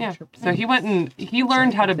good. Yeah. So he went and he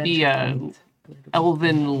learned how to be a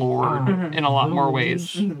elven lord in a lot more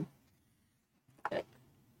ways. Let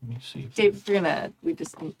me see. Dave, yeah,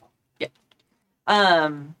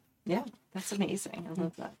 that's amazing. I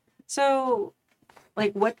love that. So,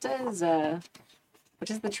 like, what does the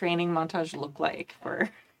training montage look like for?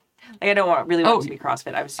 Like, I don't really want it to be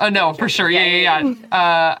CrossFit. I was. Oh no, for sure. Yeah.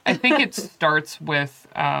 I think it starts with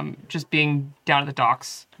just being down at the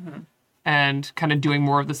docks and kind of doing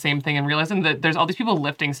more of the same thing, and realizing that there's all these people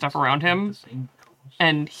lifting stuff around him,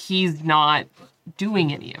 and he's not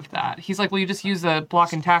doing any of that. He's like, well, you just use a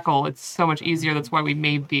block and tackle. It's so much easier. That's why we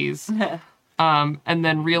made these. And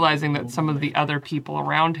then realizing that some of the other people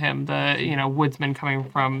around him, the woodsmen coming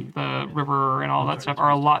from the river and all that stuff,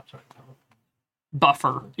 are a lot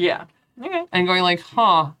buffer. Yeah. Okay. And going like,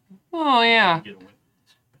 oh yeah,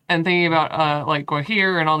 and thinking about like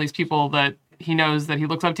Gohir and all these people that he knows that he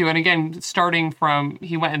looks up to. And again, starting from,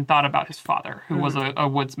 he went and thought about his father, who was a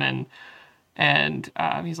woodsman, and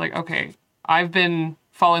he's like, okay, I've been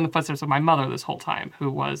following the footsteps of my mother this whole time,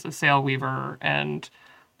 who was a sail weaver, and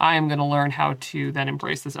I am going to learn how to then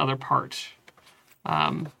embrace this other part.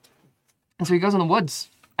 And so he goes in the woods,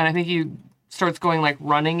 and I think he starts going like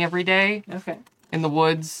running every day in the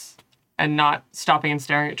woods and not stopping and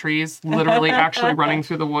staring at trees, literally actually running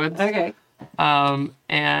through the woods. Okay.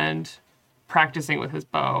 And practicing with his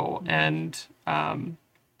bow, and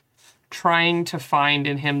trying to find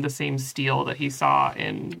in him the same steel that he saw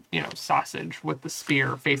in, Sausage with the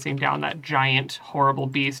spear facing down that giant, horrible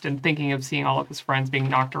beast, and thinking of seeing all of his friends being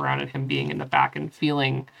knocked around and him being in the back and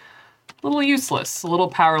feeling a little useless, a little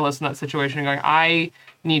powerless in that situation, and going, I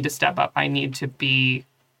need to step up. I need to be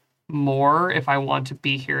more if I want to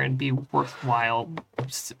be here and be worthwhile,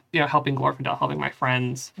 helping Glorfindel, helping my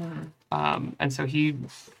friends. And so he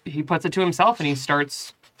puts it to himself, and he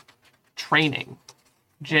starts training,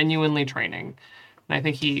 genuinely training. And I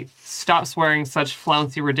think he stops wearing such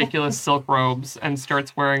flouncy, ridiculous silk robes and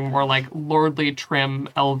starts wearing more like lordly, trim,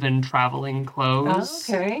 elven traveling clothes.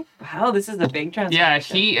 Oh, okay. Wow, this is a big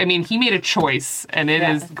transformation. Yeah, he made a choice, and it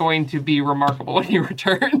is going to be remarkable when he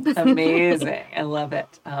returns. Amazing. I love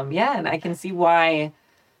it. And I can see why,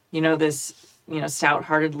 this,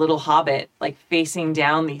 stout-hearted little hobbit, like facing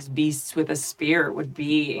down these beasts with a spear would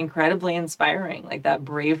be incredibly inspiring. Like that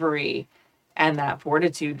bravery and that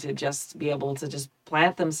fortitude to just be able to just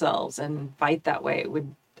plant themselves and fight that way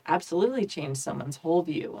would absolutely change someone's whole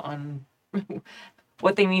view on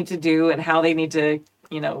what they need to do and how they need to,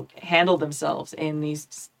 handle themselves in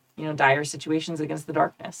these, dire situations against the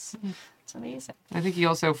darkness. It's amazing. I think he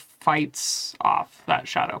also fights off that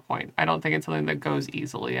shadow point. I don't think it's something that goes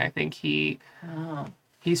easily. I think he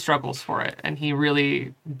struggles for it, and he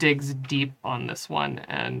really digs deep on this one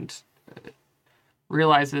and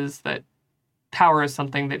realizes that tower is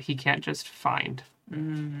something that he can't just find.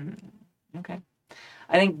 Okay.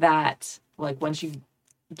 I think that, like, once you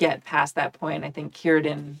get past that point, I think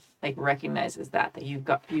Círdan, like, recognizes that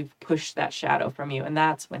you've pushed that shadow from you, and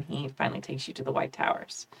that's when he finally takes you to the White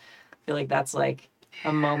Towers. I feel like that's, like,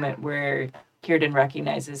 a moment where Círdan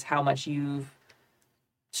recognizes how much you've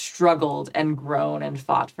struggled and grown and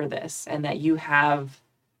fought for this, and that you have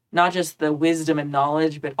not just the wisdom and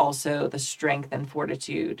knowledge, but also the strength and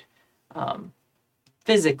fortitude,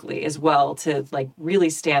 physically as well, to, like, really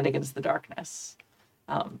stand against the darkness.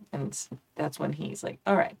 And that's when he's like,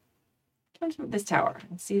 all right, come to this tower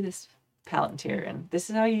and see this Palantir, and this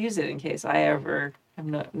is how you use it in case I ever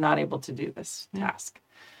am not able to do this task.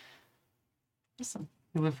 Awesome.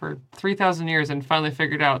 You lived for 3,000 years and finally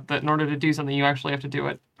figured out that in order to do something, you actually have to do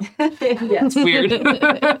it. Yes.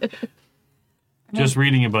 Weird. Just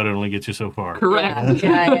reading about it only gets you so far. Correct.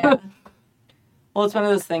 Yeah. Well, it's one of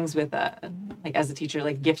those things with, like, as a teacher,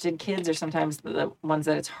 like, gifted kids are sometimes the ones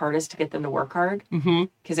that it's hardest to get them to work hard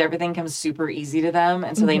because everything comes super easy to them.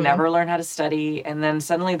 And so they never learn how to study. And then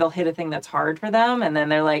suddenly they'll hit a thing that's hard for them. And then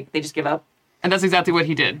they're like, they just give up. And that's exactly what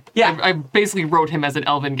he did. Yeah. I basically wrote him as an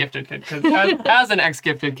elven gifted kid. Because as an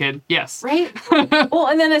ex-gifted kid, yes. Right? Well,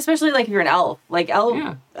 and then especially, like, if you're an elf. Like,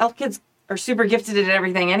 elf kids are super gifted at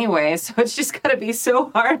everything anyway. So it's just got to be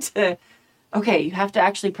so hard to, okay, you have to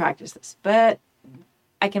actually practice this. But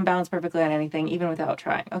I can balance perfectly on anything, even without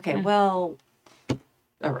trying. Okay, well,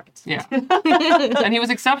 all right. Yeah. And he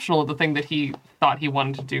was exceptional at the thing that he thought he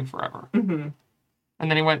wanted to do forever. Mm-hmm. And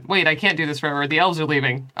then he went, wait, I can't do this forever. The elves are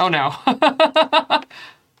leaving. Oh, no.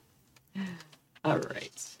 All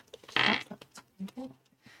right.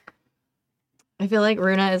 I feel like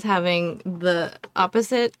Runa is having the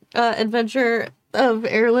opposite adventure of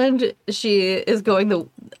Erland. She is going the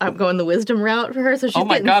wisdom route for her, so she's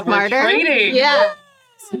getting smarter. We're trading. Yeah.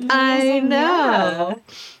 I know.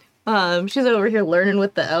 She's over here learning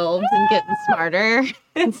with the elves and getting smarter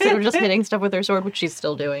instead of just hitting stuff with her sword, which she's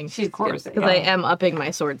still doing. She's of course, because I am upping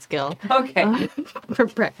my sword skill. Okay, for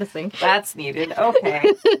practicing. That's needed. Okay.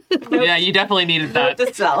 Yeah, you definitely needed that.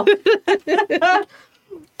 To sell.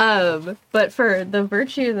 But for the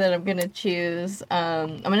virtue that I'm gonna choose,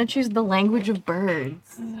 I'm gonna choose the language of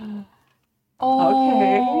birds.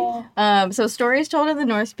 Okay. So stories told in the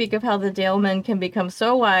North speak of how the Dalemen can become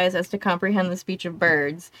so wise as to comprehend the speech of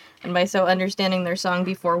birds, and by so understanding their song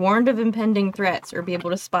be forewarned of impending threats or be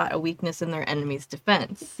able to spot a weakness in their enemy's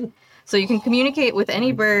defense. So you can communicate with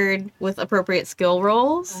any bird with appropriate skill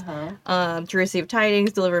rolls to receive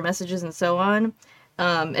tidings, deliver messages, and so on.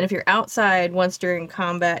 And if you're outside once during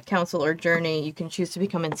combat, council, or journey, you can choose to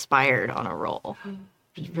become inspired on a roll.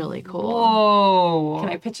 Which is really cool. Whoa. Can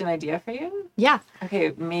I pitch an idea for you? Yeah.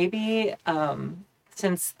 Okay, maybe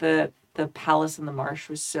since the palace in the marsh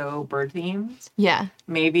was so bird themed, Yeah.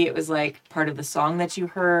 maybe it was like part of the song that you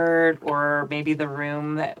heard, or maybe the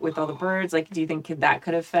room that with all the birds. Like, do you think that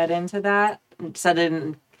could have fed into that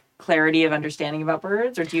sudden clarity of understanding about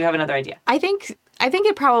birds, or do you have another idea? I think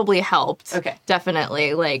it probably helped. Okay.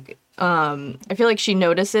 Definitely. Like, I feel like she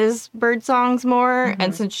notices bird songs more,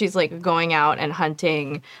 and since she's like going out and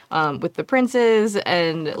hunting with the princes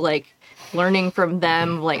and like learning from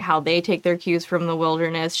them, like how they take their cues from the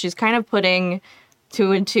wilderness, she's kind of putting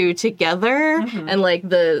two and two together, and like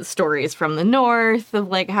the stories from the north of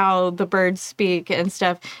like how the birds speak and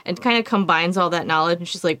stuff, and kind of combines all that knowledge, and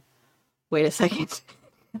she's like, wait a second.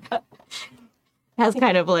 Has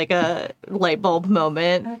kind of like a light bulb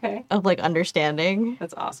moment of like understanding.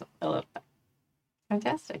 That's awesome. I love that.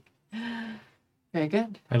 Fantastic. Very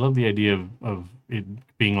good. I love the idea of it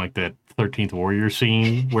being like that 13th Warrior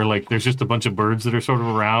scene where like there's just a bunch of birds that are sort of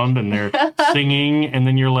around and they're singing, and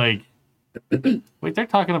then you're like, wait, they're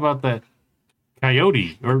talking about that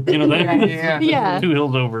coyote, or you know that Yeah. 2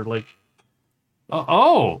 hills over, like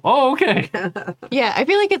okay. Yeah, I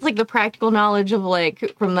feel like it's like the practical knowledge of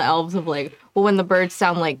like from the elves of like, well, when the birds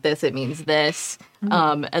sound like this, it means this.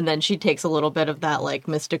 And then she takes a little bit of that like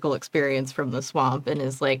mystical experience from the swamp and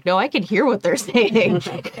is like, no, I can hear what they're saying.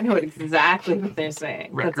 I know exactly what they're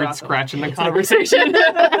saying. That's Record awesome. scratch in the conversation.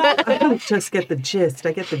 I don't just get the gist,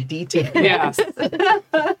 I get the details. Yeah.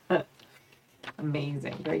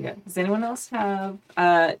 Amazing. Very good. Does anyone else have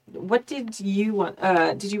what did you want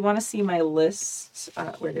to see my list?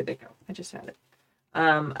 Where did it go? I just had it.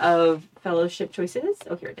 Of fellowship choices.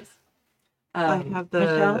 Oh, here it is. I have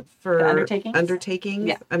Michelle, for the undertakings.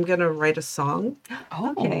 Yeah. I'm gonna write a song.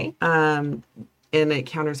 Okay. And it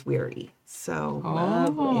counters weary. So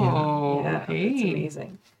Yeah, that's hey.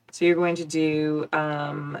 amazing. So you're going to do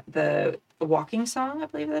the walking song, I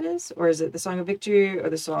believe that is, or is it the song of victory or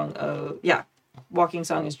the song of walking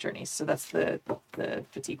song is journeys. So that's the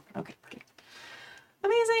fatigue. Okay.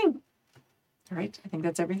 Amazing. All right. I think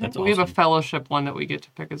that's everything. That's We have a awesome. fellowship one that we get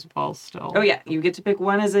to pick as well still. Oh, yeah. You get to pick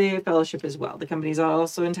one as a fellowship as well. The company's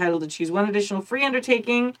also entitled to choose one additional free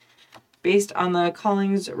undertaking based on the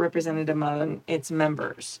callings represented among its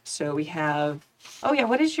members. So we have... Oh, yeah.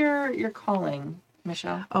 What is your calling,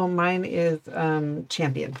 Michelle? Oh, mine is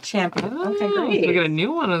champion. Champion. Oh, Okay, so great. we get a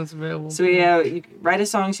new one that's available. So we you write a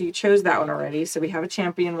song, so you chose that one already. So we have a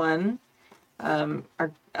champion one.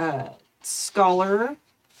 Our scholar,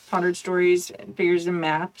 pondered stories, figures and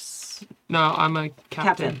maps. No, I'm a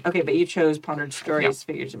captain. Okay, but you chose pondered stories,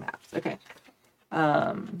 figures and maps. Okay.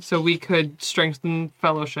 So we could strengthen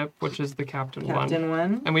fellowship, which is the captain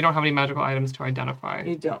one. And we don't have any magical items to identify.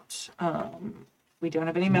 You don't. We don't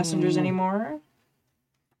have any messengers anymore.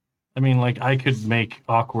 I mean, like, I could make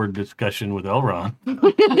awkward discussion with Elrond.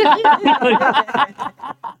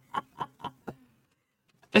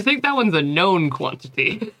 I think that one's a known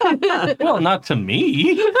quantity. Well, not to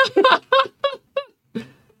me.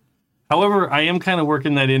 However, I am kind of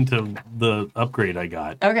working that into the upgrade I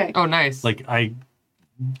got. Okay. Oh, nice. Like, I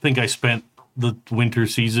think I spent the winter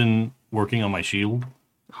season working on my shield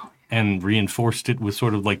and reinforced it with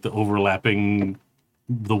sort of like the overlapping,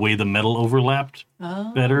 the way the metal overlapped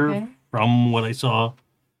better from what I saw.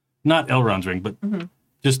 Not Elrond's ring, but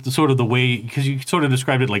just the sort of the way, because you sort of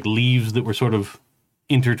described it like leaves that were sort of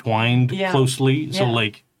intertwined closely. So,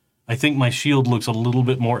 like, I think my shield looks a little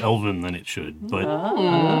bit more elven than it should, but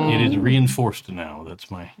it is reinforced now. That's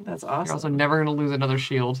That's You're awesome. also never going to lose another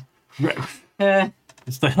shield.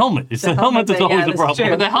 It's the helmet. It's the helmet that's always the problem.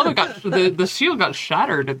 But the helmet got, the shield got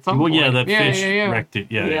shattered at some point. Well, yeah, that fish wrecked it.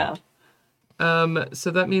 Yeah.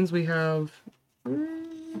 So that means we have...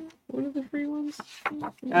 what are the free ones?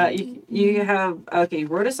 You have, you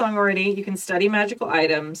wrote a song already. You can study magical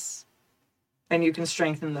items, and you can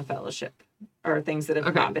strengthen the fellowship, or things that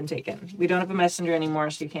have not been taken. We don't have a messenger anymore,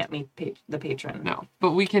 so you can't meet the patron. No,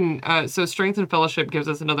 but we can, so strength and fellowship gives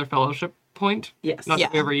us another fellowship point. Yes. Not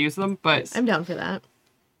that we ever use them, but... I'm down for that.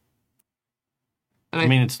 I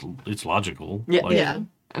mean, it's logical. Yeah. Like,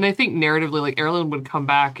 And I think narratively, like, Erlen would come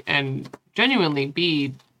back and genuinely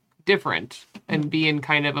be different and be in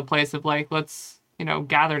kind of a place of, like, let's,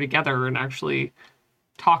 gather together and actually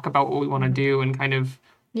talk about what we want to do and kind of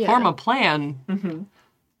form a plan.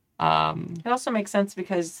 It also makes sense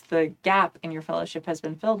because the gap in your fellowship has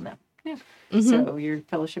been filled now. Yeah. So your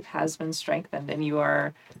fellowship has been strengthened, and you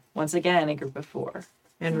are, once again, a group of 4.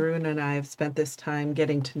 And Rune and I have spent this time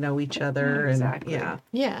getting to know each other. Exactly. And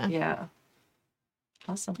Yeah.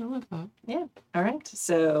 Awesome. I love that. Yeah. All right.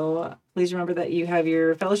 So please remember that you have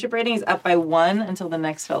your fellowship rating is up by 1 until the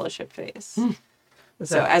next fellowship phase.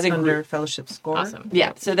 so as a under group. fellowship score. Awesome.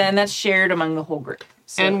 Yeah. So then that's shared among the whole group.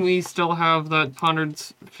 So, And we still have that pondered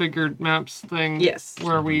figured maps thing. Yes.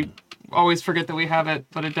 Where we always forget that we have it,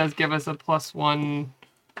 but it does give us a +1.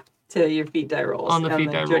 to your feat die rolls On the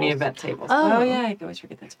feat die journey rolls. event tables. Oh. Yeah, I always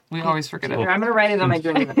forget that. We always forget it. Here, I'm gonna write it on my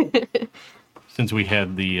journey event. since we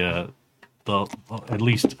had the at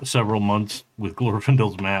least several months with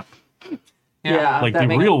Glorfindel's map, like that the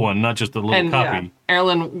makes- real one, not just the little And copy.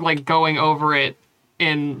 Erlen, like, going over it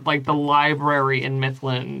in, like, the library in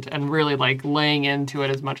Mythland and really, like, laying into it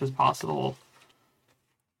as much as possible.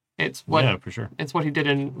 It's what Yeah, for sure. It's what he did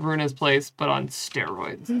in Runa's place, but on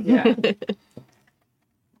steroids. Yeah.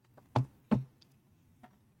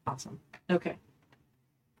 Awesome. Okay.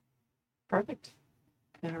 Perfect.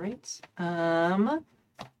 All right.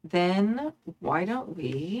 Then why don't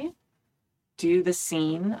we do the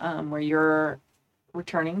scene where you're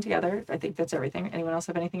returning together? I think that's everything. Anyone else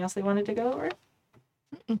have anything else they wanted to go over?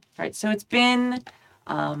 All right. So it's been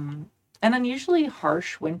an unusually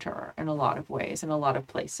harsh winter in a lot of ways, in a lot of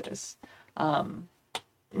places.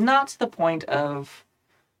 Not to the point of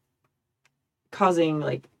causing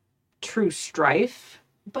like true strife,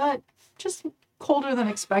 but just colder than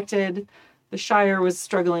expected. The Shire was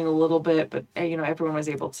struggling a little bit, but everyone was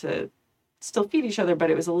able to still feed each other,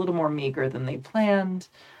 but it was a little more meager than they planned.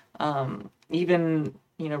 Even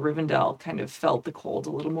Rivendell kind of felt the cold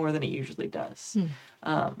a little more than it usually does.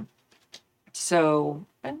 So,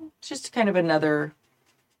 and just kind of another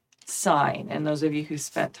sign. And those of you who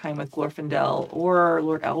spent time with Glorfindel or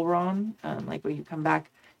Lord Elrond, like when you come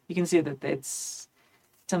back, you can see that it's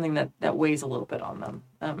something that weighs a little bit on them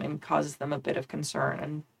and causes them a bit of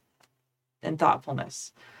concern and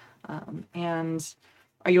thoughtfulness. And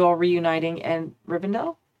are you all reuniting in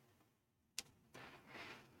Rivendell?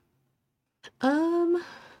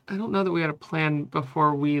 I don't know that we had a plan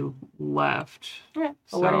before we left. Okay.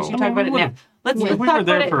 Well, why don't you So- talk about it now? Let's We talk were about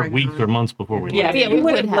there it. for weeks or months before we Yeah, left. Yeah, we we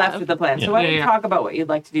would would have left have. with the plan. Yeah. So why don't Yeah, you yeah. talk about what you'd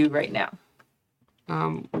like to do right now?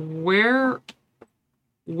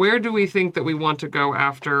 Where do we think that we want to go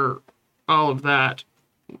after all of that,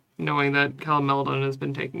 knowing that Calameldon has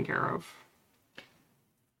been taken care of?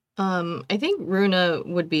 I think Runa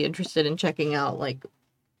would be interested in checking out like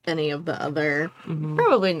any of the other,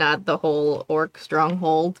 probably not the whole orc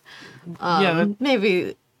stronghold.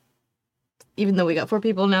 Maybe even though we got 4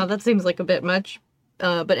 people now, that seems like a bit much.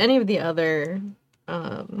 But any of the other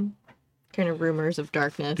kind of rumors of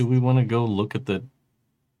darkness. Do we want to go look at the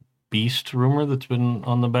beast rumor that's been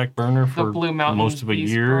on the back burner The for Blue Mountain most of a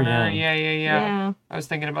Beast year? Burner. Yeah. Yeah. I was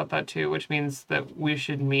thinking about that too, which means that we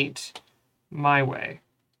should meet my way,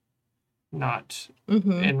 not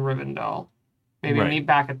Mm-hmm. in Rivendell. Maybe Right. meet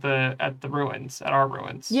back at the ruins, at our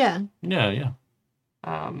ruins. Yeah. Yeah.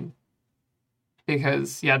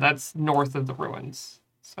 Because that's north of the ruins.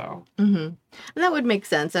 So Mm-hmm. And that would make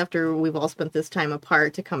sense after we've all spent this time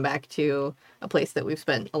apart to come back to a place that we've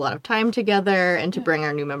spent a lot of time together and to bring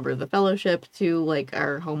our new member of the fellowship to like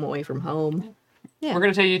our home away from home. Yeah. we're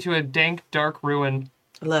gonna take you to a dank, dark ruin.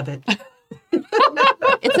 Love it.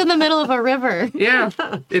 It's in the middle of a river. Yeah,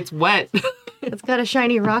 it's wet. It's got a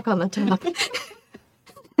shiny rock on the top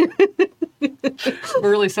We're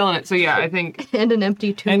really selling it. So yeah, I think and an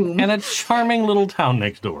empty tomb. And a charming little town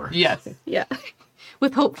next door. yes. Yeah.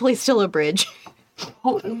 With hopefully still a bridge.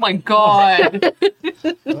 Oh my god.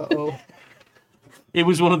 Uh-oh. It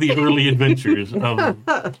was one of the early adventures of,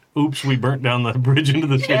 oops, we burnt down the bridge into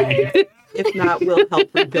the city. If not, we'll help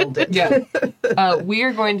rebuild it. Yeah. We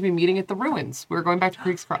are going to be meeting at the ruins. We're going back to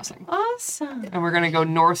Creek's Crossing. Awesome. And we're going to go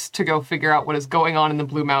north to go figure out what is going on in the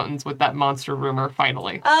Blue Mountains with that monster rumor,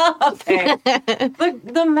 finally. Oh, okay.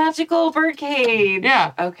 the magical birdcage.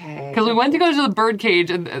 Yeah. Okay. Because we went to go to the bird cage,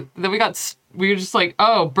 and then we were just like,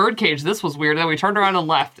 oh, bird cage, this was weird. And then we turned around and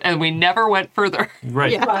left, and we never went further.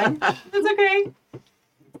 Right. Yeah. Fine. That's okay.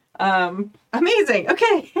 Amazing.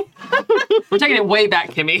 Okay. We're taking it way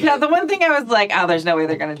back, Kimmy. Yeah, the one thing I was like, oh, there's no way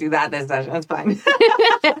they're going to do that this session. That's fine.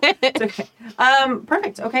 It's okay.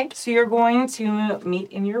 Perfect. Okay, so you're going to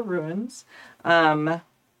meet in your ruins. Now,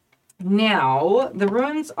 the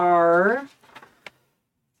ruins are...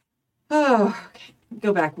 Oh, okay.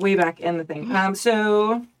 Go back, way back in the thing.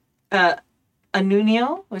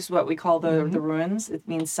 Anunio is what we call the ruins. It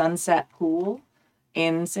means sunset pool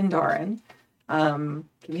in Sindarin.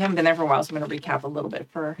 We haven't been there for a while, so I'm going to recap a little bit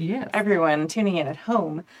for everyone tuning in at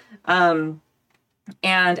home. And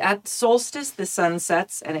at solstice, the sun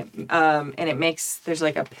sets, and it makes, there's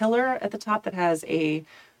like a pillar at the top that has a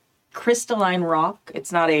crystalline rock.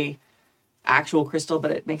 It's not a actual crystal,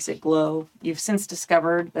 but it makes it glow. You've since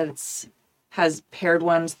discovered that it's has paired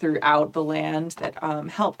ones throughout the land that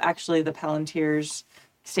help actually the Palantirs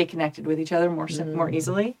stay connected with each other more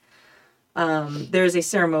easily. There's a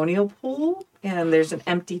ceremonial pool, and there's an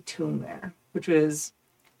empty tomb there, which was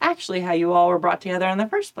actually how you all were brought together in the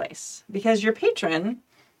first place. Because your patron,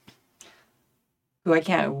 who I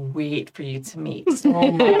can't wait for you to meet,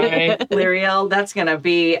 Oh my. Lyriel, that's going to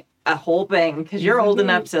be a whole thing, because you're old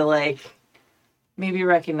enough to, like, maybe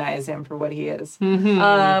recognize him for what he is.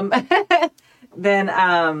 Then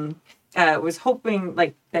was hoping,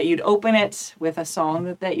 like, that you'd open it with a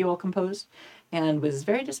song that you all composed, and was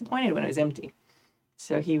very disappointed when it was empty.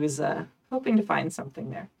 So he was hoping to find something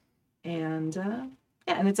there. And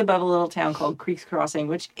and it's above a little town called Creek's Crossing,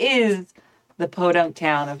 which is the podunk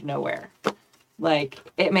town of nowhere. Like,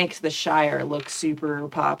 it makes the Shire look super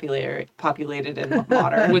populated and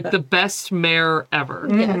modern. With the best mayor ever.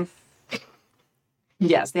 Mhm.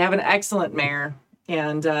 Yes, they have an excellent mayor,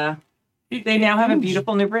 and they now have a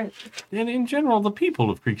beautiful new bridge. And in general, the people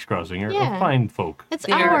of Creek's Crossing are Yeah. fine folk. It's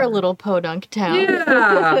There. our little podunk town.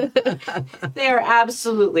 Yeah. They are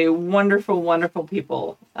absolutely wonderful, wonderful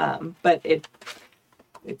people. But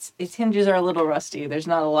its hinges are a little rusty. There's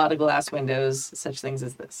not a lot of glass windows, such things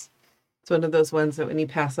as this. It's one of those ones that when you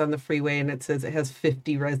pass on the freeway and it says it has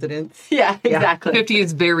 50 residents. Yeah, exactly. 50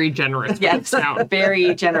 is very generous. for Yes, this town.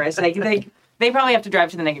 very generous. Like they probably have to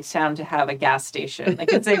drive to the next town to have a gas station.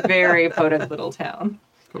 Like, it's a very podunk little town.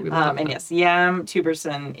 But we love And that. yes, Yam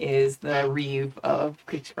Tuberson is the Reeve of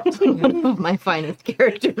Creek's Crossing. One of my finest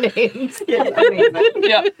character names. Yeah, amazing.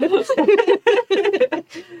 Yeah.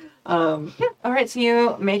 All right, so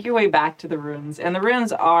you make your way back to the ruins, and the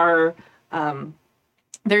ruins are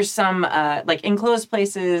there's some like enclosed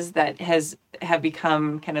places that have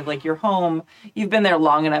become kind of like your home. You've been there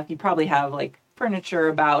long enough. You probably have like furniture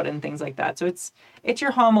about and things like that. So it's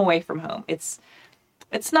your home away from home. It's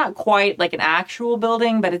it's not quite like an actual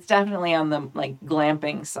building, but it's definitely on the like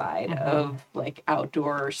glamping side of like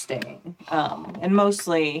outdoor staying, and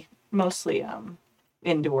mostly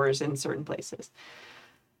indoors in certain places.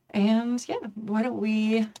 And yeah, why don't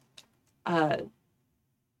we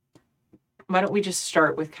just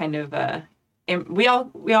start with kind of we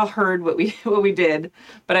all heard what we did,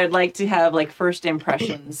 but I'd like to have like first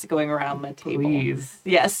impressions going around the table. Please.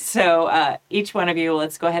 Yes. So each one of you,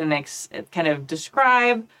 let's go ahead and kind of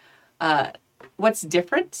describe what's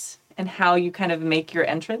different and how you kind of make your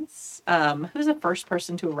entrance. Who's the first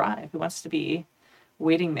person to arrive? Who wants to be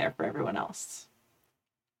waiting there for everyone else?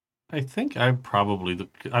 I think I'm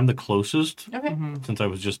the closest Okay. since I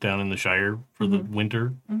was just down in the Shire for the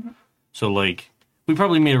winter. So like we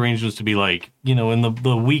probably made arrangements to be like, you know, in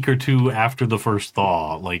the week or two after the first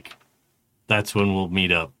thaw, like that's when we'll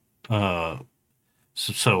meet up.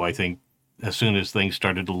 So I think as soon as things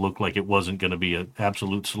started to look like it wasn't going to be an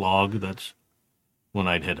absolute slog, that's when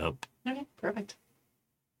I'd head up. Okay, perfect.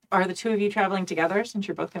 Are the two of you traveling together since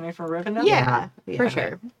you're both coming from Rivendell? Yeah, Yeah. for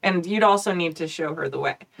sure. And you'd also need to show her the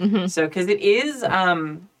way. So, because it is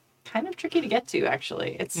kind of tricky to get to,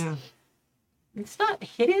 actually. It's not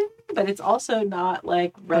hidden, but it's also not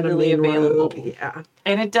like readily available. Yeah.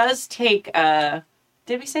 And it does take.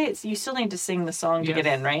 Did we say you still need to sing the song to get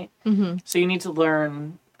in, right? So you need to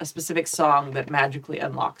learn a specific song that magically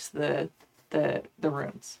unlocks the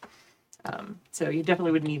runes. So you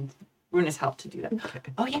definitely would need Runa's help to do that.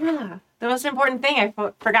 Okay. Oh yeah, the most important thing I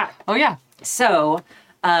forgot. Oh, yeah. So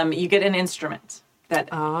you get an instrument that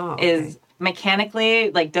is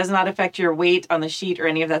mechanically like does not affect your weight on the sheet or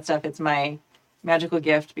any of that stuff. It's my magical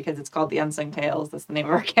gift because it's called the Unsung Tales. That's the name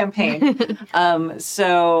of our campaign.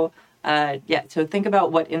 So think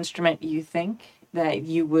about what instrument you think that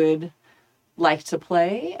you would like to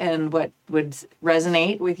play and what would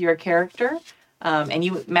resonate with your character. And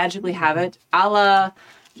you magically have it a la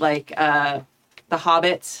like the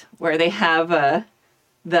Hobbit, where they have the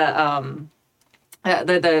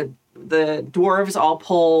dwarves all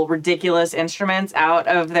pull ridiculous instruments out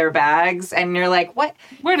of their bags, and you're like, what?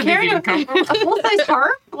 Where did these even come from? A full-size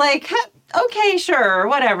harp? Like, okay, sure,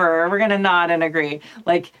 whatever. We're gonna nod and agree.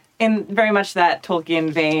 Like, in very much that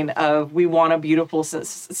Tolkien vein of we want a beautiful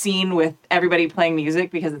scene with everybody playing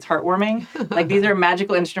music because it's heartwarming. Like, these are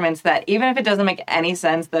magical instruments that even if it doesn't make any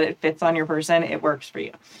sense that it fits on your person, it works for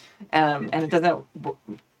you. And it doesn't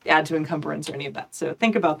add to encumbrance or any of that. So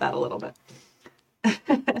think about that a little bit.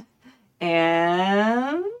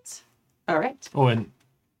 And all right. Oh, and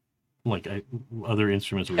like other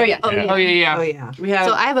instruments. Oh yeah. Oh, yeah. Oh, yeah. We have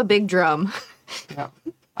So I have a big drum. Yeah.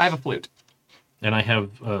 I have a flute. And I have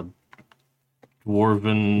a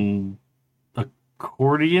dwarven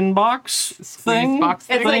accordion box thing. Box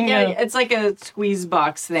it's thing. like it's like a squeeze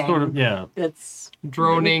box thing. Sort of, yeah. It's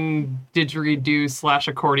Droning didgeridoo /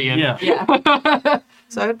 accordion. Yeah. yeah.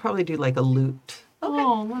 So I would probably do like a lute.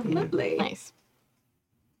 Oh, lovely. Nice.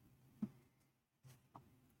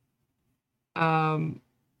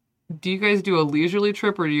 Do you guys do a leisurely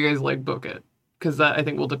trip or do you guys like book it? Because that I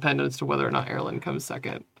think will depend as to whether or not Erlen comes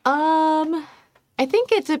second. I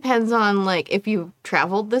think it depends on like if you've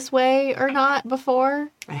traveled this way or not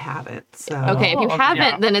before. I haven't. So Okay, if you Oh, haven't,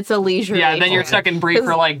 yeah. then it's a leisurely. Yeah, then you're trip. stuck in Brie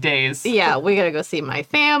for like days. Yeah, we gotta go see my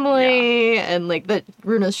family, and like that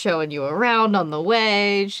Runa's showing you around on the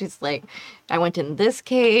way. She's like, I went in this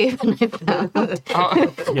cave and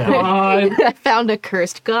Oh, Yeah. God. I found a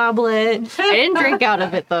cursed goblet. I didn't drink out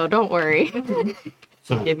of it though. Don't worry.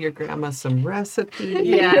 So, give your grandma some recipes.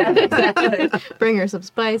 Yeah, exactly. Bring her some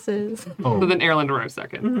spices. So then Erlen arrives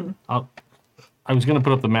second. I was going to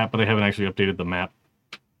put up the map, but I haven't actually updated the map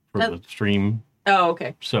for the stream, Oh,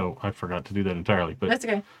 okay. so I forgot to do that entirely. But That's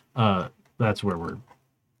okay. that's where we're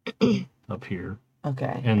up here.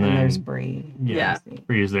 Okay. And then- there's Bree. Yeah, Yeah.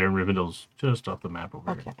 Bree is there, and Rivendell's just off the map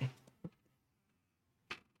over here. Okay.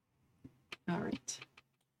 All right.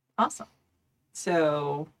 Awesome.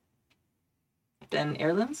 So then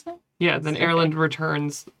Erlen's next? Yeah, then Okay. Erlen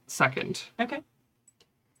returns second. Okay.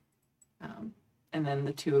 And then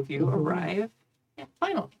the two of you arrive. Yeah,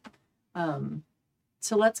 final.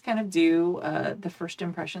 So let's kind of do the first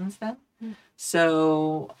impressions then.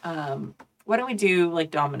 So why don't we do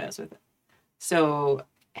like dominoes with it? So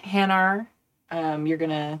Hanar, you're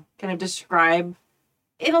gonna kind of describe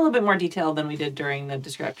in a little bit more detail than we did during the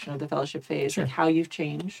description of the fellowship phase, like how you've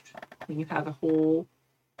changed. When you have a whole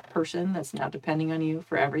person that's now depending on you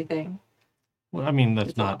for everything. Well, I mean, that's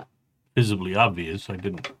It's a not lot. visibly obvious. I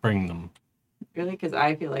didn't bring them. Really? Because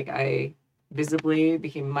I feel like I visibly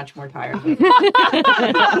became much more tired.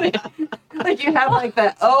 Like you have like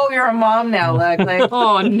the you're a mom now look, like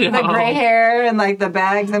Oh no. the gray hair and like the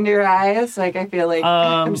bags under your eyes. Like I feel like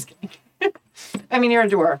I'm just kidding. I mean, you're a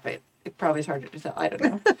dwarf, but it probably is harder to tell. I don't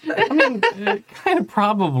know. I mean, kind of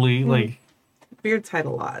probably like. Beards hide a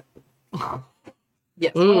lot.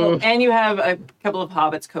 Yes. Oh, and you have a couple of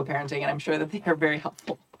hobbits co-parenting, and I'm sure that they are very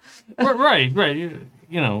helpful. Right. You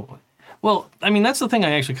know, well, I mean, that's the thing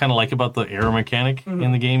I actually kind of like about the arrow mechanic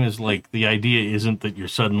in the game is like the idea isn't that you're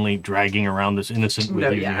suddenly dragging around this innocent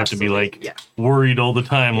with you. You have to be like worried all the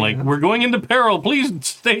time, like we're going into peril. Please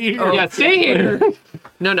stay here. Oh, yeah, stay here.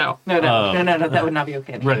 No. No, that would not be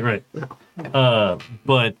okay. Right.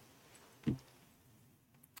 But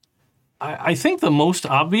I think the most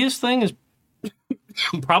obvious thing is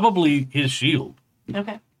probably his shield.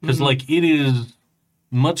 Okay. Because like it is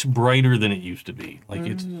much brighter than it used to be. Like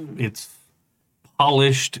it's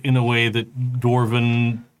polished in a way that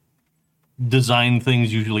Dwarven design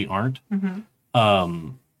things usually aren't.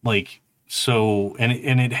 Like so, and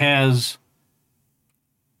it has.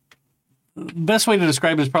 Best way to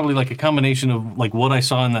describe it is probably like a combination of like what I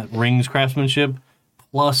saw in that rings craftsmanship,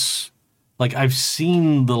 plus like I've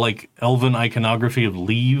seen the like elven iconography of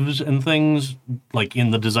leaves and things like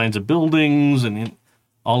in the designs of buildings and in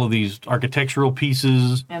all of these architectural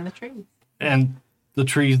pieces And the trees. and the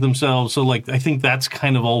trees themselves. So like I think that's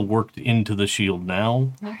kind of all worked into the shield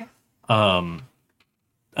now. Okay.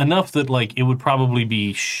 Enough that like it would probably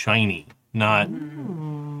be shiny, not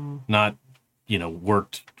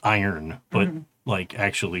worked iron, but like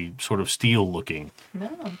actually sort of steel looking,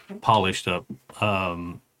 polished up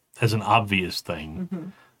as an obvious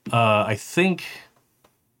thing. I think.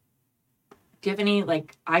 Do you have any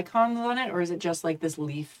like icons on it, or is it just like this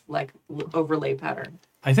leaf like overlay pattern?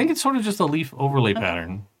 I think it's sort of just a leaf overlay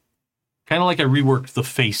pattern. Kind of like I reworked the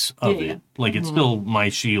face of it. Yeah. Like it's still my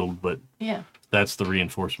shield, but Yeah. that's the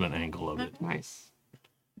reinforcement angle of it. Nice.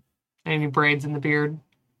 Any braids in the beard?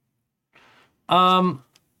 I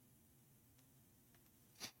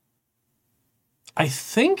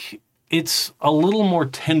think it's a little more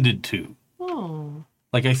tended to. Oh.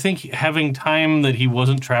 Like, I think having time that he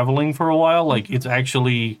wasn't traveling for a while, like, it's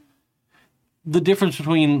actually the difference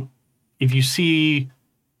between if you see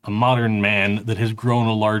a modern man that has grown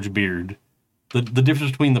a large beard, the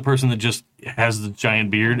difference between the person that just has the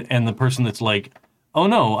giant beard and the person that's like, oh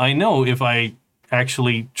no, I know if I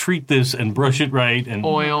actually treat this and brush it right and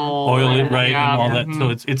oil it right and all that. So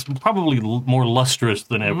it's probably more lustrous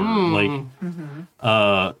than ever.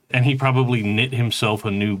 And he probably knit himself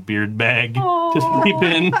a new beard bag to sleep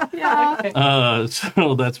in.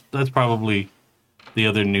 So that's probably the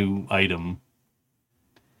other new item.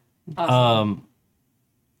 Awesome.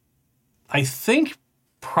 I think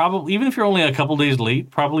probably even if you're only a couple days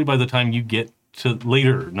late, probably by the time you get to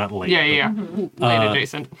later, not late. Late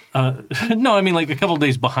adjacent. No, I mean like a couple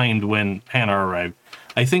days behind when Hanar arrived.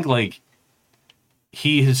 I think like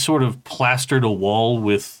he has sort of plastered a wall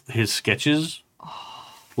with his sketches.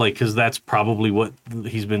 Like, because that's probably what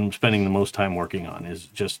he's been spending the most time working on is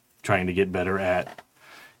just trying to get better at,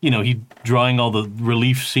 he drawing all the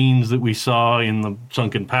relief scenes that we saw in the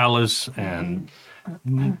Sunken Palace and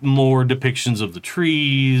more depictions of the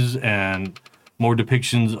trees and more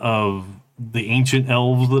depictions of the ancient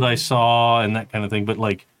elves that I saw and that kind of thing. But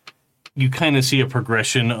like, you kind of see a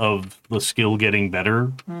progression of the skill getting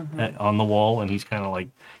better on the wall. And he's kind of like,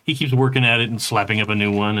 he keeps working at it and slapping up a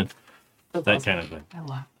new one and That's that awesome. kind of thing. I love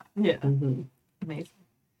that. Yeah. Amazing.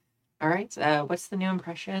 All right. What's the new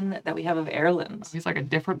impression that we have of Erland? He's like a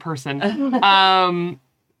different person.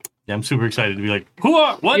 Yeah, I'm super excited to be like,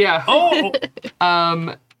 what? Yeah. Oh!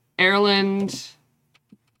 Erland,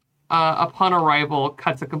 upon arrival,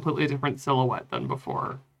 cuts a completely different silhouette than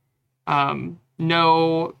before.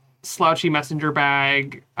 No slouchy messenger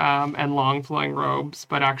bag and long flowing robes,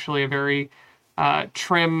 but actually a very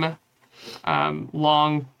trim,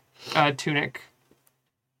 long tunic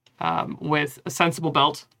with a sensible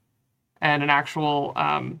belt and an actual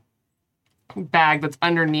bag that's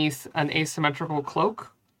underneath an asymmetrical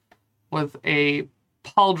cloak with a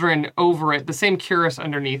pauldron over it, the same cuirass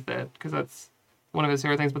underneath it, because that's one of his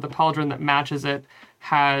favorite things, but the pauldron that matches it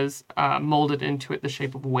has molded into it the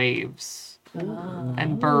shape of waves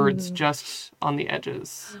and birds just on the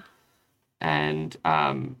edges. And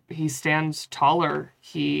he stands taller.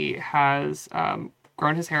 He has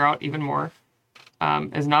grown his hair out even more,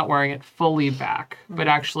 is not wearing it fully back, but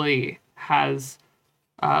actually has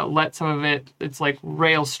let some of it, it's like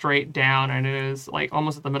rail straight down, and it is like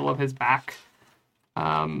almost at the middle of his back.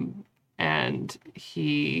 And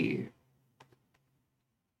he,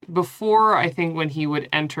 before, I think when he would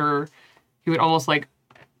enter he would almost like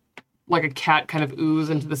a cat kind of ooze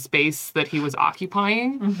into the space that he was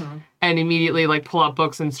occupying and immediately like pull out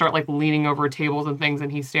books and start like leaning over tables and things,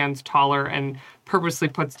 and he stands taller and purposely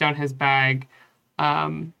puts down his bag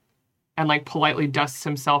and like politely dusts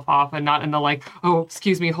himself off, and not in the like, oh,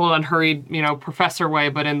 excuse me, hold on, hurried, professor way,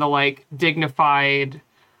 but in the like dignified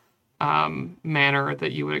manner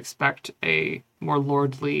that you would expect a more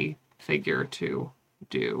lordly figure to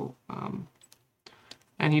do.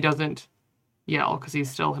 And he doesn't yell because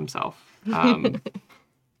he's still himself. But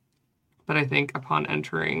I think upon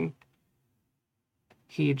entering,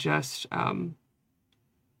 he just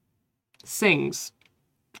sings.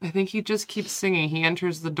 I think he just keeps singing. He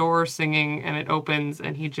enters the door singing, and it opens,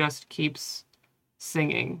 and he just keeps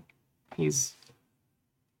singing. He's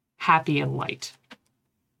happy and light.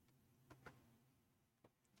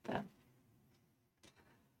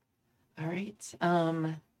 All right.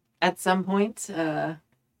 At some point, what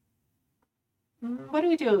do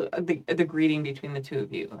we do? The greeting between the two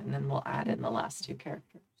of you, and then we'll add in the last two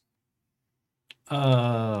characters.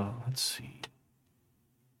 Let's see.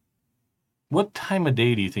 What time of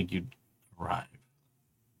day do you think you'd arrive?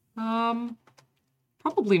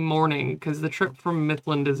 Probably morning, because the trip from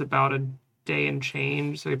Midland is about a day and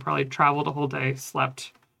change, so we probably traveled a whole day,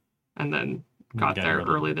 slept, and then got there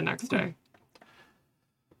early the next day.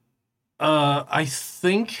 I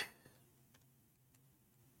think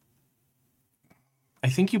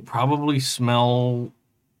you probably smell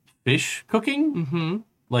fish cooking. Mm-hmm.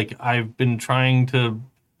 Like, I've been trying to...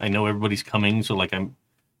 I know everybody's coming, so, like, I'm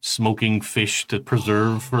smoking fish to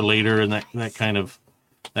preserve for later, and that kind of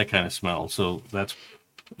smell. So that's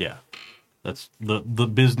the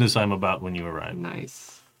business I'm about when you arrive.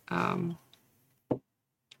 Nice. I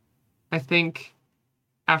think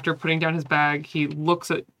after putting down his bag, he looks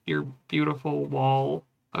at your beautiful wall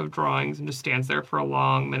of drawings and just stands there for a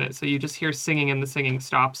long minute. So you just hear singing, and the singing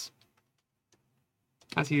stops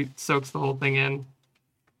as he soaks the whole thing in,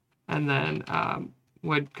 and then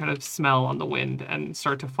would kind of smell on the wind and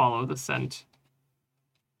start to follow the scent.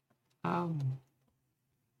 Hannah.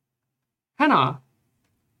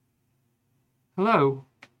 Hello.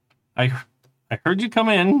 I heard you come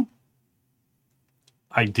in.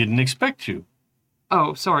 I didn't expect you.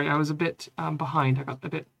 Oh, sorry. I was a bit behind. I got a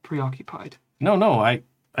bit preoccupied. No.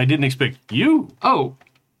 I didn't expect you. Oh.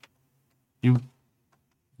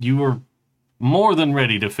 You were more than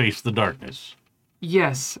ready to face the darkness.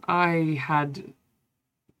 Yes, I had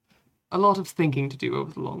a lot of thinking to do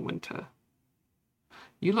over the long winter.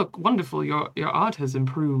 You look wonderful. Your art has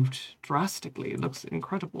improved drastically. It looks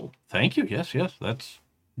incredible. Thank you. Yes. That's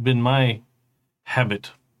been my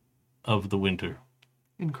habit of the winter.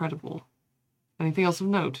 Incredible. Anything else of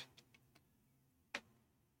note?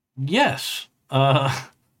 Yes.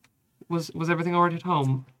 Was everything all right at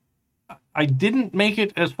home? I didn't make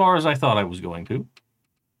it as far as I thought I was going to.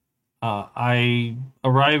 I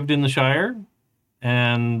arrived in the Shire,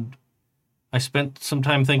 and I spent some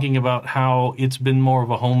time thinking about how it's been more of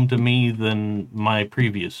a home to me than my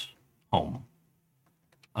previous home.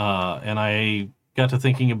 And I got to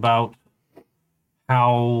thinking about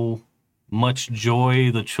how much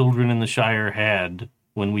joy the children in the Shire had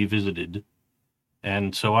when we visited.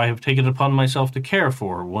 And so I have taken it upon myself to care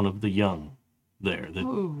for one of the young there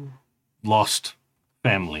that lost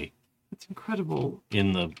family. That's incredible.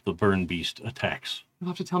 In the burn beast attacks. You'll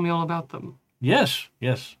have to tell me all about them. Yes.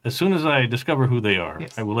 As soon as I discover who they are,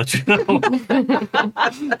 yes. I will let you know.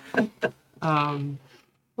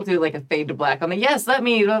 We'll do like a fade to black on the yes, let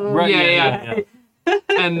me. Right, yeah.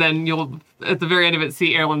 And then you'll, at the very end of it,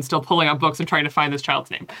 see Erlen still pulling out books and trying to find this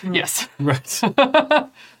child's name. Mm. Yes. Right.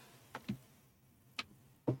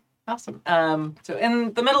 Awesome. So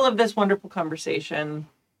in the middle of this wonderful conversation,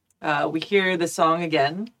 we hear the song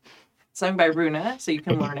again, sung by Runa, so you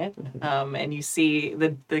can learn it. And you see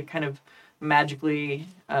the kind of magically,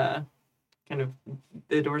 kind of,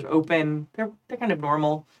 the doors open. They're kind of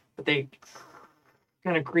normal, but they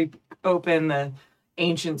kind of creep open, the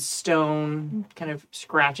ancient stone kind of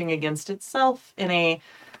scratching against itself in a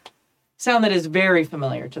sound that is very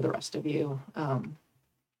familiar to the rest of you,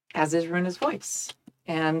 as is Runa's voice.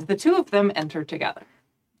 And the two of them enter together.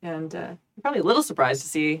 And you're probably a little surprised to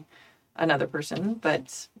see another person,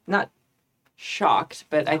 but not shocked.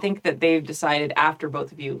 But I think that they've decided after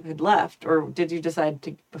both of you had left, or did you decide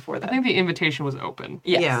to before that? I think the invitation was open.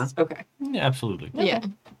 Yes. Yeah. Okay. Yeah, absolutely. Okay. Yeah.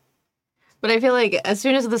 But I feel like as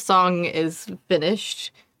soon as the song is finished,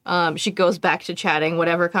 she goes back to chatting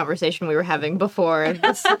whatever conversation we were having before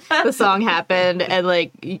the song happened, and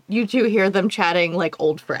like you two hear them chatting like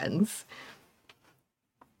old friends.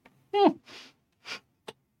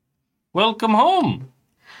 Welcome home.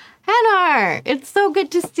 Hanar, it's so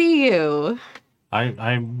good to see you.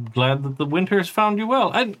 I'm glad that the winter has found you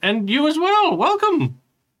well. And you as well. Welcome.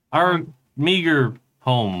 Our meager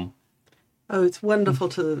home. Oh, it's wonderful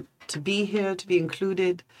to be here, to be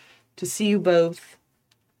included, to see you both.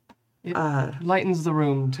 It lightens the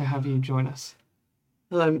room to have you join us.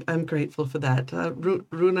 Well, I'm grateful for that.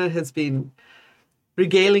 Runa has been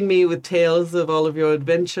regaling me with tales of all of your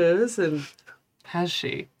adventures, and Has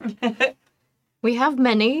she? We have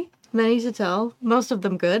many to tell. Most of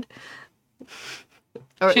them good.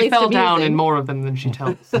 Or at She least fell down in amusing. more of them than she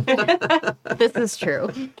tells. This is true.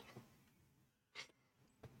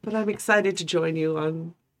 but I'm excited to join you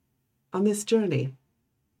on this journey.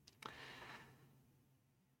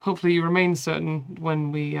 Hopefully you remain certain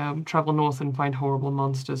when we travel north and find horrible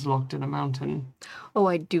monsters locked in a mountain. Oh,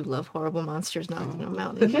 I do love horrible monsters not in a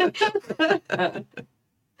mountain.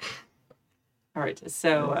 All right,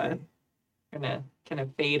 so gonna kind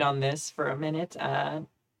of fade on this for a minute.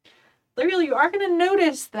 Literally, you are gonna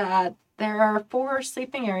notice that there are 4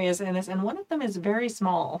 sleeping areas in this, and one of them is very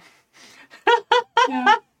small.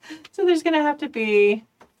 Yeah. So there's gonna have to be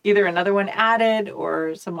either another one added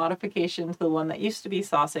or some modification to the one that used to be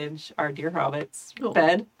Sausage, our dear Hobbit's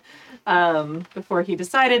bed, before he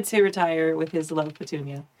decided to retire with his love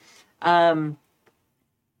Petunia.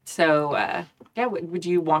 Would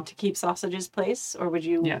you want to keep Sausage's place, or would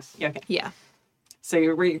you? Yes. Yeah, okay. Yeah. So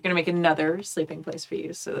you're going to make another sleeping place for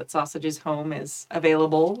you, so that Sausage's home is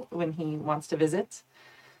available when he wants to visit.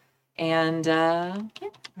 And all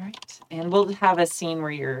right. And we'll have a scene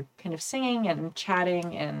where you're kind of singing and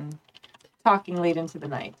chatting and talking late into the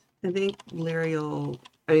night. I think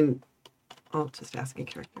I'll just ask a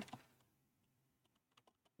character.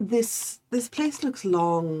 This place looks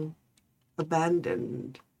long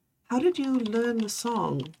abandoned. How did you learn the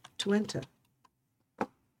song to enter?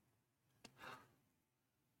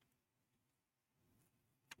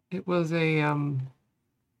 It was it's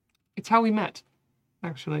how we met,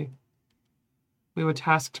 actually. We were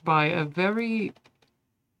tasked by a very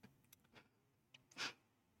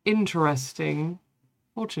interesting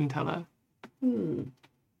fortune teller. And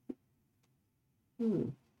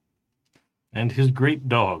his great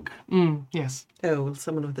dog. Yes. Oh, well,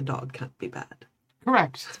 someone with a dog can't be bad.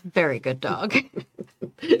 Correct. Very good dog.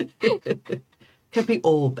 Can't be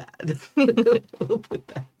all bad. We'll put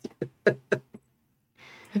that.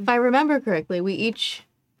 If I remember correctly, we each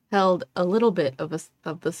held a little bit of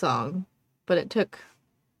the song, but it took,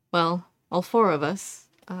 well, all 4 of us.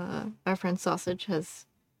 Our friend Sausage has...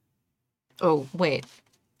 Oh, wait.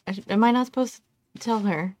 Am I not supposed to tell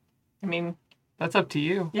her? I mean, That's up to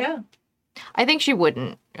you. yeah. I think she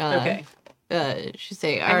wouldn't. Okay. She'd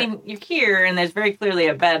say... I mean, you're here, and there's very clearly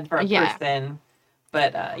a bed for a Yeah. person.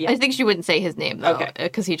 But, yeah, I think she wouldn't say his name, though. Okay.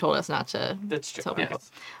 Because he told us not to that's true. tell Okay. people.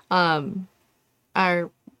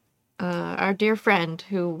 Our dear friend,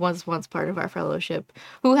 who was once part of our fellowship,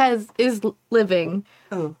 who is living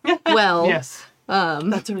Oh, well, Yes.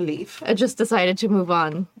 that's a relief. just decided to move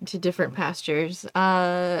on to different pastures,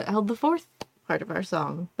 held the 4th part of our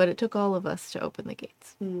song, but it took all of us to open the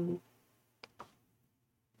gates.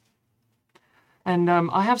 And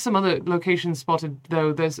I have some other locations spotted,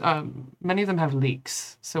 though. There's many of them have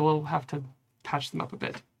leaks, so we'll have to patch them up a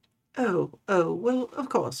bit. Oh, well, of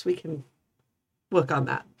course, we can work on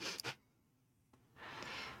that.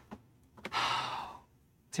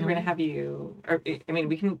 So we're going to have you, or, I mean,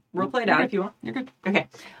 we can roleplay it out if you want. You're good. Okay.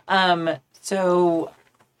 So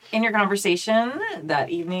in your conversation that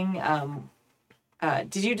evening,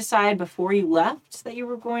 did you decide before you left that you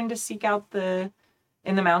were going to seek out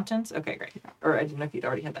in the mountains? Okay, great. Or I didn't know if you'd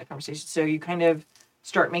already had that conversation. So you kind of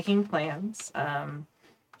start making plans.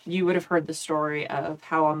 You would have heard the story of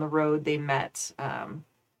how on the road they met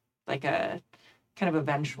like a kind of a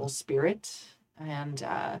vengeful spirit, and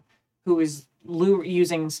who was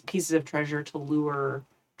using pieces of treasure to lure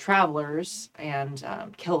travelers and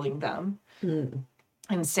killing them,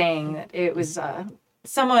 and saying that it was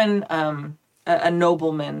someone, a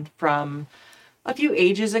nobleman from a few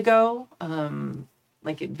ages ago,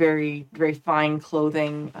 like very, very fine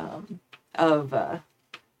clothing of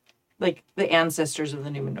like the ancestors of the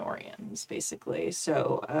Numenorians, basically.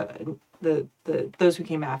 So those who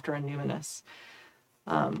came after Numenus,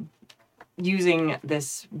 using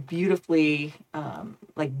this beautifully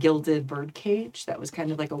like gilded bird cage that was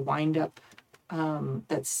kind of like a wind up.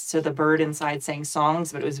 So the bird inside sang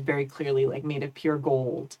songs, but it was very clearly like made of pure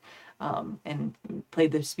gold, and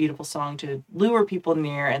played this beautiful song to lure people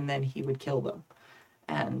near, and then he would kill them.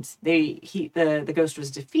 And the ghost was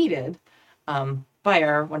defeated by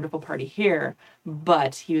our wonderful party here,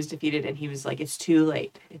 but he was defeated, and he was like, it's too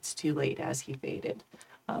late, as he faded.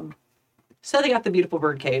 So they got the beautiful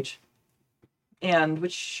bird cage, and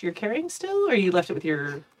which you're carrying still, or you left it with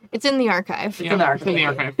your... It's in the archive. in the It's in the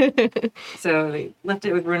archive. So they left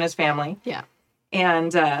it with Runa's family. Yeah.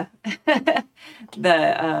 And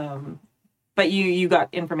but you got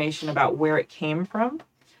information about where it came from.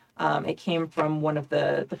 It came from one of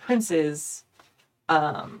the princes,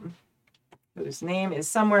 whose name is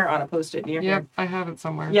somewhere on a post-it near Yep, here. I have it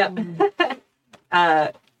somewhere. Yep.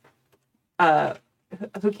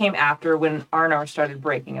 Who came after when Arnor started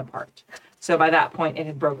breaking apart. So by that point, it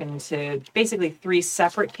had broken into basically 3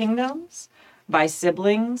 separate kingdoms by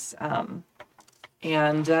siblings, and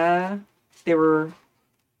they were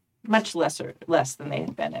much less than they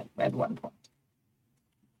had been at one point.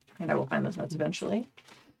 And I will find those notes eventually.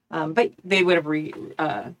 But they would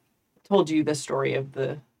have told you the story of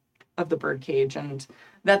the birdcage, and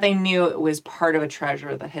that they knew it was part of a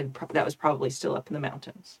treasure that was probably still up in the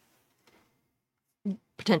mountains.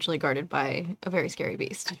 Potentially guarded by a very scary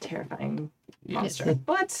beast. A terrifying monster.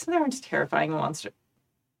 But they aren't a terrifying monster.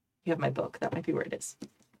 You have my book. That might be where it is.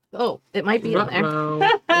 Oh, it might be in there.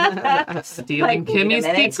 Ruh-roh. Stealing Like, wait a Kimmy's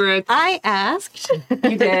minute. secrets. I asked.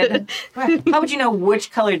 You did. How would you know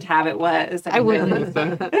which colored tab it was? I wouldn't.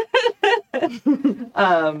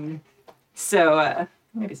 So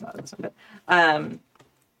maybe it's not this one, but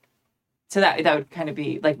so that would kind of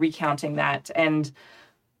be like recounting that. And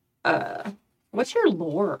what's your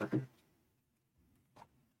lore?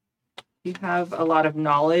 You have a lot of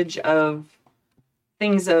knowledge of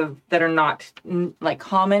things that are not like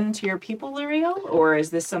common to your people, Luriel, or is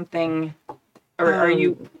this something, or are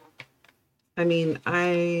you? I mean,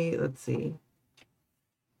 let's see.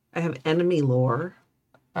 I have enemy lore.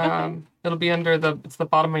 It'll be under it's the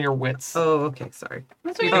bottom of your wits. Oh, okay, sorry.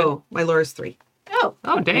 That's okay. Oh, my lore is 3. Oh,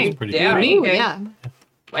 Oh, dang. That's pretty Yeah. good. Ooh, Okay. yeah.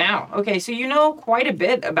 wow. Okay, so you know quite a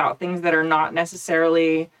bit about things that are not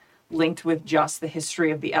necessarily linked with just the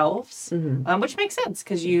history of the elves, which makes sense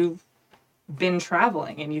because you've been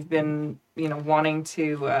traveling and you've been, wanting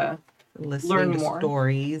to Listening learn to more.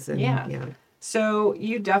 stories and Yeah. So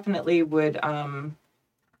you definitely would know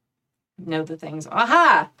the things.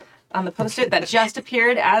 Aha! On the post-it that just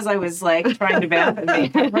appeared as I was like trying to vamp and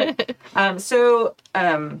make it. So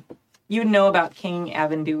you know about King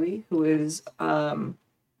Avendui, who is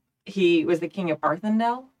he was the king of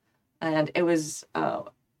Arthendel, and it was a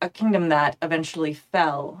kingdom that eventually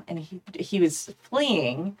fell, and he was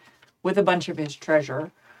fleeing with a bunch of his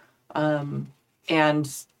treasure, and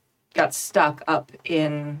got stuck up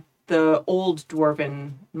in the old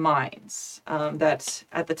dwarven mines that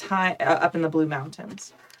at the time up in the Blue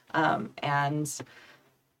Mountains, and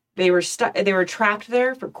they were stuck. They were trapped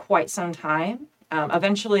there for quite some time.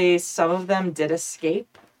 Eventually, some of them did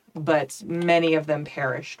escape, but many of them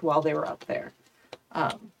perished while they were up there.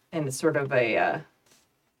 And it's sort of a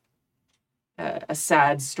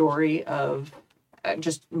sad story of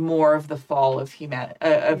just more of the fall of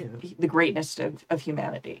humanity, the greatness of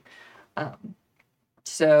humanity.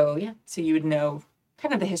 So you would know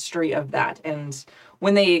kind of the history of that. And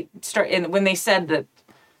when they said that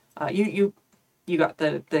you got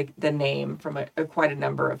the name from quite a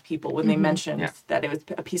number of people, when they mentioned that it was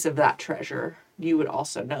a piece of that treasure, you would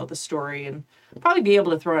also know the story and probably be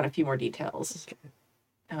able to throw in a few more details,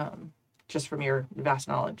 just from your vast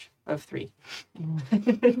knowledge of 3.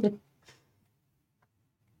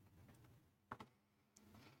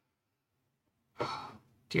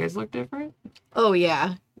 Do you guys look different? Oh,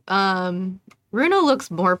 yeah. Runa looks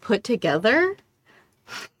more put together.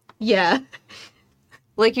 Yeah.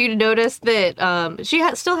 Like, you notice that she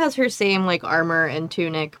still has her same, like, armor and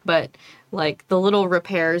tunic, but, like, the little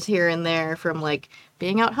repairs here and there from, like,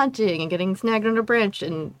 being out hunting and getting snagged on a branch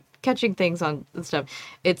and catching things on and stuff.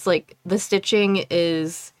 It's, like, the stitching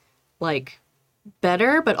is, like,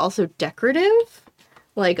 better, but also decorative.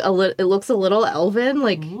 Like, it looks a little elven,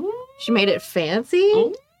 like... She made it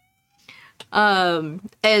fancy. And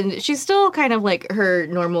she's still kind of like her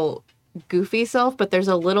normal goofy self, but there's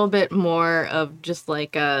a little bit more of just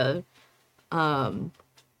like a kind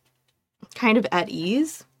of at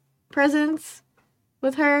ease presence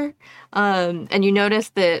with her. And you notice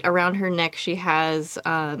that around her neck she has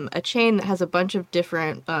a chain that has a bunch of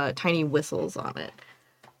different tiny whistles on it.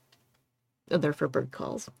 They're for bird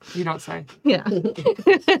calls. You don't say. Yeah.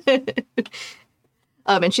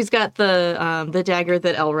 And she's got the dagger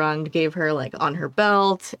that Elrond gave her, like, on her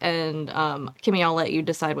belt. And, Kimmy, I'll let you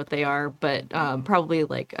decide what they are. But probably,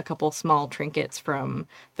 like, a couple small trinkets from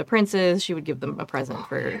the princes. She would give them a present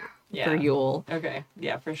for Yule. Okay.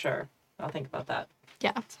 Yeah, for sure. I'll think about that.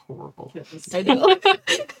 Yeah. It's horrible. I know.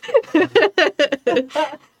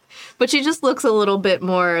 But she just looks a little bit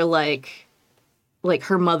more, like, like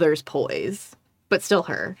her mother's poise, but still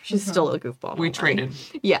her. She's still a goofball. We mom. traded.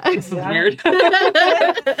 Yeah. This is weird.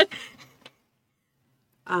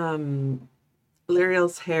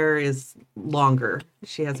 L'Oreal's hair is longer.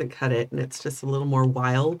 She hasn't cut it, and it's just a little more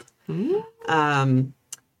wild. And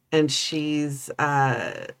she's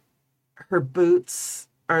her boots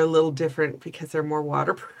are a little different because they're more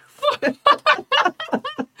waterproof.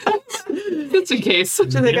 Just in case.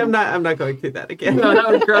 Which I think I'm not going through that again. No, that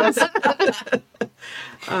was gross.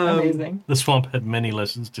 Amazing. The swamp had many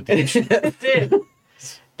lessons to teach. It did.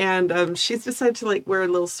 And she's decided to like wear a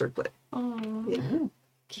little circlet. Oh, Yeah.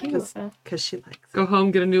 cute. Because she likes it. Go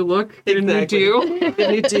home, get a new look, get Exactly. a new do.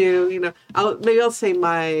 And you do, you know. I'll say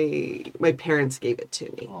my parents gave it to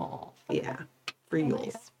me. Oh, Yeah. For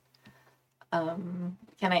Yule. can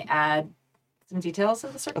I add some details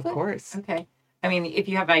of the circlet? Of course. Okay. I mean, if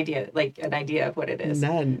you have an idea of what it is.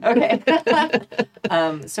 None. Okay.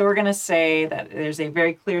 So we're gonna say that there's a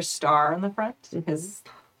very clear star on the front because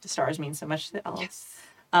the stars mean so much to the elves. Yes.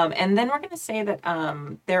 And then we're gonna say that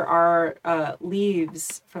there are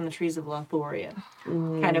leaves from the trees of Lothlorien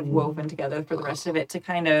kind of woven together for the rest of it to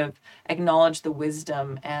kind of acknowledge the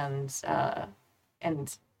wisdom and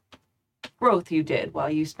growth you did while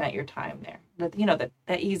you spent your time there.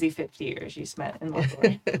 That easy 50 years you spent in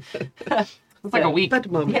Lothlorien. It's like a week.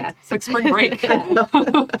 But moment. Yeah. It's like spring break. So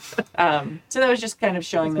that was just kind of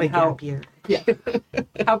showing My them how gap year.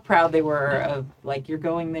 how proud they were of like you're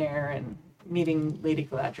going there and meeting Lady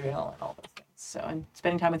Galadriel and all those things. So and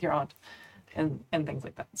spending time with your aunt and things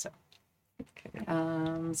like that. So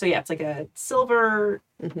yeah, it's like a silver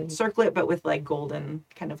circlet but with like golden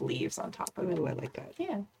kind of leaves on top of it. Oh, I like that.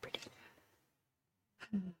 Yeah. Pretty.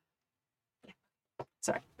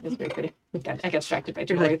 Sorry, it was very pretty. I got distracted by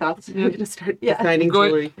jewelry thoughts. We're gonna start Yeah. designing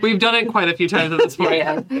jewelry. We've done it quite a few times at this point.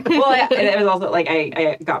 Yeah. Well, it was also like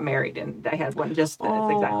I got married and I had one just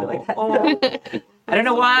that's exactly like that. I don't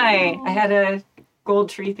know why. I had a gold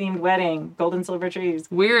tree themed wedding, gold and silver trees.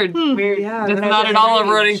 Weird. Weird. Yeah, That's that's not at all a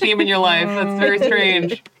running theme in your life. That's very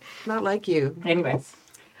strange. Not like you. Anyways.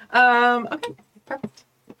 Okay. Perfect.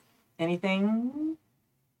 Anything?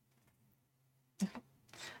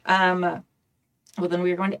 Well, then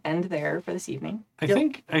we are going to end there for this evening. I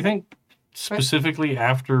think specifically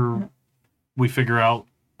after we figure out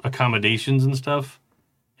accommodations and stuff,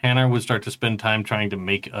 Hannah would start to spend time trying to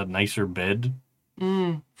make a nicer bed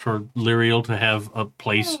for Lyriel to have a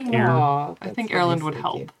place here. Aw, I think Erland would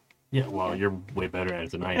help. Yeah, well, you're way better at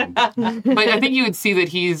it than I am. But I think you would see that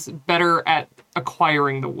he's better at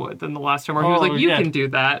acquiring the wood than the last time where he was like, you yeah. can do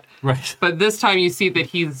that. Right. But this time you see that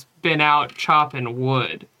he's been out chopping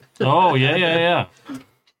wood. Oh, yeah.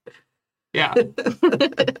 Yeah. Do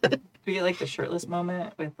we get like the shirtless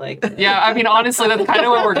moment with like? Yeah, I mean, honestly, that's kind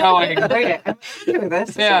of where we're going. Okay, I'm okay with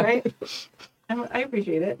this. Yeah. Right. I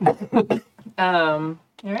appreciate it. All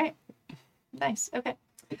right. Nice. Okay.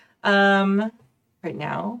 Right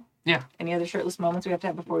now. Yeah. Any other shirtless moments we have to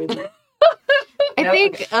have before we leave? I No?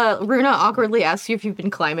 think Runa awkwardly asks you if you've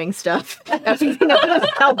been climbing stuff. After you notice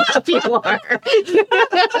how buff you are.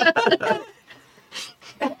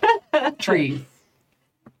 Trees.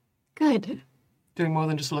 Good. Doing more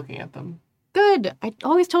than just looking at them. Good. I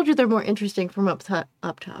always told you they're more interesting from up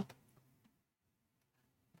top.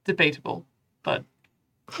 Debatable, but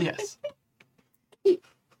yes.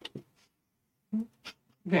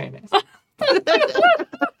 Very nice.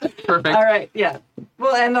 Perfect. All right. Yeah.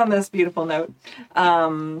 We'll end on this beautiful note.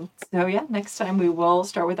 So yeah, next time we will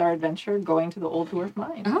start with our adventure going to the Old Dwarf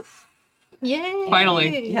Mine. Yay.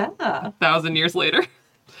 Finally. Yeah. 1,000 years later.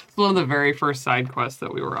 It's one of the very first side quests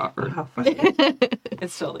that we were offered. How funny.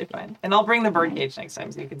 It's totally fine. And I'll bring the birdcage next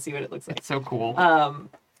time so you can see what it looks like. It's so cool. All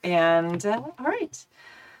right.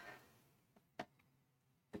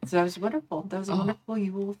 So that was wonderful. That was a wonderful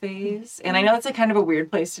Yule phase. And I know it's a kind of a weird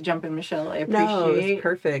place to jump in, Michelle. I appreciate No, it's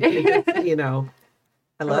perfect. It's,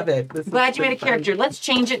 I love it. This is Glad you made a fun. character. Let's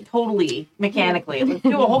change it totally mechanically. Let's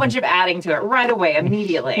do a whole bunch of adding to it right away,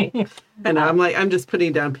 immediately. And I'm just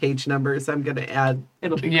putting down page numbers. I'm going to add.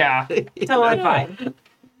 It'll be Yeah. totally fine.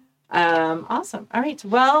 Awesome. All right.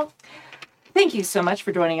 Well, thank you so much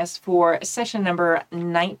for joining us for session number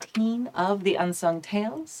 19 of the Unsung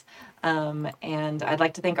Tales. And I'd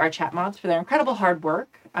like to thank our chat mods for their incredible hard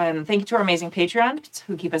work. Thank you to our amazing Patreons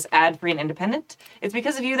who keep us ad-free and independent. It's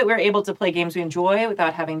because of you that we're able to play games we enjoy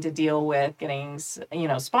without having to deal with getting,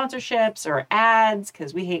 sponsorships or ads,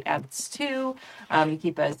 because we hate ads too. You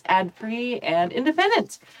keep us ad-free and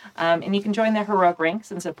independent. And you can join the heroic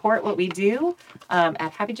ranks and support what we do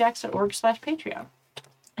at happyjacks.org/Patreon.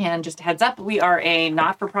 And just a heads up, we are a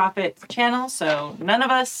not-for-profit channel, so none of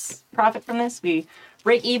us profit from this. We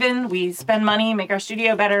break even. We spend money, make our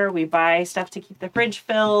studio better. We buy stuff to keep the fridge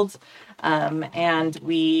filled. And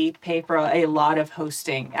we pay for a lot of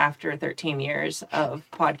hosting after 13 years of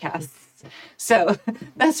podcasts. So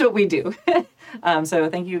that's what we do. So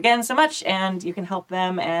thank you again so much. And you can help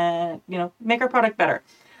them and, make our product better.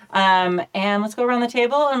 And let's go around the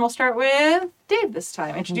table and we'll start with Dave this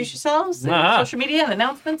time. Introduce yourselves, and social media and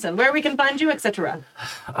announcements and where we can find you, etc.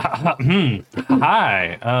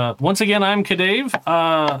 Hi. Once again, I'm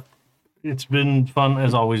Kadave. It's been fun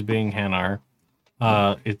as always being Hanar.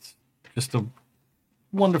 It's just a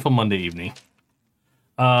wonderful Monday evening.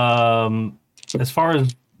 As far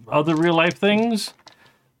as other real life things,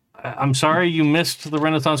 I'm sorry you missed the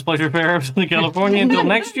Renaissance Pleasure Fair of Southern California until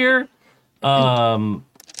next year.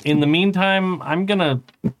 In the meantime, I'm going to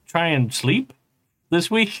try and sleep this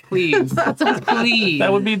week. Please. Please.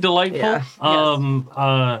 That would be delightful.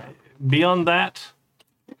 Yeah. Beyond that,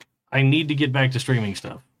 I need to get back to streaming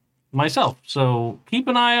stuff myself. So keep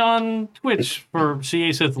an eye on Twitch for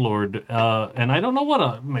CA Sith Lord. And I don't know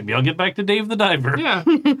what, maybe I'll get back to Dave the Diver. Yeah.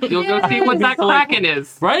 You'll go see what that Kraken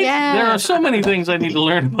is. Right? Yeah. There are so many things I need to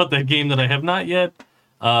learn about that game that I have not yet.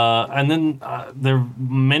 And then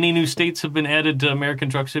many new states have been added to American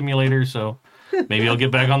Truck Simulator, so maybe I'll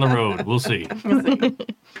get back on the road. We'll see.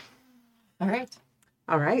 All right.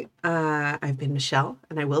 All right. I've been Michelle,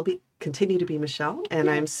 and I will continue to be Michelle, and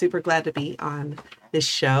I'm super glad to be on this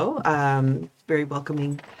show. Very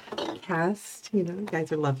welcoming cast. You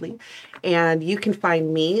guys are lovely. And you can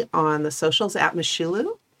find me on the socials at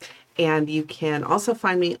Mishulu. And you can also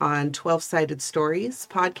find me on 12-Sided Stories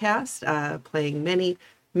podcast, playing many,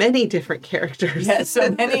 many different characters. Yeah, so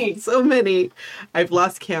many. So many. I've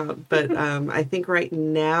lost count. But I think right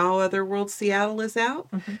now Otherworld Seattle is out.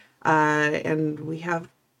 Mm-hmm. And we have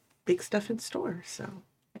big stuff in store. So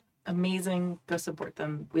Amazing. Go support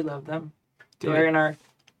them. We love them. They're in our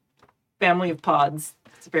family of pods.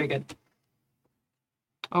 It's very good.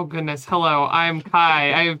 Oh, goodness. Hello, I'm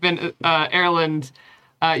Kai. I've been Erland.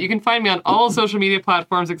 You can find me on all social media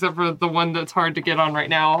platforms except for the one that's hard to get on right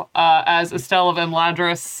now, as Estelle of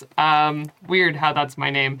Emladris. Weird how that's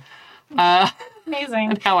my name.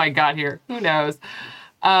 Amazing. And how I got here. Who knows?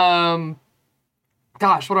 Gosh,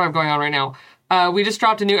 what do I have going on right now? We just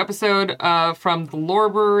dropped a new episode from The Lore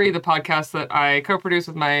Brewery, the podcast that I co-produce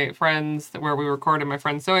with my friends, where we record in my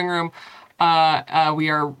friend's sewing room. We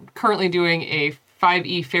are currently doing a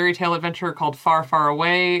 5e fairy tale adventure called Far, Far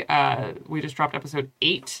Away. We just dropped episode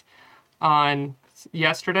 8 on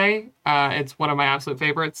yesterday. It's one of my absolute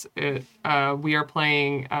favorites. We are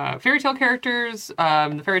playing fairy tale characters,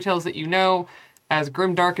 the fairy tales that you know, as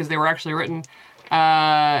grimdark as they were actually written.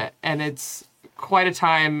 And it's quite a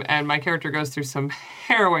time, and my character goes through some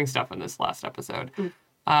harrowing stuff in this last episode.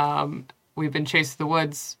 We've been chased through the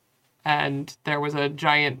woods, and there was a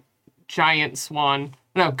giant swan.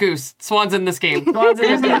 No, goose. Swans in this game. Swans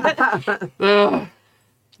in this game. Ugh.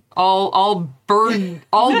 All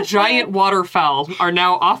giant waterfowl are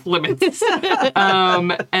now off limits.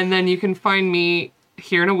 And then you can find me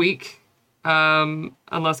here in a week,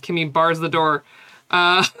 unless Kimmy bars the door.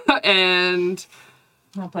 And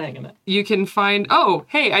I'm not playing in it. you can find, oh,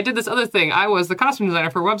 hey, I did this other thing. I was the costume designer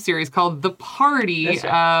for a web series called The Party. That's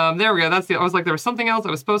right. There we go. I was like, there was something else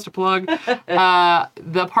I was supposed to plug.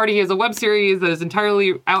 The Party is a web series that is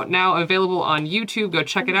entirely out now, available on YouTube. Go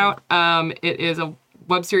check it out. It is a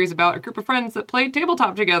web series about a group of friends that play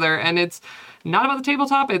tabletop together, and it's not about the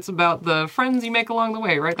tabletop. It's about the friends you make along the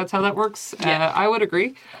way, right? That's how that works. Yeah. I would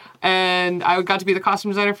agree. And I got to be the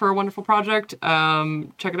costume designer for a wonderful project.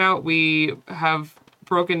 Check it out. We have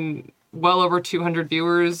broken well over 200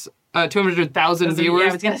 viewers, 200,000 viewers. Yeah,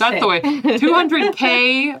 I was gonna That's say. the way.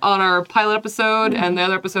 200K on our pilot episode, and the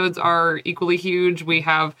other episodes are equally huge. We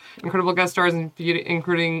have incredible guest stars,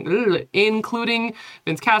 including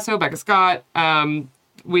Vince Casso, Becca Scott.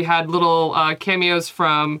 We had little cameos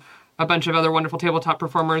from a bunch of other wonderful tabletop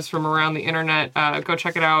performers from around the internet. Go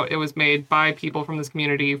check it out. It was made by people from this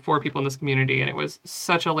community, for people in this community, and it was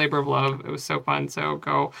such a labor of love. It was so fun. So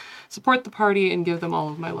go support the party and give them all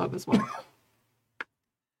of my love as well.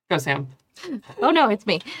 Go, Sam. Oh no, it's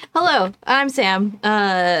me. Hello, I'm Sam,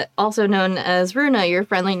 also known as Runa, your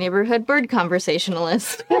friendly neighborhood bird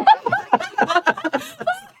conversationalist.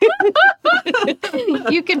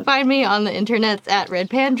 You can find me on the internets at Red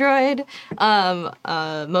Pandroid.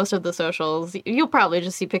 Most of the socials, you'll probably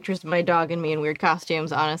just see pictures of my dog and me in weird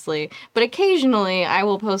costumes, honestly. But occasionally, I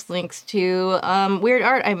will post links to weird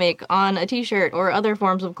art I make on a t-shirt or other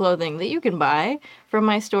forms of clothing that you can buy from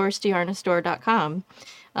my store, stiarnastore.com.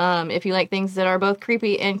 If you like things that are both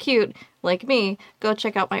creepy and cute, like me, go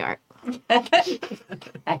check out my art.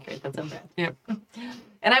 Accurate, that's unfair. Yep.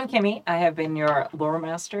 And I'm Kimmy. I have been your lore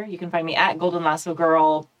master. You can find me at Golden Lasso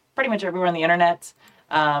Girl pretty much everywhere on the internet.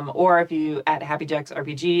 Or if you at Happy Jacks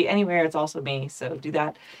RPG, anywhere, it's also me. So do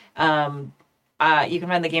that. You can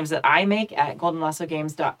find the games that I make at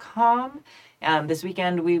goldenlassogames.com. This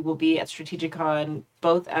weekend we will be at Strategicon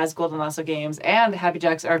both as Golden Lasso Games and Happy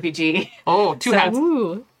Jacks RPG. Oh, two hats.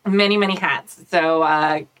 Ooh. Many hats. So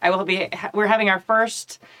we're having our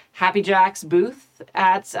first Happy Jacks booth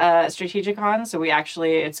at Strategicon. So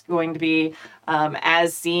it's going to be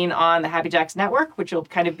as seen on the Happy Jacks network, which will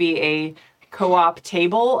kind of be a co-op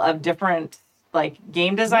table of different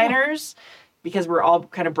game designers. Because we're all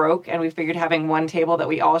kind of broke, and we figured having one table that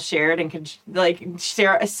we all shared and could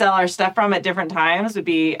sell our stuff from at different times would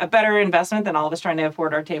be a better investment than all of us trying to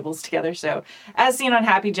afford our tables together. So, as seen on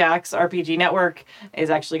Happy Jacks RPG Network,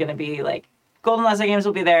 is actually going to be Golden Lasso Games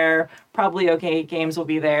will be there, probably OK Games will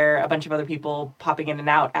be there, a bunch of other people popping in and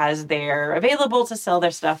out as they're available to sell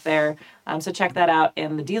their stuff there. So check that out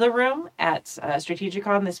in the dealer room at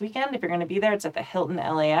Strategicon this weekend. If you're going to be there, it's at the Hilton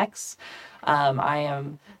LAX. I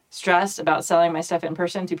am stressed about selling my stuff in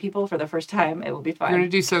person to people for the first time. It will be fun. You're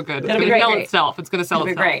going to do so good. It'll It's be going to sell great. itself. It's going to sell It'll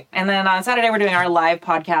be itself. great. And then on Saturday, we're doing our live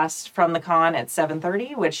podcast from the con at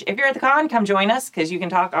 7:30, which if you're at the con, come join us because you can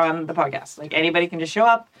talk on the podcast. Anybody can just show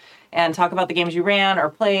up and talk about the games you ran or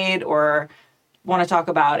played or want to talk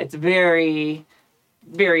about. It's very,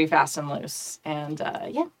 very fast and loose. And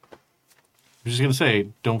yeah. I'm just going to say,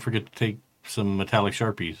 don't forget to take some metallic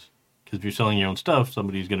Sharpies. Because if you're selling your own stuff,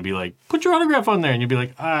 somebody's going to be like, put your autograph on there. And you'll be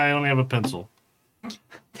like, I only have a pencil.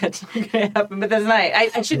 That's not going to happen. But that's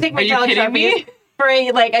nice. I should take my Are you metallic kidding me? Sharpies for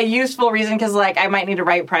a useful reason because I might need to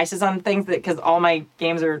write prices on things because all my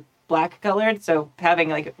games are black colored. So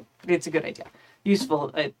having it's a good idea.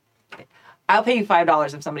 Useful. I'll pay you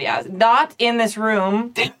 $5 if somebody asks. Not in this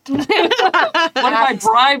room. What if I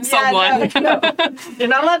bribe someone? No. You're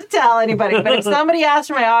not allowed to tell anybody. But if somebody asks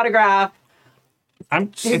for my autograph,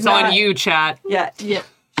 It's on you, chat. yeah, Yeah.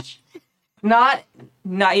 not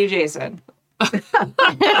you, Jason. Or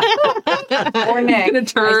Nick. Gonna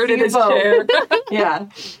turn I in see his both. chair. Yeah.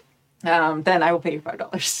 Then I will pay you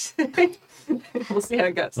 $5. We'll see how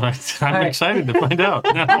it goes. I'm right. excited to find out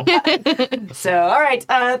now. So, all right.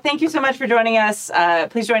 Thank you so much for joining us.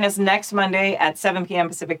 Please join us next Monday at 7 p.m.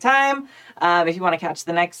 Pacific time. If you want to catch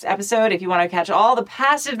the next episode, if you want to catch all the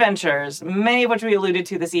past adventures, many of which we alluded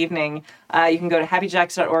to this evening, you can go to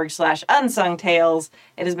happyjacks.org/unsungtales.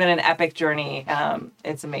 It has been an epic journey.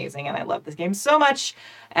 It's amazing, and I love this game so much.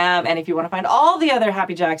 And if you want to find all the other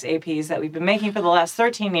Happy Jacks APs that we've been making for the last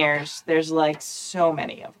 13 years, there's so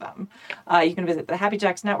many of them. You can visit the Happy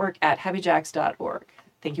Jacks Network at happyjacks.org.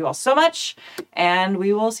 Thank you all so much, and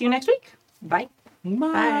we will see you next week. Bye.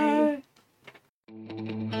 Bye.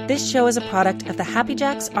 This show is a product of the Happy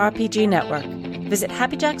Jacks RPG Network. Visit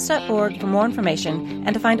happyjacks.org for more information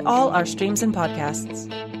and to find all our streams and podcasts.